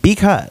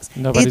 because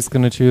nobody's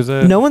going to choose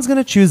it. No one's going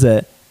to choose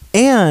it.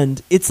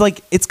 And it's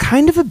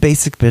kind of a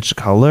basic bitch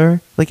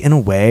color, like in a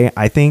way,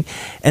 I think.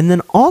 And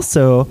then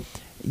also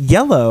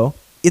yellow,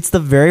 it's the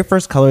very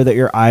first color that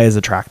your eye is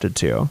attracted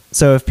to.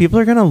 So if people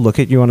are going to look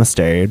at you on a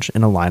stage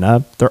in a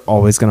lineup, they're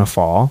always going to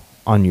fall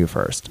on you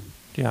first.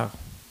 Yeah.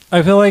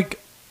 I feel like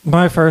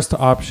My first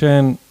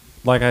option,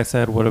 like I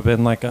said, would have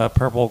been like a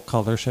purple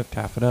color shift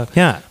taffeta.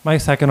 Yeah. My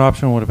second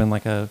option would have been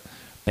like a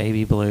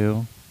baby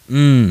blue.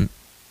 No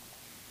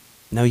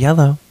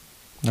yellow.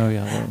 No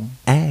yellow.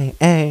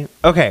 Hey.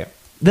 Okay.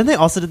 Then they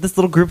also did this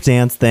little group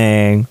dance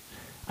thing.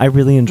 I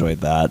really enjoyed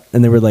that.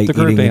 And they were like The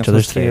group eating dance each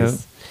other's was cute.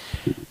 face.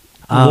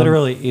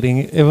 Literally eating.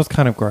 It was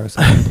kind of gross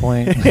at one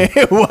point.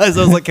 It was.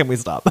 I was like, can we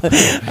stop?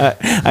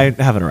 I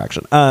have an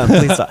erection.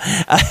 Please stop.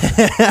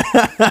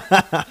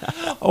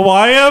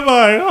 Why am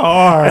I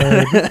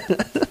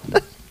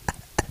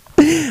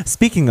hard?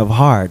 Speaking of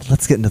hard,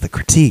 let's get into the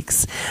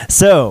critiques.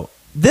 So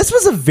this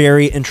was a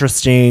very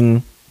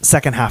interesting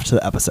second half to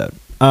the episode.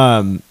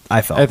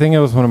 I felt. I think it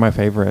was one of my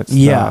favorites.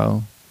 Yeah.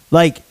 So.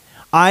 Like,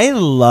 I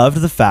loved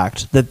the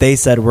fact that they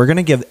said we're going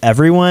to give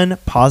everyone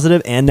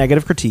positive and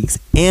negative critiques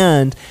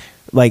and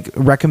like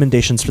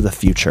recommendations for the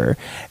future.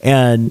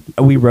 And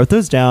we wrote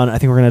those down. I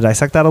think we're going to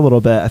dissect that a little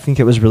bit. I think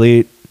it was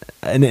really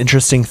an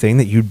interesting thing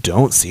that you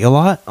don't see a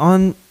lot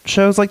on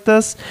shows like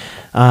this.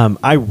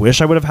 I wish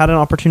I would have had an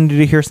opportunity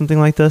to hear something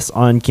like this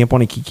on Camp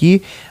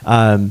Wanakiki.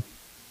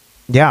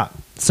 Yeah.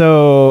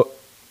 So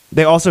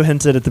they also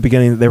hinted at the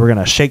beginning that they were going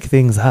to shake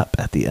things up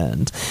at the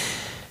end.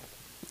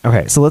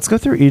 Okay, so let's go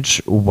through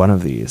each one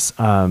of these,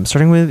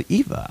 starting with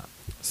Eva.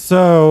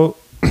 So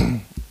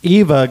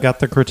Eva got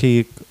the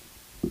critique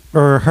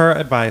or her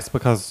advice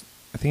because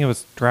I think it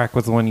was Drac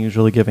was the one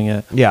usually giving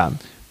it. Yeah.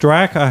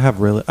 Drac,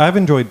 I've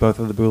enjoyed both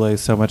of the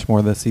Boulets so much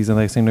more this season.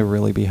 They seem to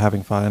really be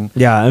having fun.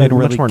 Yeah, and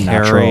really much more caring,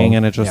 natural.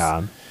 and it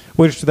just,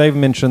 which they've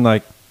mentioned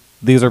like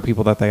these are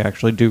people that they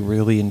actually do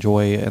really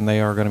enjoy, and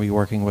they are going to be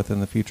working with in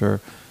the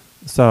future.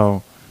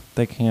 So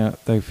they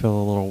feel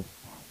a little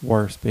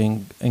worse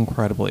being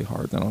incredibly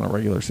hard than on a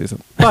regular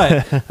season.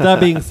 But that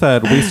being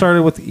said, we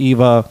started with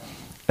Eva.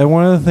 And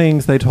one of the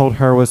things they told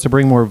her was to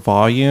bring more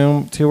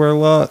volume to her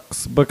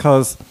looks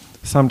because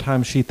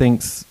sometimes she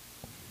thinks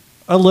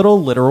a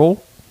little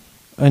literal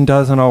and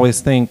doesn't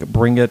always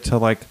bring it to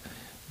like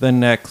the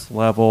next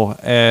level.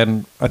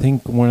 And I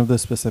think one of the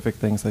specific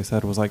things they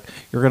said was like,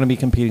 you're going to be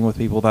competing with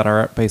people that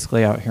are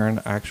basically out here in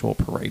actual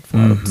parade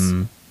floats.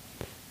 Mm-hmm.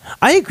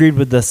 I agreed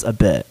with this a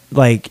bit.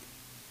 Like,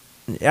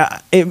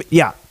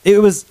 it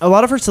was a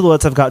lot of her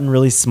silhouettes have gotten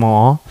really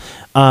small.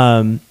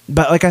 But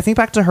like I think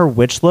back to her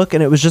witch look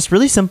and it was just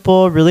really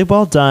simple, really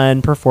well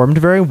done, performed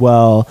very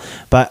well.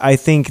 But I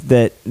think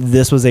that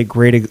this was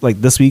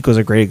this week was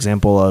a great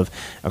example of,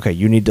 okay,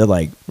 you need to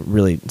like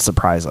really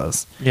surprise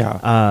us.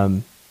 Yeah.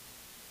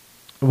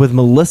 With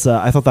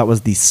Melissa, I thought that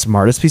was the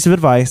smartest piece of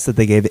advice that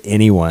they gave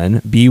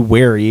anyone. Be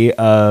wary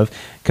of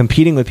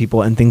competing with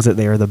people and things that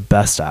they are the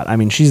best at. I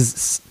mean,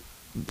 she's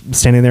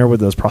standing there with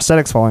those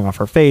prosthetics falling off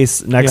her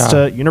face next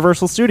to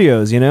Universal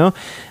Studios, you know?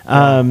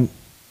 I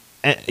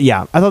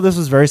thought this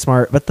was very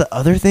smart. But the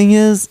other thing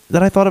is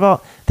that I thought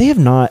about,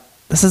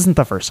 this isn't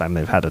the first time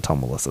they've had to tell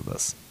Melissa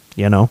this,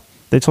 you know?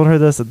 They told her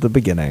this at the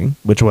beginning,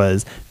 which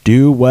was,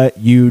 do what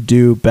you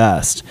do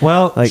best.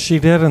 Well, like, she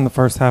did in the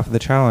first half of the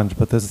challenge,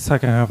 but the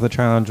second half of the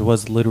challenge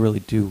was literally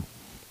do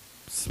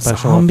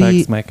special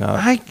effects makeup.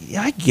 I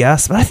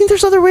guess, but I think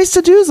there's other ways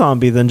to do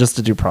zombie than just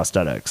to do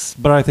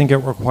prosthetics. But I think it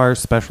requires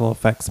special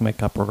effects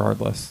makeup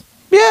regardless.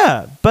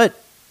 Yeah,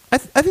 but I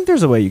think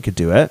there's a way you could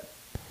do it.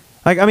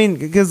 Like, I mean,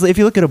 because if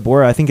you look at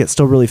Abora, I think it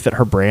still really fit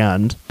her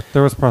brand.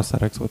 There was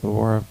prosthetics with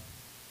Aurora.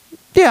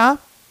 Yeah,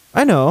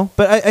 I know.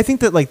 But I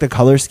think that, like, the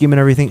color scheme and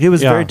everything, it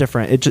was very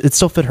different. It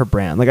still fit her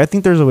brand. Like, I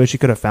think there's a way she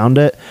could have found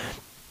it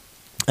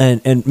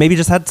and maybe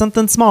just had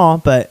something small,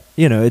 but,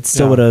 you know, it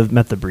still would have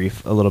met the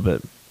brief a little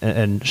bit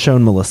and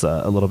shown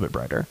Melissa a little bit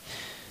brighter.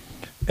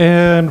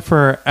 And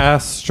for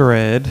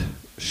Astrid,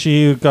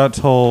 she got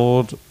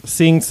told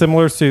seeing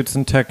similar suits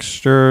and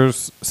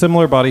textures,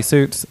 similar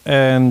bodysuits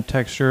and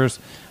textures,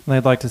 and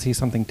they'd like to see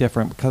something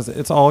different because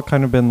it's all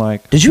kind of been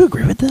like... Did you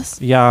agree with this?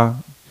 Yeah.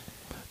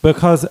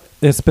 Because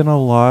it's been a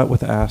lot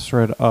with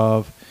Astrid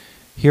of,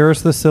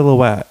 here's the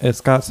silhouette. It's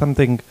got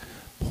something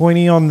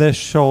pointy on this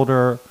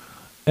shoulder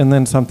and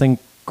then something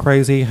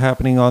crazy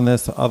happening on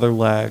this other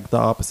leg, the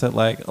opposite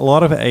leg. A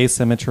lot of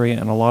asymmetry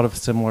and a lot of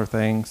similar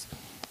things.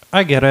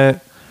 I get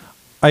it.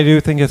 I do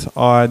think it's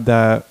odd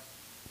that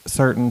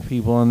certain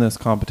people in this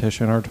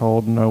competition are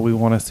told, no, we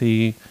want to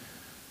see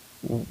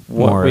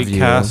what more we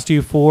cast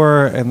you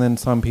for, and then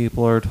some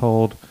people are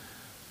told,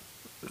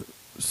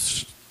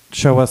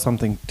 show us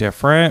something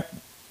different.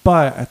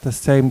 But at the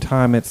same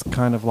time, it's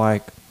kind of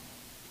like,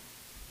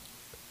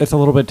 it's a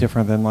little bit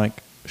different than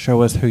like,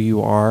 show us who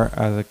you are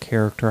as a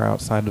character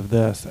outside of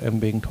this and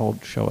being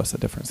told, show us a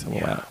different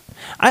silhouette. Yeah.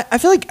 I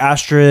feel like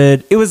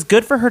Astrid, it was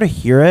good for her to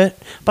hear it,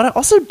 but I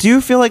also do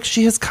feel like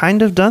she has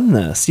kind of done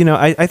this. You know,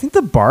 I think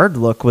the Bard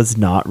look was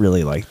not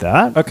really like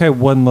that. Okay,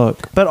 one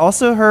look. But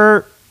also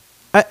her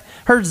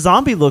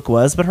zombie look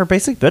was, but her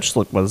basic bitch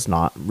look was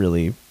not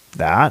really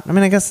that. I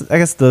mean, I guess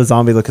the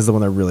zombie look is the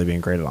one they're really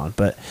being graded on.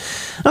 But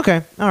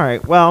okay, all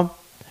right, well,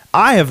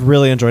 I have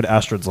really enjoyed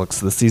Astrid's looks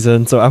this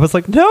season, so I was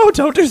like, no,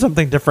 don't do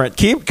something different.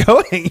 Keep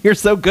going. You're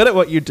so good at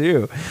what you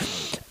do.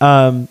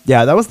 Yeah,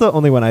 that was the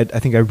only one I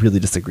think I really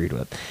disagreed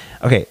with.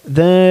 Okay,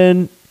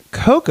 then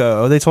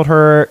Coco, they told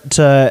her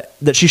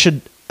that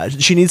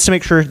she needs to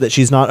make sure that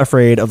she's not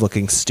afraid of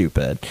looking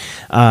stupid.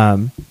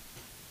 What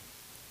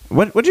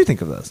do you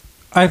think of this?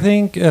 I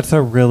think it's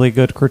a really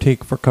good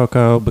critique for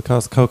Coco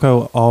because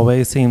Coco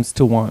always seems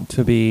to want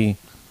to be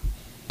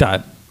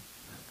done.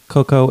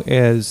 Coco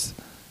is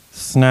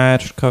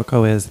snatched.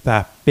 Coco is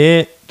that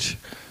bitch.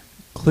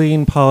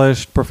 Clean,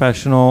 polished,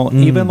 professional.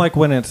 Even like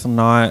when it's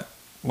not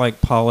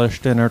like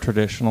polished in a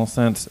traditional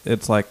sense,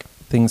 it's like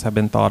things have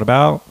been thought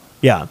about.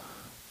 Yeah.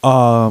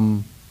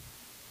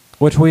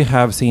 Which we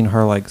have seen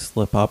her like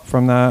slip up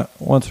from that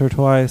once or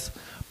twice.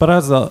 But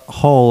as a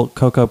whole,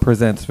 Coco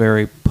presents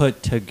very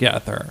put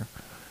together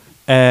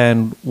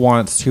and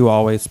wants to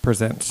always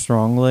present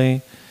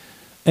strongly.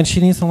 And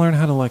she needs to learn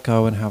how to let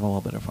go and have a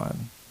little bit of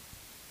fun.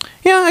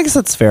 Yeah, I guess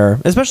that's fair.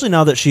 Especially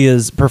now that she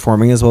is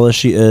performing as well as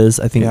she is.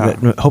 I think that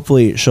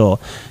hopefully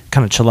she'll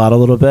kind of chill out a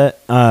little bit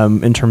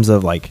in terms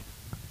of like,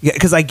 yeah,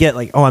 because I get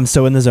like, oh, I'm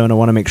so in the zone. I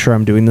want to make sure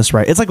I'm doing this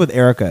right. It's like with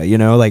Erica, you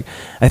know, like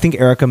I think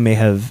Erica may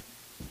have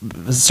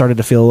started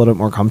to feel a little bit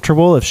more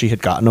comfortable if she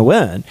had gotten a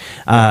win.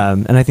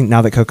 And I think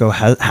now that Coco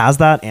has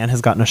that and has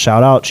gotten a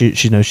shout out,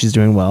 she knows she's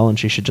doing well and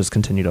she should just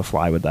continue to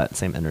fly with that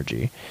same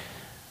energy.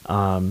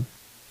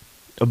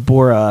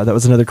 Bora, that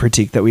was another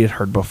critique that we had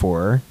heard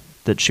before,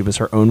 that she was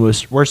her own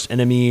worst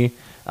enemy.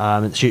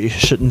 She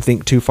shouldn't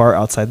think too far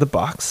outside the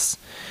box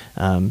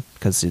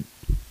because it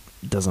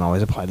doesn't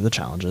always apply to the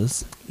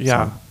challenges.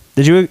 Yeah. So,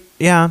 did you?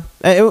 Yeah.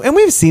 And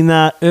we've seen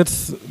that.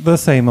 It's the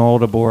same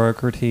old Abora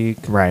critique.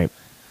 Right.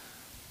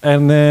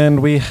 And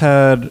then we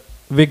had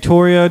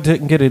Victoria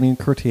didn't get any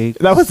critique.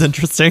 That was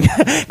interesting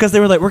because they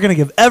were like, we're going to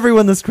give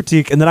everyone this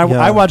critique. And then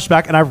I watched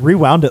back and I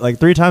rewound it like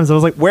 3 times. I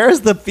was like, where's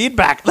the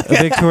feedback?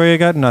 Victoria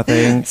got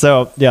nothing.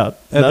 So, yeah,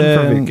 none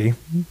for Vicky.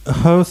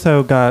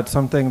 Hoso got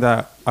something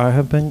that I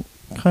have been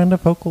kind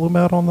of vocal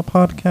about on the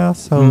podcast.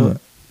 So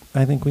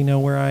I think we know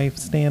where I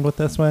stand with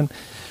this one.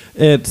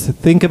 It's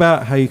think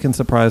about how you can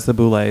surprise the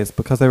Boulets,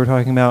 because they were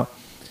talking about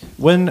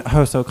when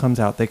Hoso comes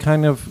out, they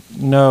kind of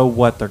know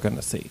what they're going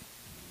to see.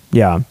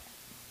 Yeah.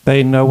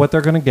 They know what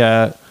they're going to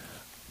get.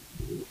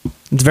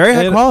 It's very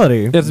high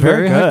quality. It's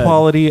very high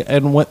quality.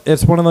 And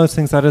it's one of those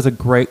things that is a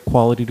great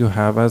quality to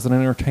have as an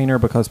entertainer,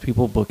 because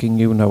people booking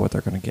you know what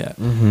they're going to get.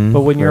 Mm-hmm.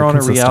 But when you're on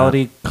consistent. a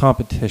reality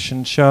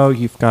competition show,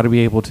 you've got to be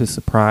able to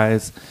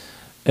surprise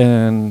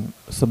and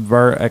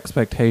subvert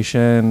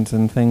expectations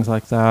and things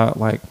like that.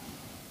 Like,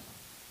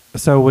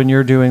 so when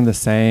you're doing the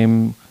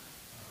same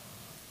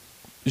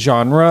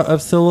genre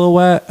of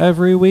silhouette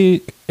every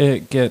week,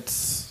 it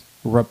gets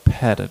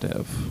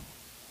repetitive.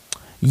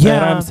 Yeah.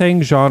 And I'm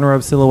saying genre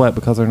of silhouette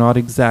because they're not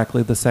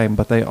exactly the same,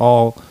 but they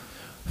all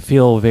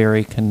feel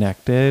very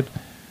connected.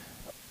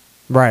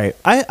 Right.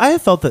 I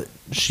felt that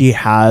she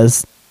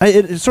has...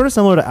 It's sort of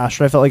similar to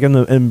Astrid. I felt like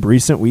in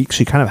recent weeks,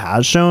 she kind of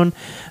has shown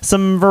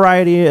some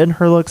variety in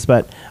her looks,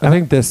 but... I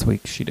think this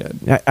week she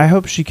did. I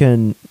hope she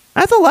can...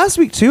 I thought last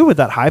week, too, with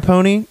that high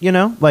pony, you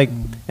know? Like,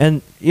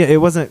 and yeah, it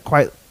wasn't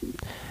quite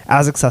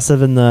as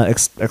excessive in the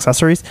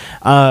accessories.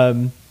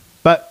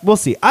 But we'll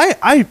see.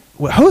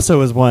 Hoso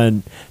was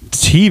one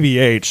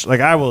TBH. Like,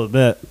 I will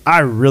admit, I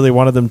really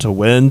wanted them to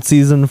win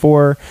season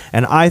 4,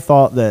 and I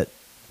thought that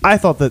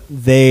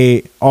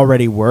they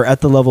already were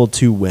at the level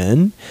to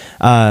win.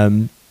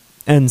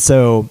 And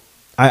so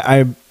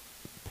I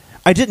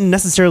didn't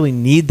necessarily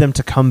need them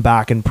to come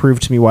back and prove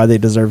to me why they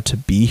deserve to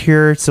be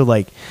here. So,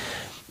 like,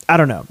 I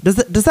don't know. Does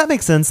that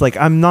make sense? Like,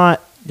 I'm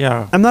not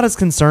as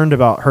concerned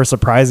about her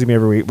surprising me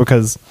every week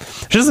because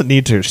she doesn't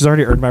need to. She's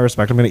already earned my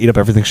respect. I'm going to eat up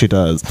everything she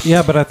does.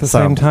 Yeah, but at the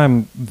same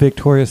time,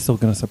 Victoria's still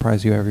going to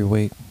surprise you every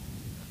week.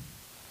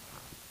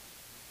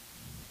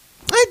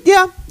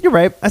 Yeah, you're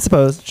right. I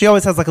suppose she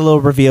always has like a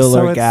little reveal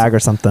or a gag or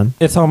something.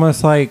 It's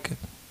almost like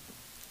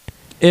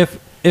if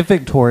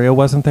Victoria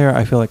wasn't there,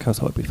 I feel like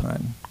Hoso would be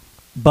fine.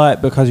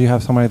 But because you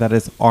have somebody that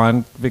is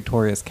on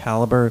Victoria's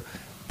caliber,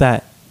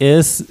 that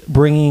is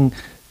bringing,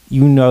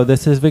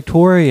 this is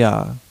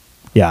Victoria.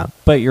 Yeah.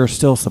 But you're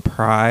still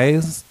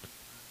surprised.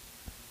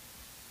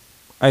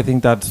 I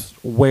think that's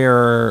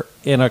where,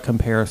 in a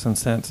comparison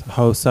sense,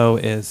 Hoso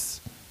is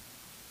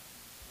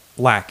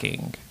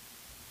lacking.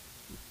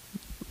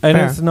 And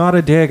Fair. it's not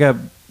a dig at...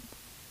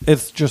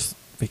 It's just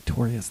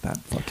Victoria's that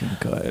fucking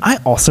good. I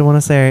also want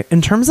to say,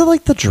 in terms of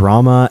like the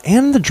drama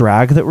and the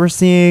drag that we're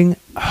seeing,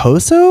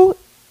 Hoso,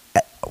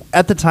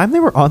 at the time they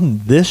were on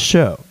this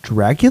show,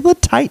 Dragula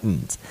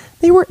Titans,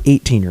 they were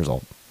 18 years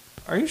old.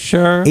 Are you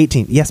sure?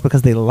 18. Yes,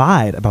 because they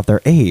lied about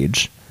their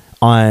age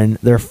on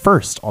their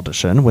first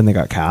audition when they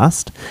got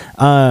cast.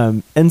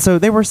 And so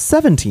they were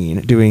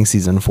 17 doing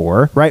season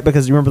 4, right?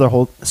 Because you remember the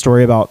whole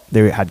story about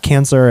they had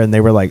cancer and they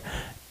were like,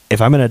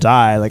 if I'm going to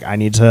die, like I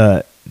need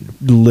to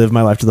live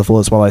my life to the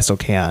fullest while I still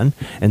can.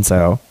 And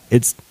so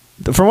it's,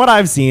 from what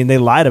I've seen, they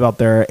lied about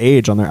their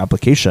age on their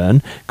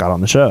application, got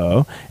on the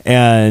show,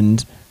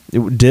 and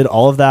it did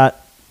all of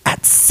that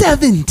at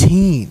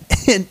 17.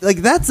 And like,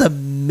 that's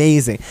amazing.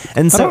 amazing.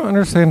 And I so don't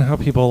understand how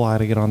people lie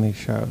to get on these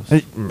shows.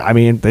 I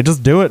mean, they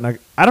just do it. And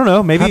I don't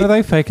know. Maybe How do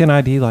they fake an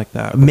ID like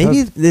that?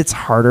 maybe it's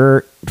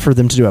harder for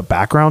them to do a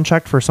background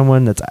check for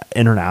someone that's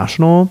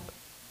international.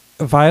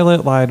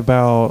 Violet lied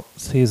about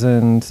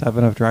season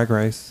 7 of Drag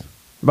Race.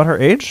 About her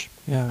age?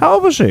 Yeah. How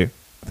old was she?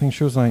 I think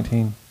she was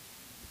 19.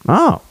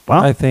 Oh,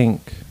 well. I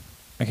think.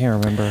 I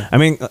can't remember. I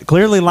mean,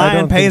 clearly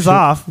lying pays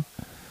off.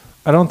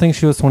 I don't think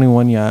she was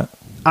 21 yet.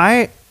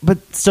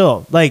 But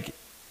still, like,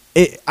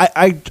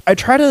 I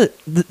try to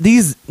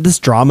this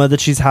drama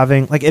that she's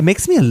having, like, it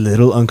makes me a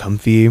little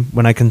uncomfy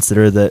when I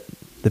consider that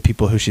the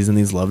people who she's in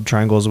these love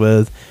triangles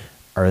with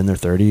are in their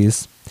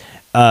 30s.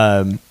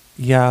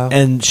 Yeah.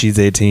 And she's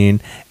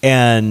 18.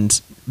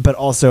 But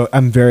also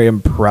I'm very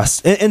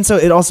impressed. And so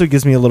it also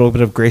gives me a little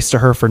bit of grace to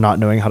her for not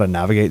knowing how to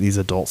navigate these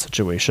adult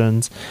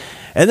situations.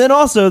 And then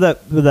also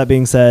with that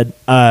being said,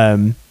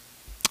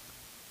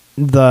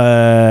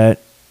 the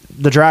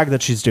drag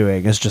that she's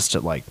doing is just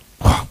at like,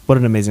 what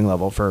an amazing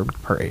level for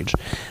her age.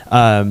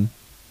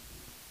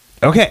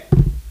 Okay.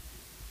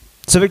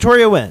 So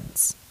Victoria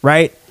wins,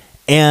 right?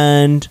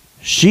 And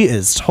she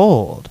is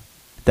told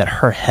that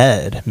her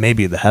head may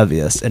be the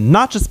heaviest, and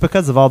not just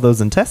because of all those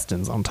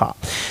intestines on top.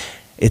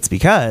 It's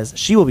because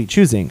she will be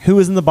choosing who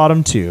is in the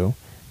bottom 2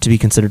 to be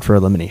considered for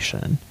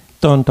elimination.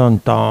 Dun dun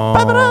dun.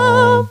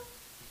 Ba-ba-da!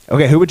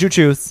 Okay, who would you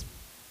choose?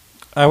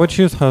 I would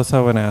choose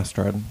Hoso and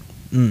Astrid.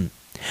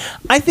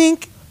 I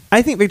think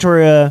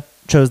Victoria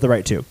chose the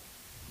right 2.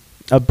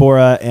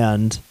 Bora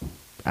and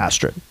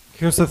Astrid.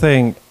 Here's the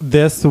thing.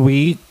 This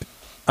week,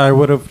 I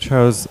would have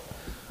chose...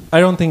 I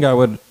don't think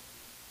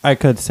I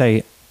could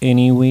say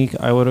any week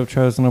I would have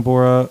chosen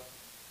Astrid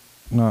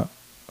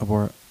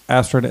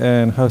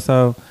and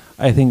Hoso.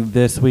 I think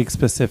this week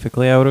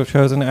specifically I would have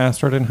chosen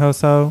Astrid and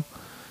Hoso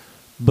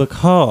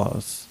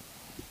because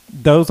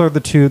those are the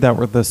 2 that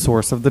were the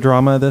source of the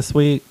drama this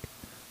week.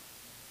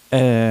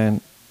 And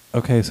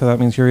okay, so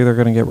that means you're either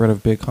going to get rid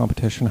of big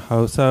competition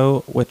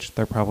Hoso, which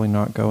they're probably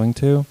not going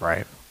to.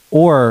 Right.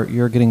 Or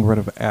you're getting rid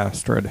of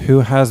Astrid,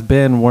 who has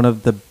been one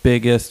of the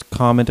biggest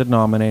common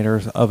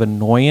denominators of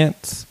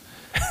annoyance.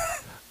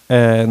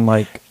 And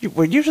like...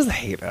 You just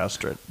hate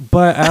Astrid.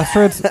 But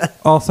Astrid's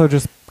also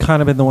just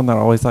kind of been the one that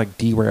always like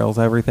derails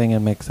everything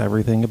and makes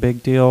everything a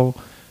big deal.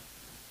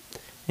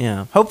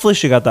 Yeah. Hopefully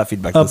she got that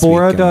feedback this week.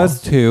 Abora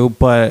does too,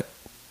 but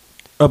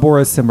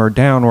Abora's simmered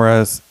down,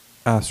 whereas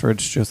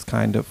Astrid's just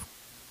kind of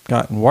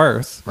gotten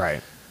worse.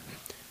 Right.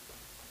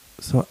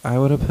 So I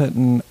would have put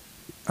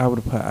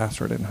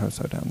Astrid and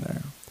Hoso down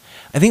there.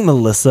 I think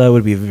Melissa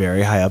would be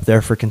very high up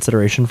there for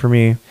consideration for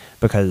me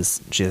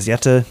because she has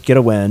yet to get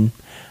a win.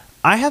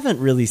 I haven't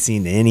really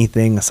seen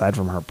anything aside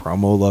from her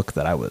promo look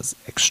that I was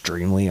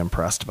extremely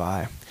impressed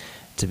by,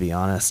 to be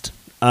honest.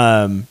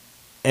 And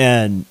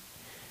I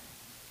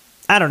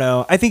don't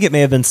know. I think it may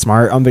have been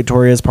smart on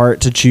Victoria's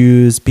part to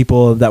choose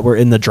people that were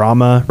in the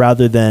drama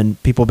rather than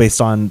people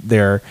based on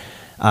their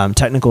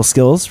technical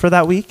skills for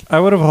that week. I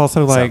would have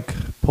also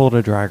pulled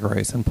a Drag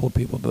Race and pulled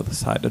people to the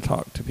side to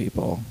talk to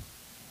people.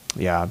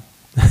 Yeah.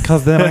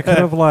 Because then I could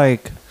have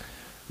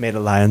made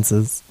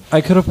alliances.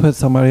 I could have put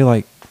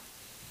somebody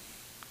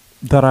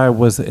that I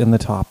was in the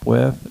top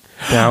with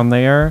down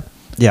there.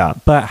 Yeah.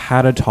 But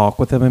had to talk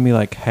with them and be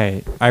like,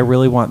 hey, I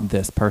really want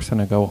this person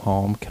to go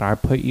home. Can I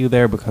put you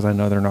there because I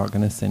know they're not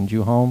going to send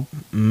you home?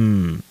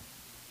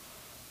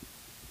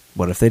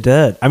 What if they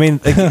did? I mean,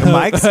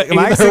 Mike's way,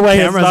 cameras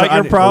it's not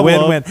your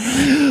problem.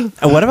 Win-win.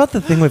 And what about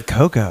the thing with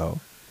Coco?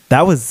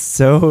 That was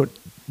so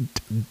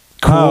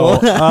cool.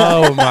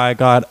 Oh my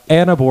God.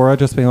 Anna Bora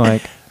just being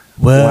like,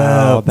 whoa.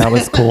 Wow, that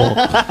was cool.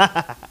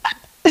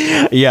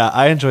 Yeah,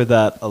 I enjoyed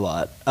that a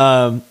lot.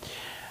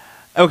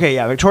 Okay,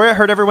 yeah, Victoria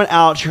heard everyone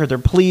out. She heard their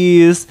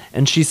pleas,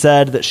 and she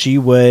said that she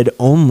would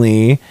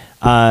only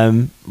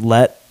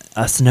let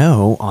us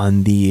know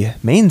on the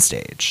main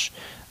stage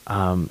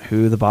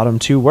who the bottom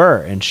 2 were.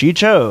 And she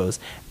chose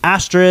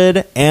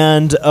Astrid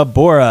and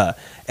Abora.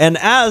 And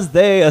as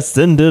they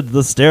ascended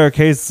the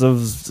staircase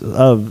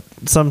of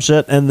some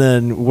shit and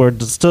then were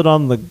stood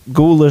on the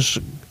ghoulish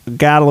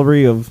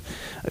gallery of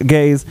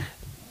gays,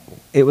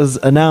 it was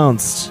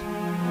announced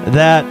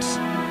that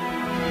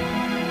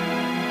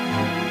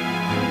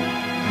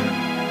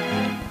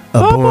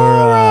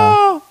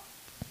Abora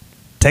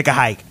take a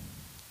hike.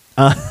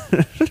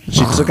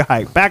 She took a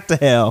hike back to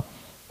hell.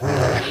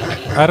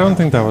 I don't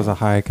think that was a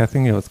hike. I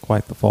think it was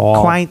quite the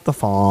fall. Quite the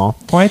fall.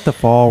 Quite the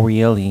fall,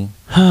 really.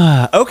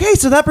 Okay,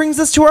 so that brings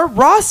us to our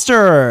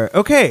roster.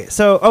 Okay,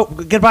 so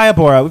goodbye,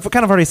 Abora. We've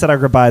kind of already said our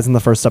goodbyes in the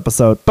first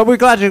episode, but we're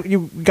glad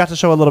you got to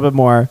show a little bit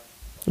more.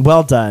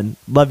 Well done.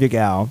 Love you,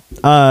 gal.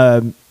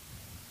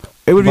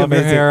 It would be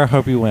amazing. Your hair.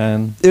 Hope you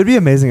win. It would be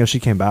amazing if she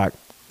came back.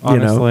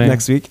 Honestly.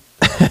 Next week.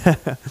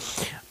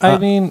 I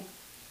mean,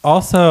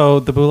 also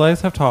the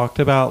Boulets have talked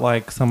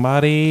about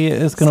somebody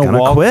is going to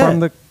walk quit from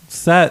the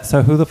set.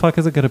 So who the fuck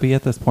is it going to be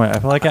at this point? I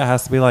feel like it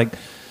has to be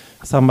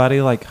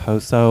somebody like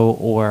Hoso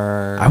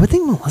or I would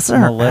think Melissa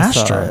or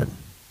Astrid.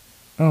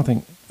 I don't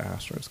think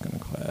Astrid's going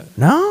to quit.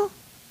 No?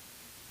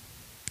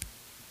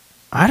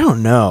 I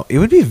don't know. It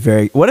would be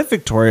very. What if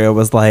Victoria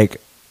was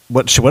like,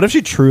 what if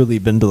she truly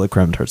been to la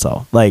creme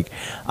herself? Like,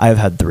 I've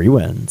had 3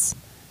 wins,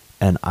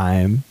 and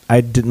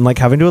I didn't like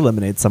having to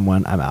eliminate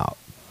someone. I'm out.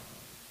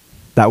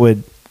 That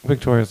would.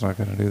 Victoria's not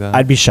going to do that.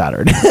 I'd be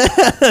shattered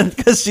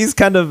because she's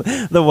kind of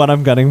the one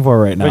I'm gunning for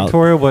right now.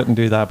 Victoria wouldn't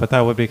do that, but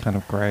that would be kind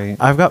of great.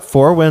 I've got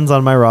 4 wins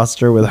on my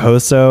roster with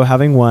Hoso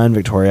having 1,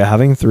 Victoria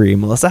having 3,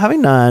 Melissa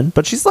having none,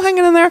 but she's still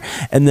hanging in there.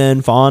 And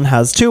then Fawn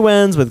has 2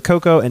 wins with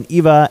Coco and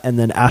Eva, and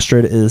then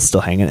Astrid is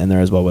still hanging in there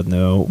as well with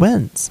no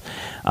wins.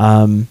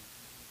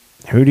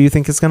 Who do you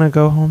think is going to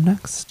go home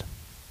next?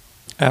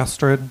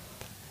 Astrid.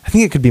 I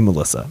think it could be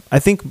Melissa. I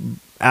think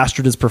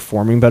Astrid is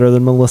performing better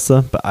than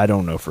Melissa, but I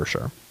don't know for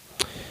sure.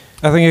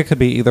 I think it could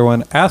be either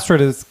one.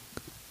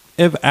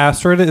 If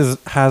Astrid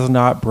has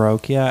not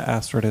broke yet,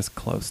 Astrid is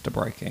close to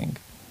breaking.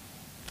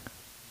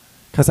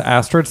 Because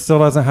Astrid still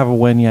doesn't have a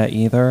win yet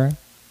either.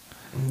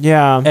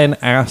 Yeah.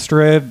 And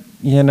Astrid,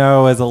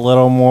 is a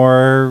little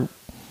more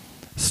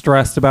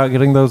stressed about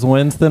getting those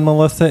wins than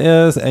Melissa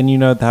is. And,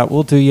 that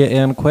will do you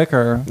in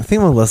quicker. I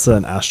think Melissa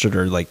and Astrid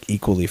are like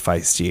equally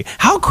feisty.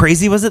 How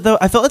crazy was it though?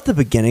 I felt at the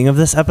beginning of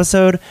this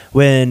episode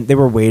when they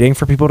were waiting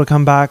for people to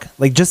come back,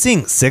 like just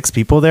seeing 6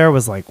 people there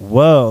was like,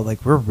 whoa,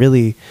 like we're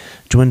really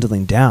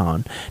dwindling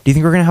down. Do you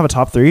think we're going to have a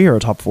top 3 or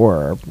a top 4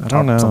 or I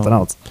don't know. Something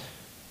else?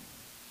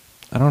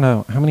 I don't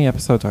know. How many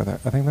episodes are there?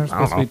 I think there's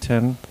supposed to be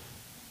 10.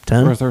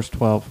 10? Or there's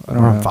 12. I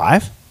don't Or know.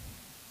 5? I think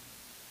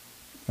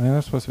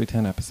there's supposed to be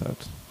 10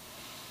 episodes.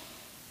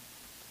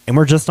 And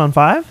we're just on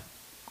 5?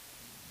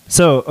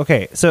 So,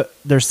 okay. So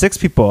there's 6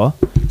 people.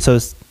 So,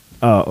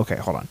 okay.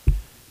 Hold on.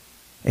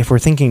 If we're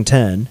thinking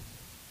 10,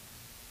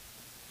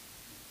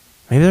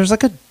 maybe there's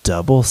like a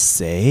double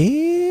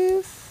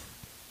save?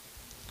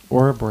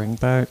 Or a bring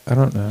back. I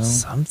don't know.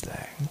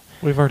 Something.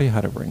 We've already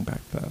had a bring back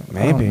though.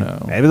 Maybe. I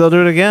don't know. Maybe they'll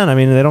do it again. I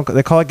mean,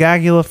 they call it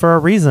Gagula for a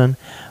reason.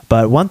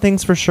 But one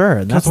thing's for sure.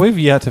 And Because we've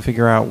yet to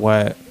figure out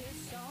what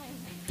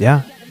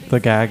yeah. the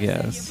gag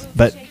is.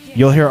 But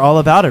you'll hear all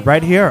about it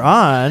right here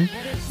on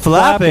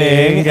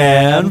Flapping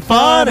and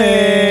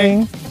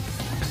Fawning.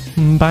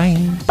 Bye.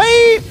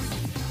 Bye.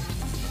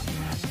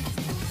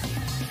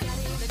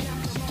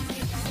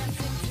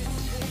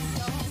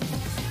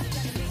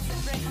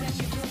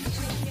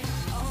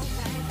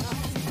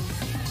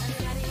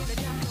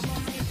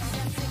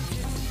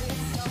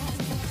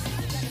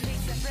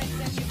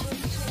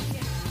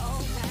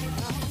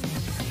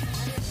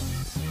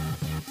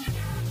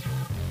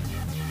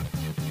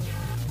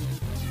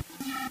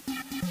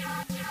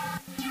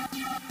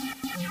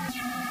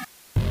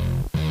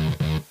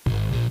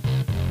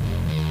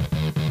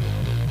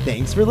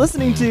 Thanks for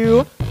listening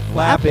to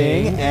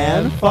Flapping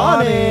and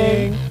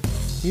Fawning.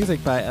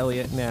 Music by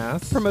Elliot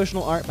Nass.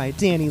 Promotional art by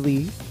Danny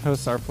Lee.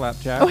 Hosts are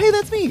Flapjack. Oh, hey,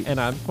 that's me. And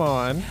I'm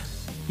Fawn.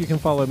 You can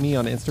follow me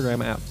on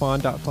Instagram at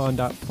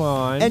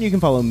fawn.fawn.fawn. And you can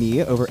follow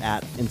me over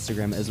at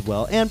Instagram as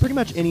well, and pretty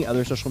much any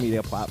other social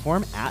media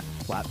platform at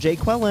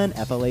FlapJQuellen,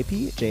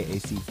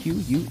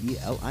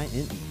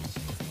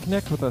 FlapJQuelline.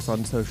 Connect with us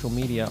on social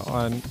media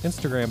on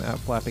Instagram at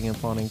Flapping and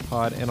Fawning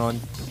Pod and on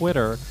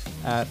Twitter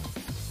at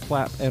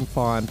Flap and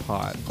Fawn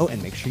Pod. Oh,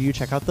 and make sure you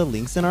check out the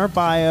links in our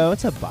bio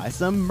to buy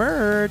some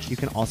merch. You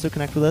can also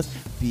connect with us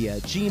via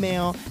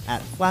Gmail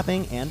at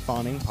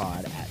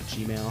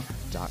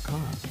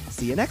flappingandfawningpod@gmail.com.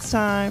 See you next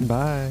time.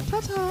 Bye.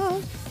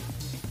 Ta-ta.